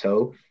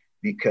plateau,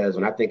 because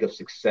when I think of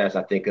success,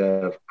 I think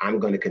of, I'm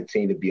going to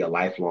continue to be a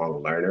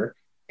lifelong learner.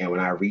 And when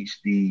I reach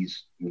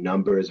these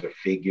numbers or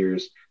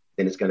figures,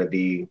 then it's going to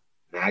be,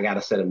 I got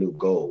to set a new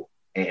goal.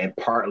 And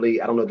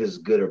partly, I don't know if this is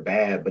good or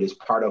bad, but it's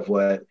part of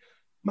what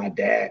my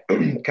dad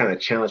kind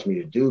of challenged me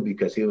to do,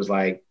 because he was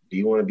like, do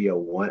you want to be a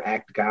one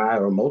act guy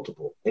or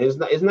multiple? And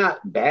it's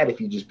not bad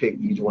if you just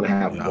want to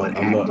have one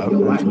act.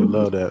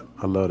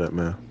 I love that,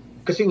 man.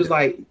 Because he was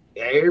like,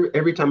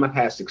 every time I've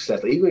had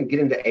success, like even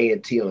getting to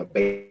A&T on a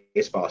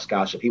baseball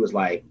scholarship, he was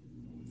like,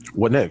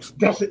 what next?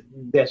 That's it.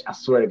 I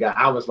swear to God,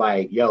 I was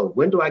like, yo,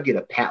 when do I get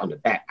a pat on the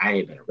back? I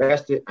ain't been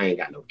arrested. I ain't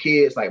got no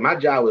kids. Like my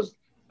job was,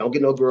 don't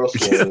get no girls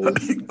school,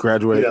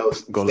 graduate,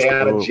 go stay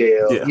out of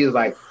jail. Yeah. He was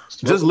like,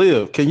 just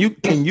live. Can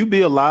you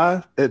be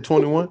alive at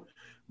 21?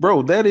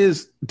 Bro,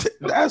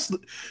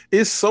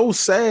 it's so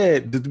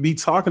sad to be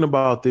talking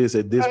about this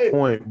at this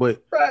point,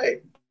 but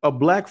a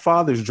black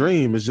father's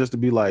dream is just to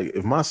be like,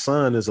 if my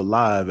son is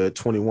alive at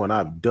 21,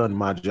 I've done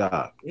my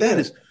job.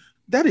 Yeah.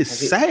 That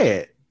is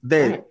sad.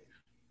 Man,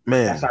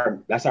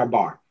 that's our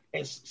bar.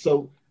 And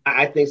so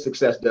I think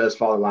success does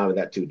fall in line with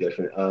that too,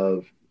 different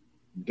of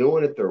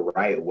doing it the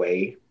right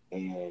way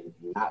and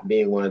not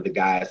being one of the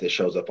guys that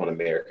shows up on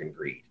American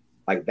Greed.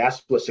 Like,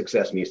 that's what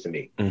success means to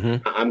me.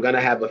 Mm-hmm. I'm going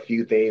to have a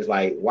few things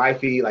like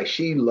wifey, like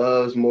she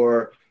loves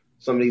more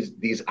some of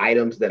these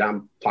items that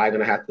I'm probably going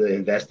to have to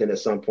invest in at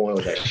some point,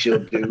 or that she'll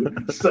do.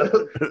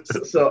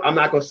 so I'm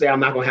not going to say I'm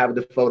not going to have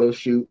the photo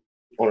shoot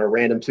on a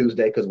random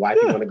Tuesday because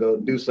wifey want to go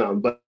do something.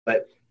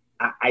 But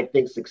I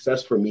think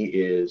success for me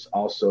is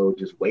also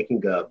just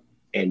waking up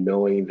and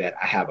knowing that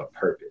I have a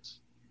purpose.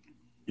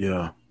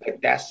 Yeah. Like,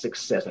 that's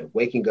success. Like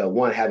waking up,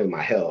 one, having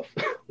my health.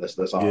 let's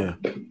all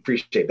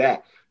appreciate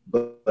that.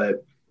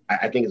 But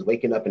I think it's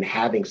waking up and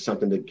having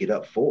something to get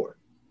up for.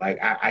 Like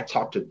I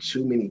talk to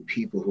too many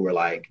people who are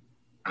like,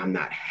 I'm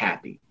not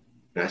happy.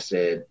 And I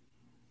said,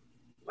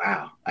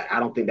 wow, I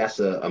don't think that's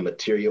a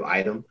material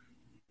item.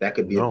 That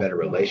could be a better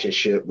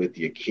relationship with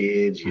your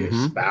kids, your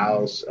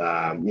spouse,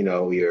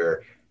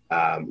 your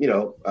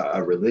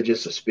a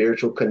religious, a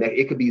spiritual connect.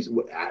 It could be,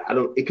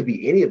 it could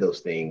be any of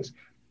those things.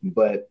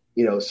 But,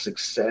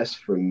 success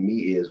for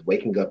me is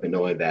waking up and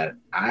knowing that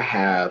I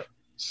have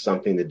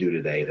something to do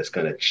today that's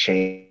going to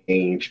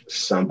change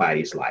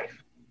somebody's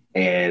life.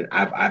 And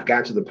I've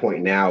gotten to the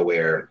point now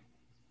where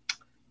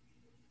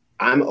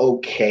I'm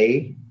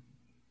okay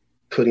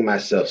putting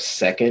myself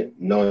second,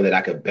 knowing that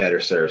I could better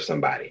serve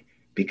somebody.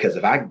 Because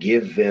if I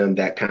give them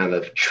that kind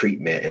of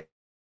treatment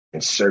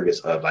and service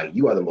of like,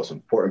 you are the most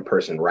important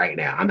person right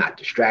now. I'm not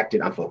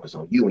distracted. I'm focused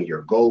on you and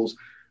your goals.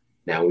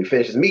 Now, when we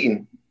finish this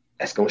meeting,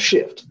 that's going to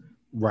shift.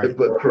 Right.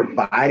 But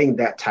providing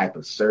that type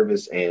of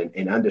service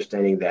and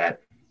understanding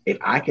that if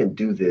I can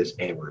do this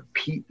and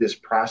repeat this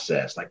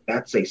process, like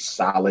that's a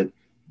solid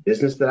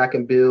business that I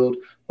can build,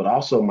 but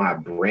also my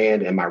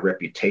brand and my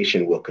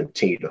reputation will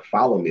continue to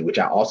follow me, which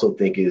I also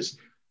think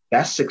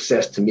that's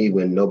success to me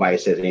when nobody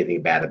says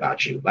anything bad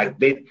about you. Like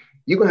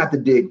you're going to have to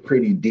dig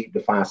pretty deep to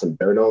find some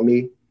dirt on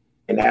me.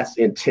 And that's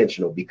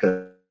intentional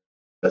because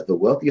the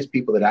wealthiest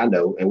people that I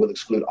know, and we'll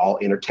exclude all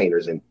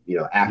entertainers and,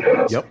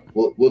 athletes,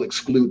 we'll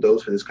exclude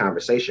those for this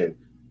conversation.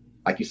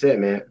 Like you said,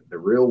 man, the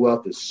real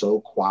wealth is so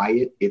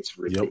quiet. It's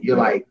you're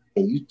like,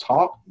 and you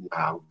talk,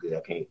 nah, I'm good.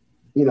 I can't,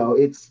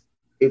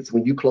 it's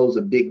when you close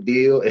a big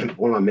deal. And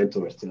one of my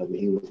mentors tells me,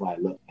 he was like,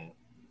 look, man,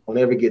 don't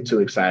ever get too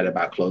excited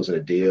about closing a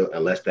deal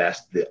unless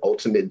that's the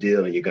ultimate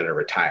deal and you're going to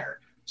retire.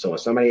 So when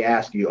somebody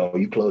asks you, oh,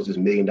 you closed this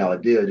 $1 million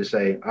deal, just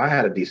say, I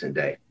had a decent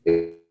day.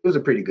 It was a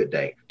pretty good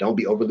day. Don't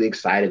be overly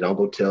excited. Don't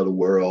go tell the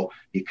world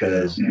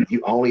because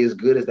you only as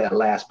good as that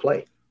last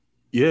play.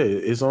 Yeah,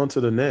 it's on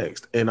to the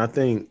next. And I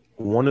think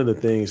one of the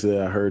things that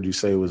I heard you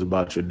say was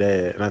about your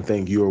dad. And I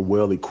think you're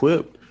well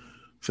equipped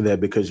for that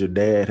because your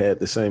dad had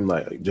the same,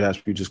 like,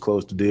 Jasper, you just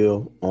closed the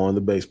deal on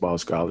the baseball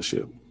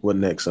scholarship. What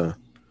next, son?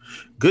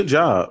 Good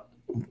job.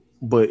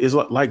 But it's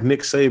like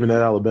Nick Saban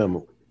at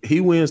Alabama. He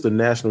wins the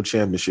national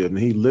championship, and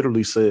he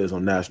literally says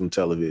on national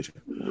television,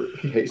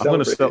 I'm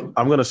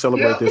going to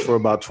celebrate this for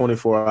about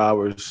 24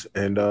 hours,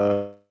 and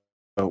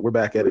we're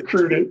back at it.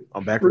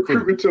 I'm back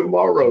recruiting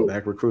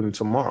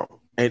tomorrow.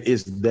 And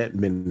it's that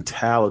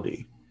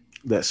mentality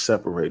that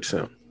separates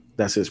him.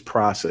 That's his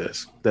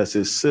process. That's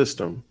his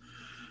system.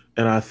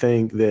 And I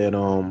think that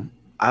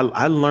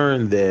I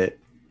learned that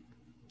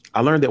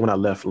when I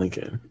left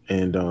Lincoln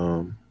and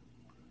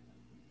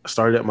I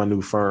started at my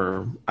new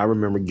firm. I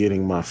remember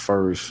getting my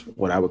first,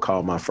 what I would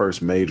call my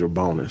first major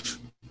bonus.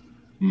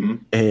 Mm-hmm.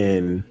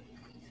 And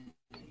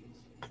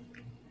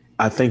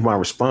I think my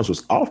response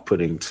was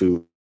off-putting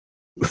to,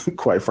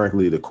 quite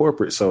frankly, the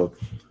corporate. So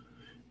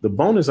the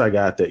bonus I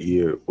got that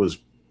year was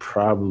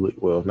probably,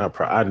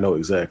 I know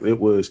exactly.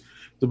 It was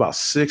about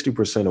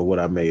 60% of what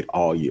I made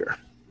all year.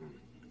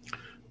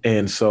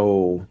 And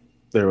so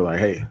they were like,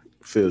 hey,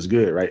 feels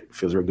good, right?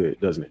 Feels real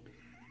good, doesn't it?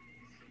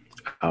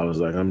 I was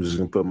like, I'm just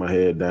going to put my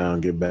head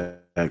down, get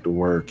back to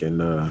work,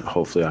 and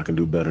hopefully I can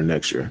do better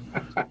next year.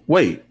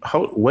 Wait,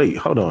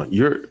 hold on.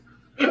 You're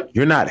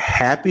not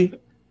happy?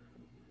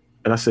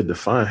 And I said,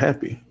 define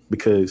happy,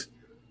 because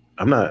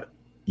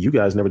you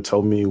guys never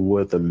told me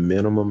what the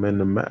minimum and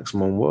the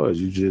maximum was.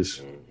 You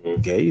just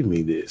gave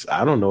me this.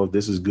 I don't know if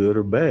this is good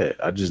or bad.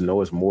 I just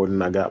know it's more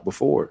than I got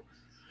before.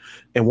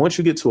 And once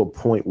you get to a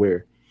point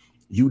where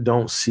you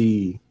don't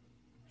see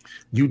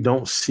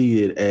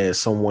it as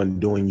someone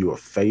doing you a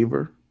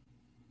favor,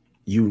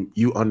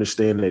 you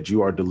understand that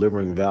you are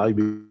delivering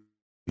value,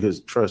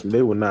 because trust me,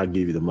 they will not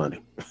give you the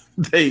money.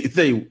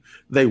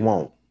 they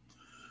won't.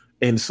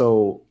 And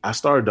so I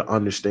started to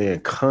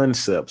understand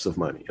concepts of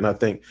money. And I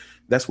think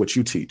that's what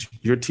you teach.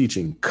 You're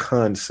teaching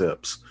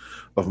concepts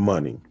of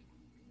money,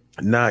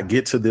 not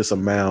get to this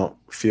amount,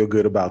 feel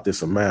good about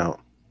this amount.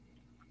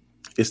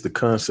 It's the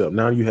concept.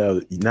 Now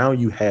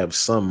you have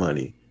some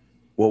money.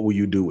 What will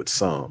you do with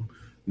some?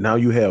 Now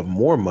you have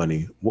more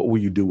money. What will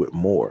you do with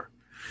more?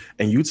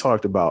 And you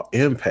talked about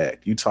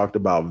impact. You talked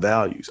about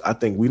values. I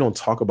think we don't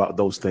talk about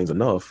those things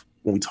enough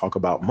when we talk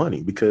about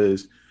money,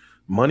 because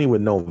money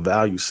with no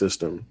value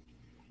system,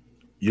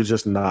 you're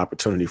just an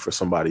opportunity for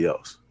somebody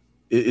else.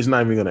 It's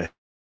not even going to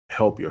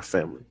help your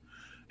family.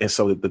 And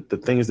so the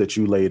things that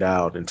you laid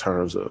out in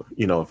terms of,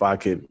 if I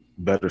could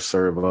better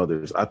serve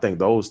others, I think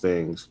those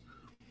things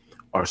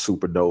are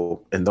super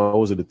dope. And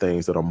those are the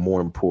things that are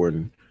more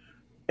important.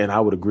 And I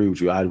would agree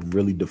with you. I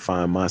really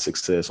define my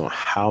success on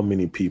how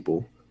many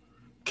people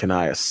can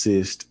I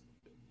assist,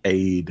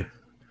 aid,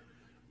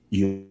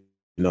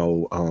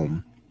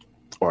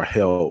 or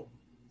help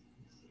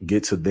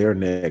get to their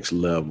next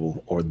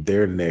level or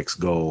their next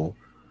goal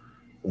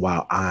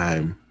while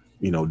I'm,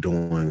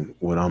 doing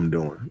what I'm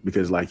doing.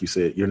 Because like you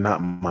said, you're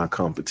not my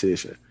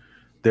competition.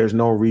 There's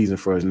no reason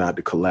for us not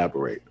to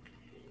collaborate.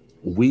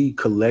 We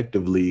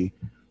collectively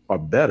are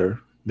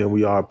better than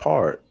we are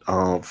apart,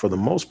 for the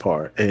most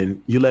part.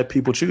 And you let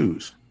people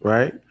choose,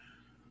 right?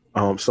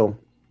 So,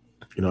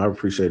 I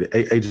appreciate it.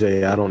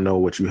 AJ, I don't know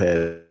what you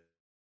had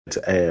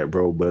to add,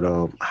 bro, but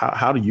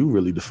how do you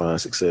really define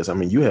success? I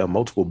mean, you have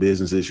multiple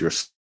businesses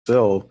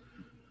yourself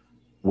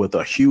with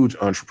a huge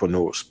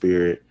entrepreneurial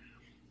spirit,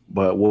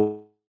 but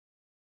what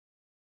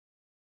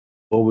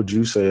would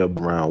you say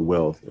around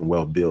wealth and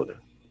wealth building?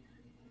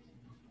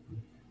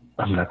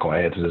 I'm not gonna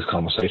add to this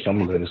conversation. I'm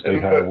gonna let it stay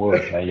how it was.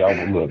 Man, y'all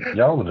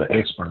are the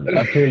experts.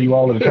 I tell you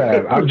all the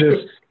time.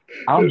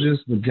 I'm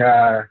just the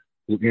guy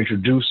who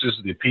introduces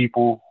the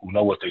people who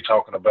know what they're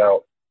talking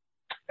about,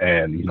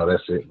 and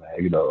that's it,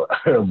 man.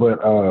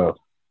 But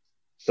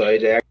so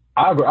AJ,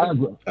 I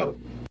agree. Oh.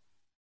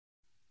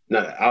 No,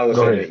 I was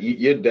saying that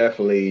you're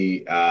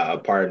definitely a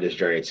part of this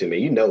journey too, man.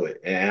 You know it,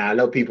 and I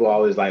know people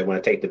always like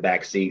want to take the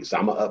back seat. So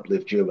I'm gonna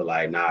uplift you and be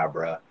like, nah,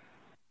 bro,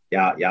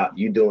 y'all,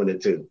 you doing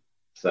it too.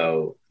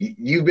 So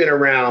you've been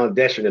around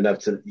Destrin enough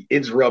to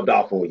it's rubbed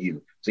off on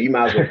you. So you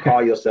might as well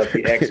call yourself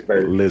the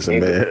expert.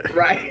 Listen, man,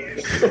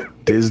 right?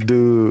 This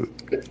dude,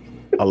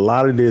 a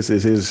lot of this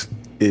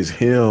is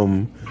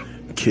him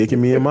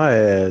kicking me in my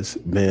ass,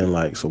 being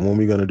like, so when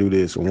we gonna do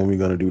this and when we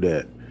gonna do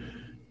that?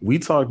 We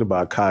talked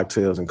about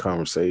cocktails and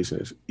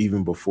conversations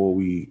even before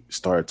we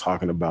started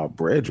talking about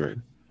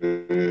Brethren.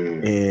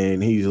 Mm-hmm.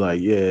 And he's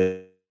like, yeah,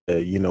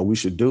 we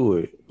should do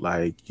it.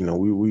 Like,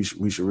 we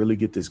should really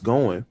get this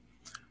going.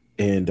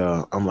 And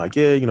I'm like,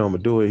 yeah, I'm gonna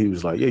do it. He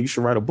was like, yeah, you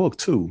should write a book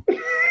too.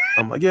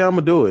 I'm like, yeah, I'm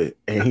gonna do it.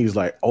 And he's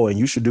like, oh, and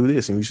you should do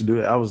this and you should do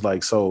that. I was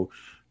like, so,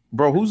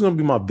 bro, who's gonna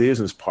be my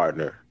business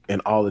partner in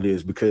all of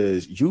this?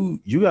 Because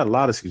you got a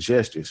lot of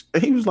suggestions.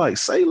 And he was like,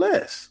 say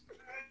less.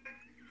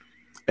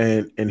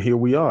 And here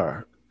we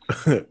are.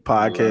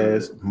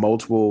 Podcast,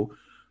 multiple.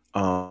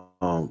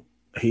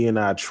 He and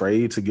I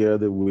trade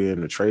together. We're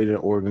in a trading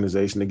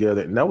organization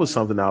together. And that was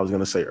something I was going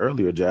to say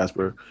earlier,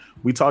 Jasper.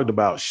 We talked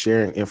about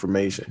sharing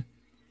information.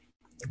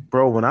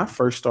 Bro, when I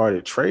first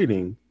started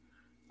trading,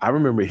 I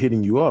remember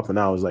hitting you up and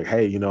I was like,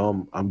 hey,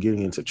 I'm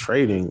getting into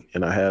trading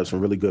and I have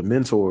some really good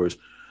mentors.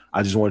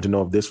 I just wanted to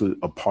know if this was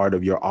a part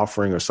of your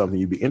offering or something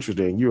you'd be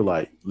interested in. You were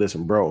like,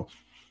 listen, bro,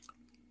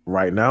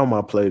 right now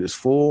my plate is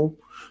full.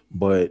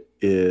 But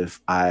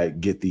if I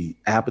get the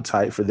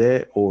appetite for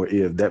that, or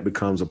if that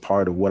becomes a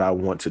part of what I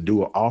want to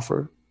do or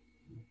offer,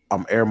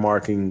 I'm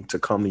earmarking to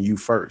come to you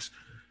first.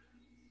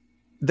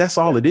 That's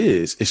all it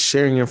is. It's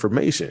sharing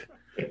information.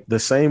 The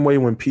same way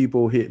when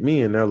people hit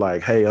me and they're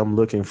like, hey, I'm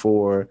looking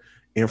for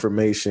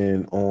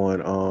information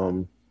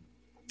on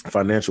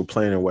financial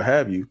planning, what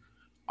have you,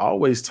 I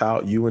always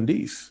tout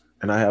UNDs.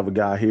 And I have a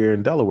guy here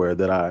in Delaware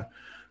that I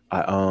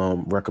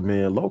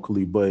recommend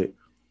locally, but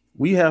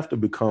we have to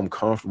become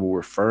comfortable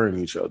referring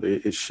each other.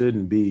 It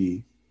shouldn't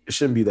be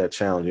that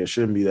challenging. It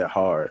shouldn't be that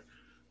hard.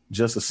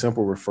 Just a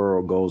simple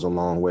referral goes a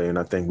long way. And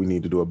I think we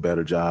need to do a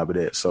better job of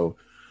that. So,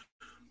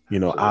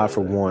 I,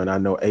 for one, I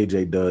know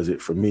AJ does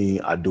it for me.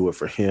 I do it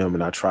for him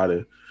and I try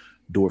to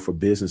do it for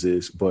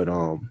businesses, but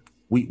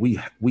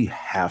we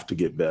have to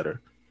get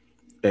better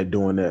at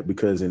doing that,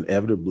 because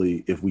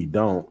inevitably, if we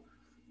don't,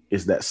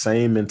 it's that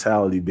same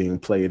mentality being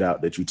played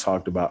out that you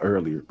talked about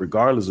earlier,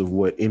 regardless of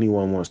what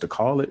anyone wants to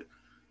call it.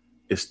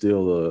 It's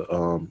still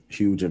a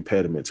huge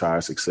impediment to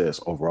our success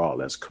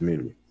overall as a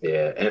community.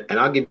 Yeah, and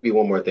I'll give you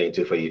one more thing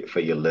too for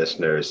your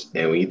listeners.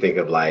 And when you think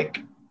of like,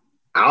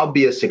 I'll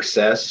be a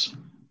success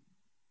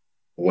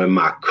when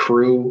my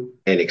crew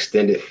and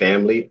extended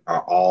family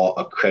are all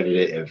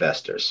accredited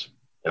investors.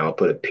 And I'll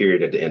put a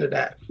period at the end of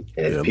that.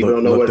 And if people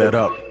don't know what that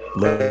up.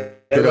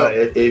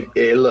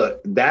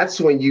 Look,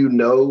 that's when you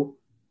know.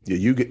 Yeah,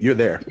 you're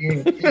there.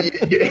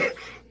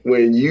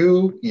 When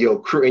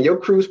your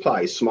crew's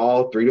probably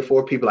small, 3 to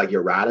 4 people, like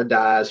your ride or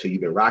dies who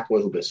you've been rocking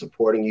with, who've been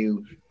supporting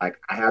you. Like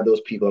I have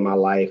those people in my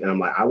life and I'm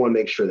like, I want to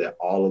make sure that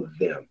all of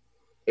them,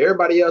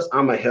 everybody else,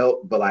 I'm a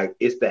help, but like,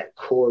 it's that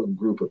core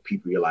group of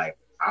people. You're like,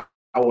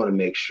 I want to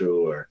make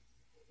sure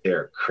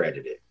they're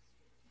accredited.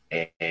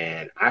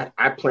 And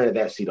I planted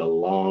that seed a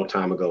long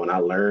time ago. And I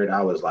learned,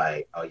 I was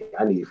like, oh yeah,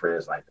 I need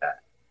friends like that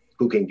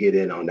who can get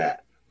in on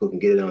that, who can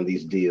get in on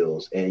these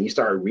deals. And you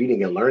start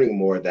reading and learning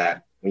more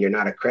that when you're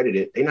not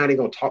accredited, they're not even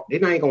gonna talk. They're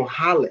not even gonna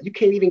holler. You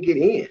can't even get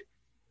in.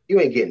 You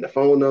ain't getting the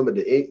phone number,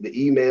 the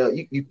email.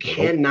 You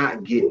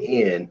cannot get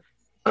in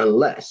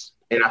unless.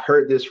 And I've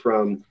heard this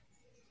from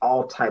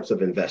all types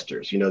of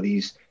investors. You know,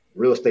 these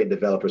real estate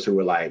developers who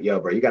were like, "Yo,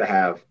 bro, you got to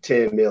have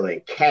 10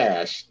 million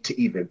cash to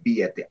even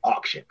be at the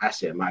auction." I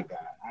said, "My God,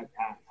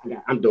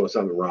 I'm doing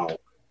something wrong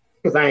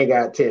because I ain't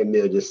got 10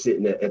 mil just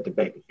sitting at the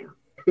bank account."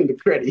 The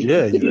credit.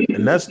 Yeah,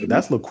 and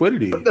that's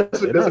liquidity.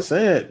 They're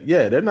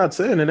not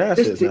saying in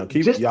assets now.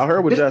 Y'all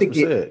heard what Jasper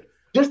said.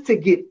 Just to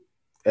get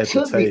at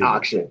to the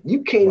auction,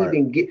 you can't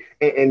even get.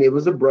 And it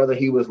was a brother.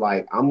 He was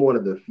like, "I'm one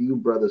of the few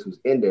brothers who's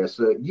in there,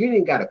 so you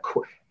ain't got to.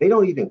 They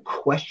don't even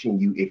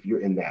question you if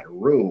you're in that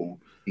room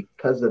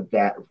because of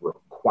that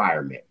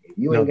requirement. If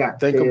you ain't got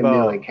 10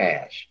 million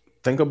cash."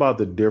 Think about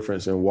the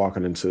difference in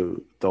walking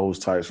into those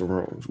types of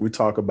rooms. We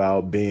talk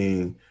about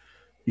being,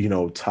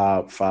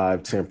 top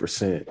 5,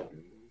 10%.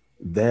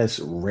 That's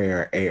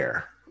rare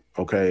air,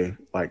 okay?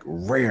 Like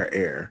rare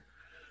air.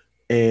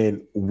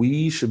 And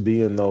we should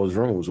be in those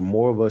rooms.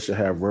 More of us should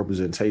have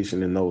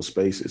representation in those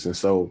spaces. And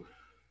so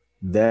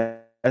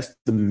that's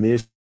the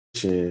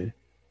mission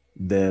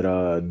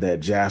that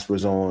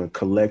Jasper's on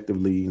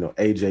collectively,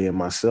 AJ and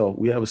myself.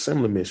 We have a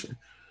similar mission.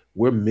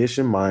 We're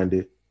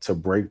mission-minded to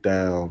break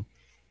down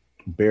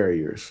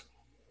barriers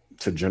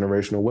to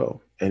generational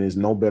wealth. And there's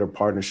no better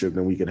partnership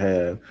than we could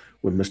have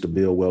with Mr.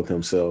 Bill Wealth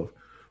himself,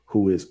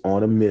 who is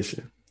on a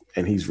mission,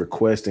 and he's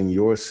requesting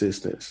your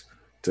assistance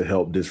to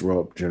help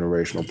disrupt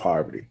generational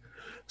poverty.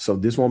 So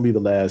this won't be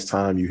the last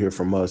time you hear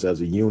from us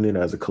as a unit,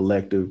 as a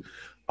collective.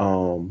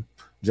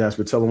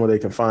 Jasper, tell them where they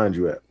can find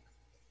you at.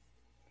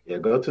 Yeah,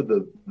 go to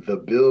the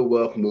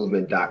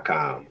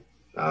BillWealthMovement.com.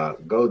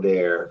 Go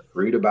there,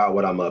 read about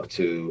what I'm up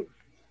to.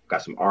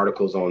 Got some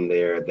articles on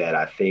there that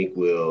I think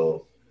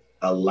will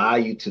allow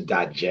you to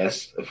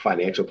digest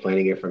financial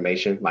planning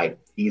information like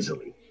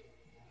easily.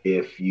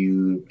 If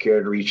you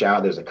care to reach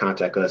out, there's a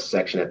contact us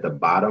section at the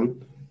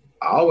bottom.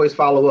 I always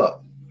follow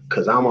up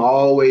because I'm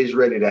always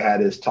ready to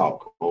have this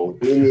talk on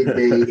any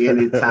day,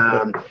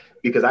 anytime,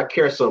 because I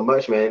care so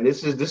much, man.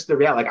 This is the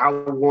reality. Like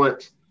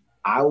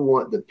I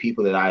want the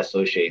people that I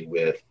associate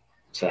with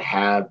to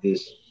have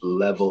this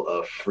level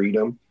of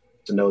freedom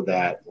to know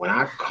that when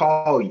I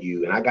call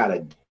you and I got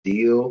a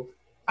deal,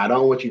 I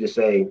don't want you to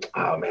say,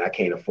 "Oh man, I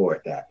can't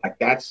afford that." Like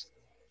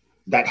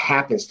that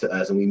happens to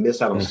us and we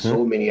miss out on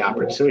so many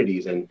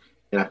opportunities. And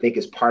I think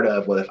it's part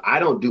of, well, if I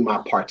don't do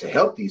my part to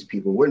help these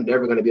people, we're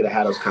never going to be able to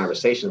have those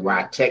conversations where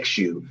I text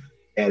you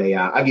at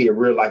I'll give you a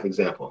real life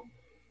example.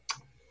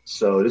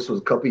 So this was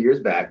a couple of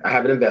years back. I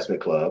have an investment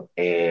club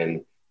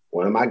and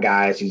one of my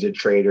guys, he's a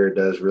trader,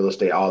 does real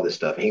estate, all this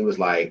stuff. And he was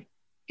like,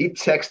 he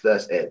texted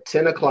us at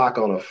 10 o'clock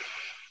on a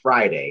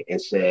Friday and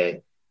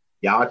said,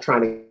 "Y'all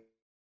trying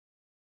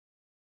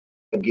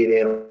to get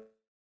in,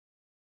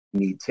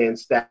 need 10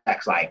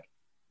 stacks."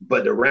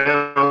 But the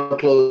round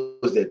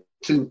closed at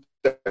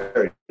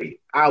 2:30.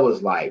 I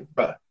was like,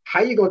 "Bruh,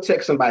 how you gonna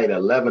text somebody at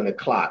 11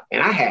 o'clock?"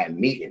 And I had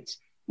meetings.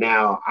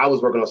 Now I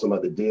was working on some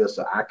other deals,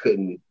 so I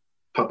couldn't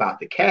pump out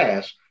the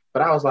cash.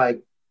 But I was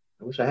like,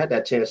 I wish I had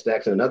that 10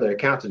 stacks in another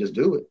account to just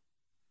do it.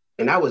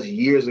 And that was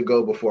years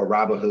ago before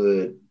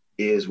Robinhood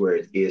is where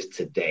it is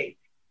today.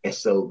 And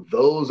so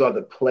those are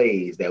the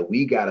plays that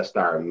we got to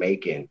start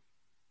making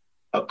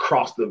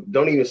across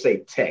don't even say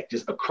tech,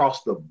 just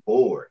across the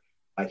board.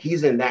 Like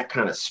he's in that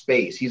kind of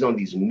space. He's on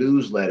these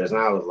newsletters. And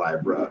I was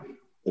like, "Bro,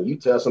 can you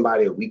tell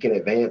somebody a week in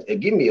advance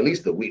and give me at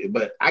least a week?"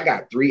 But I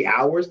got 3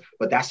 hours,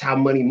 but that's how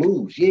money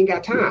moves. You ain't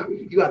got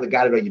time. You either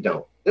got it or you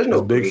don't. There's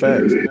no big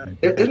facts.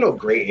 There's no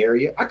gray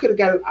area. I could have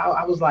got it.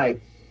 I was like,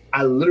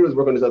 I literally was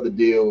working this other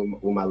deal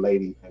with my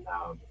lady. And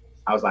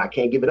I was like, I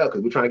can't give it up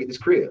because we're trying to get this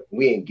crib.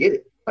 We ain't get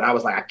it. But I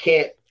was like, I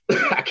can't do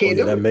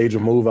that it. major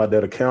move out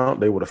that account,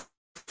 they would have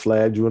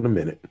flagged you in a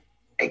minute.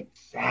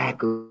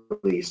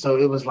 Exactly. So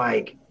it was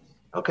like,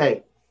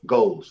 okay,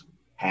 goals,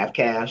 have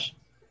cash.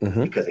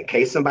 Because in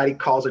case somebody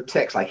calls or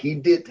texts, like he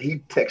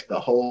texted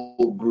the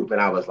whole group. And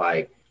I was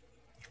like,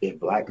 if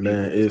black people,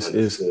 man,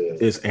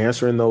 it's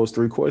answering those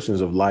 3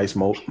 questions of life's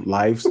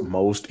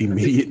most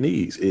immediate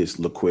needs. It's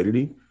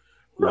liquidity,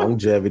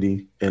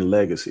 longevity, and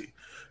legacy.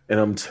 And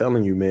I'm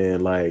telling you,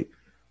 man, like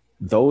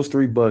those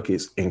 3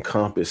 buckets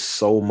encompass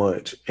so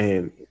much.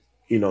 And,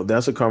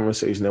 that's a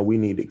conversation that we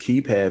need to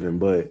keep having.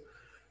 But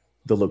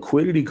the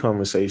liquidity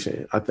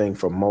conversation, I think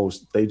for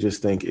most, they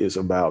just think is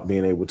about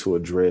being able to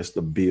address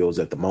the bills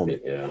at the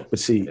moment. Yeah. But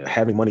see,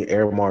 having money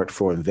earmarked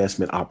for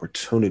investment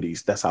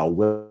opportunities, that's how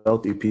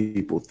wealthy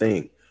people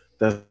think.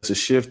 That's a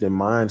shift in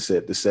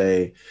mindset to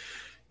say,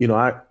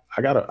 I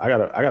got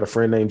a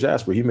friend named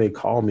Jasper. He may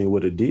call me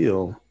with a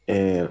deal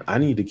and I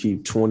need to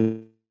keep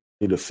 20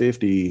 to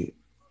 50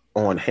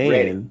 on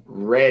hand.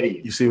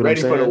 Ready. You see what I'm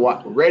saying?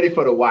 Ready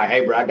for the wire.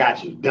 Hey, bro, I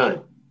got you.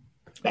 Done.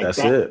 That's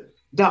it.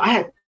 No, I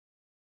had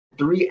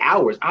 3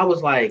 hours. I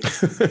was like,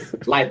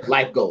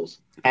 life goals.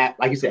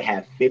 Like you said,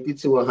 have 50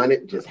 to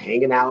 100 just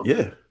hanging out,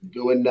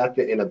 doing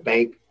nothing in a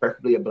bank,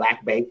 preferably a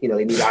black bank. They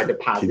need our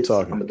deposits.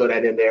 I'm gonna throw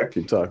that in there.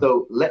 Keep talking.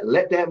 So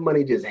let that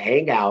money just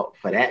hang out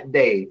for that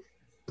day.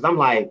 Because I'm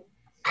like,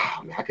 oh,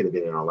 man, I could have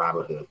been in a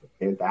Robinhood for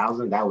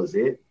 10,000. That was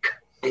it.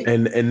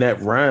 And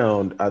that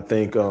round, I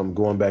think,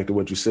 going back to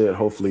what you said,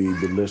 hopefully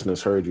the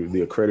listeners heard you,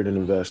 the accredited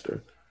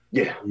investor.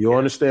 Yeah. You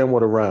understand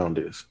what a round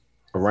is.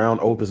 A round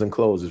opens and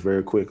closes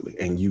very quickly,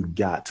 and you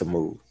got to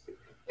move.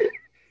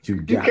 You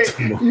can't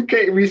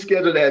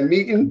reschedule that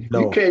meeting.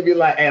 No, you can't be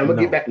like, hey, I'm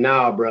gonna get back.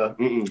 Nah, bro.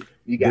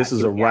 This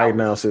is a right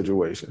now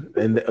situation.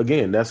 And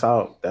again, that's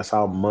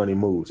how money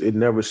moves. It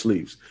never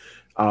sleeps.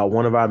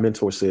 One of our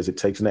mentors says it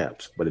takes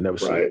naps, but it never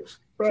sleeps.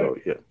 Right. So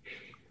yeah.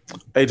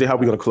 AJ, how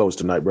we gonna close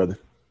tonight, brother?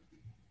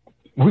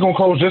 We're gonna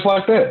close just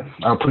like that.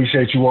 I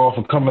appreciate you all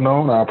for coming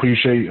on. I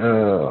appreciate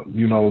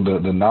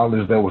the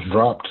knowledge that was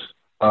dropped.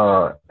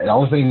 And the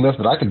only thing left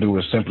that I can do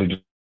is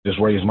simply just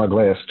raise my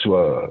glass to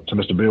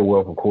Mr. Bill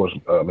Welf, of course,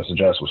 Mr.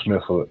 Jasper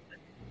Smith, for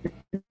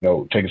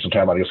taking some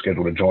time out of your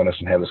schedule to join us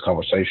and have this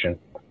conversation.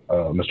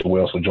 Mr.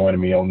 Wells for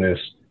joining me on this.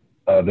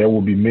 There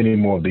will be many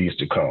more of these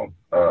to come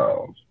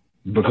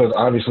because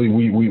obviously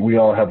we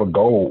all have a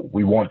goal.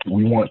 We want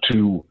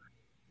to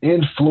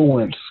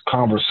influence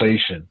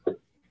conversation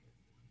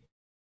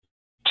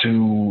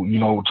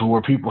to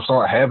where people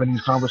start having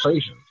these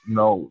conversations.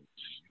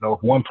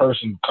 If one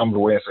person comes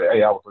away and say,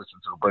 "Hey, I was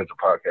listening to the Bridger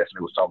podcast and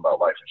it was talking about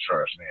life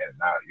insurance, man, and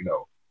now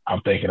I'm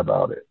thinking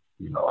about it.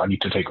 I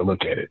need to take a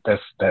look at it."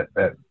 That's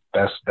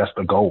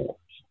the goal,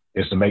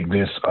 is to make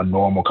this a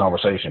normal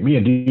conversation. Me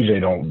and DJ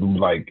don't do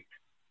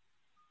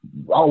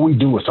all we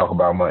do is talk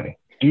about money.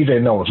 DJ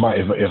knows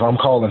if I'm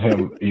calling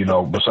him,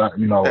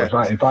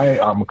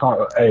 I'm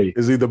calling, hey,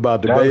 it's either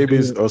about the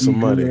babies or some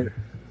money.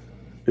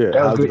 Yeah,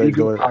 that's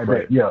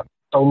good. Yeah.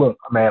 So look,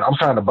 man, I'm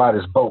trying to buy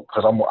this boat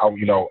because I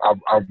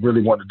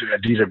really want to do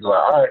that. DJ be like,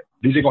 all right,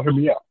 DJ gonna hear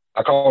me out.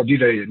 I call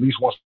DJ at least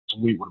once a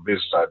week with a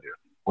business idea,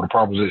 with a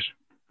proposition.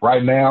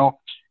 Right now,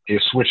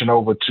 it's switching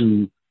over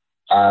to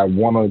I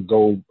want to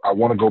go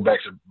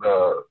back to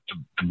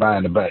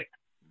buying the bank.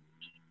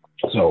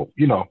 So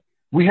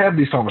we have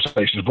these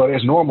conversations, but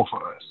it's normal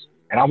for us,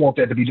 and I want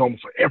that to be normal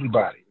for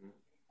everybody.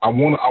 I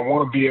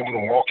want to be able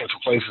to walk into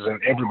places and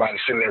everybody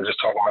sitting there just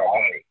talking about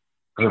money.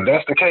 Because if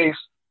that's the case,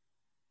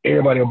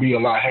 everybody will be a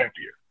lot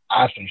happier,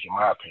 I think, in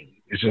my opinion.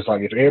 It's just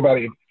like if ain't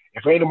nobody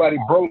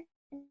broke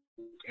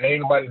and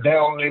ain't nobody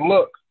down on their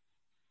luck,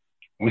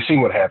 we see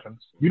what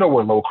happens. You know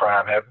where low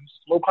crime happens.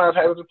 Low crime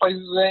happens in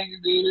places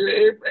ain't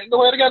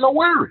nobody got no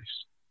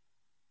worries.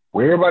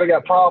 Where everybody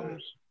got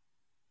problems,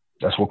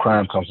 that's where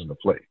crime comes into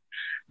play.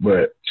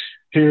 But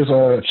here's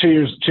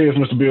cheers,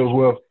 Mr. Bills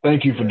Welf.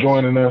 Thank you for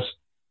joining us.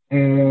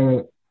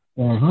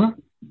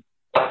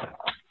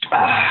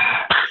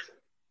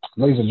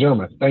 Ladies and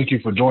gentlemen, thank you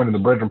for joining the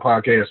Brethren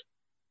Podcast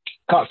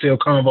Cocktail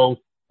Convo,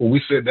 where we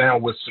sit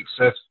down with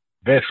success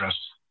veterans.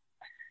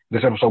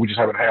 This episode, we just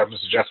happen to have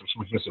Mr. Jasper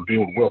Smith, Mr.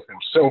 Bill Welf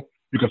himself.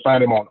 You can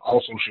find him on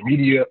all social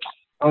media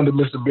under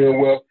Mr. Bill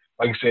Welf.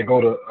 Like I said, go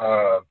to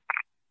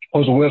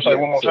what's the website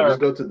one more time?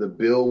 Just go to the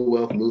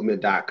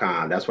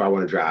BuildWealthMovement.com. That's where I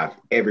want to drive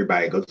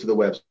everybody. Go to the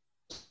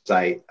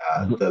website,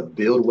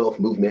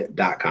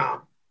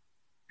 theBuildWealthMovement.com.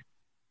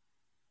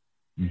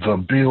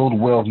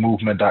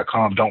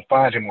 TheBuildWealthMovement.com. Don't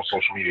find him on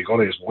social media. Go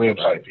to his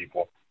website,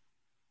 people.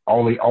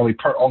 Only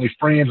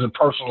friends and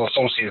personal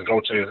associates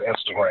go to his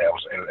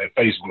Instagrams and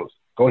Facebook.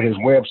 Go to his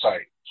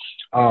website.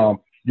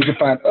 You can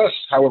find us,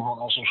 however,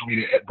 on social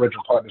media at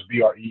Brethren Partners,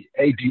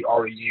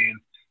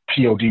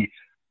 BREADRENPOD.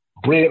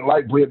 Bread,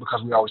 like bread,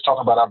 because we always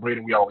talk about our bread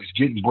and we always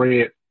getting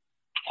bread.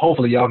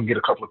 Hopefully, y'all can get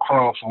a couple of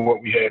crumbs from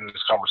what we had in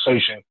this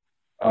conversation.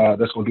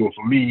 That's going to do it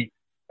for me,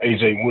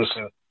 AJ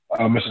Wilson.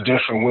 Mr.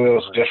 Deshaun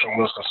Wills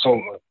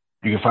Consultant.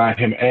 You can find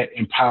him at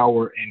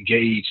Empower,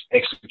 Engage,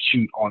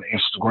 Execute on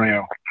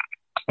Instagram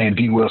and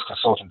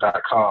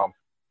dwellsconsulting.com.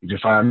 You can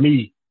find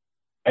me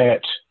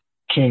at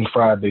King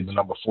Friday, the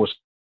number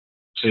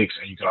 46,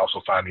 and you can also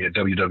find me at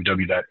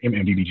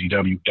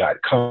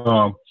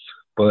www.mmbgw.com.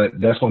 But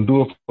that's going to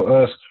do it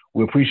for us.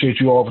 We appreciate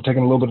you all for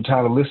taking a little bit of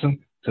time to listen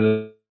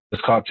to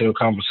this cocktail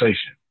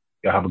conversation.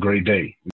 Y'all have a great day.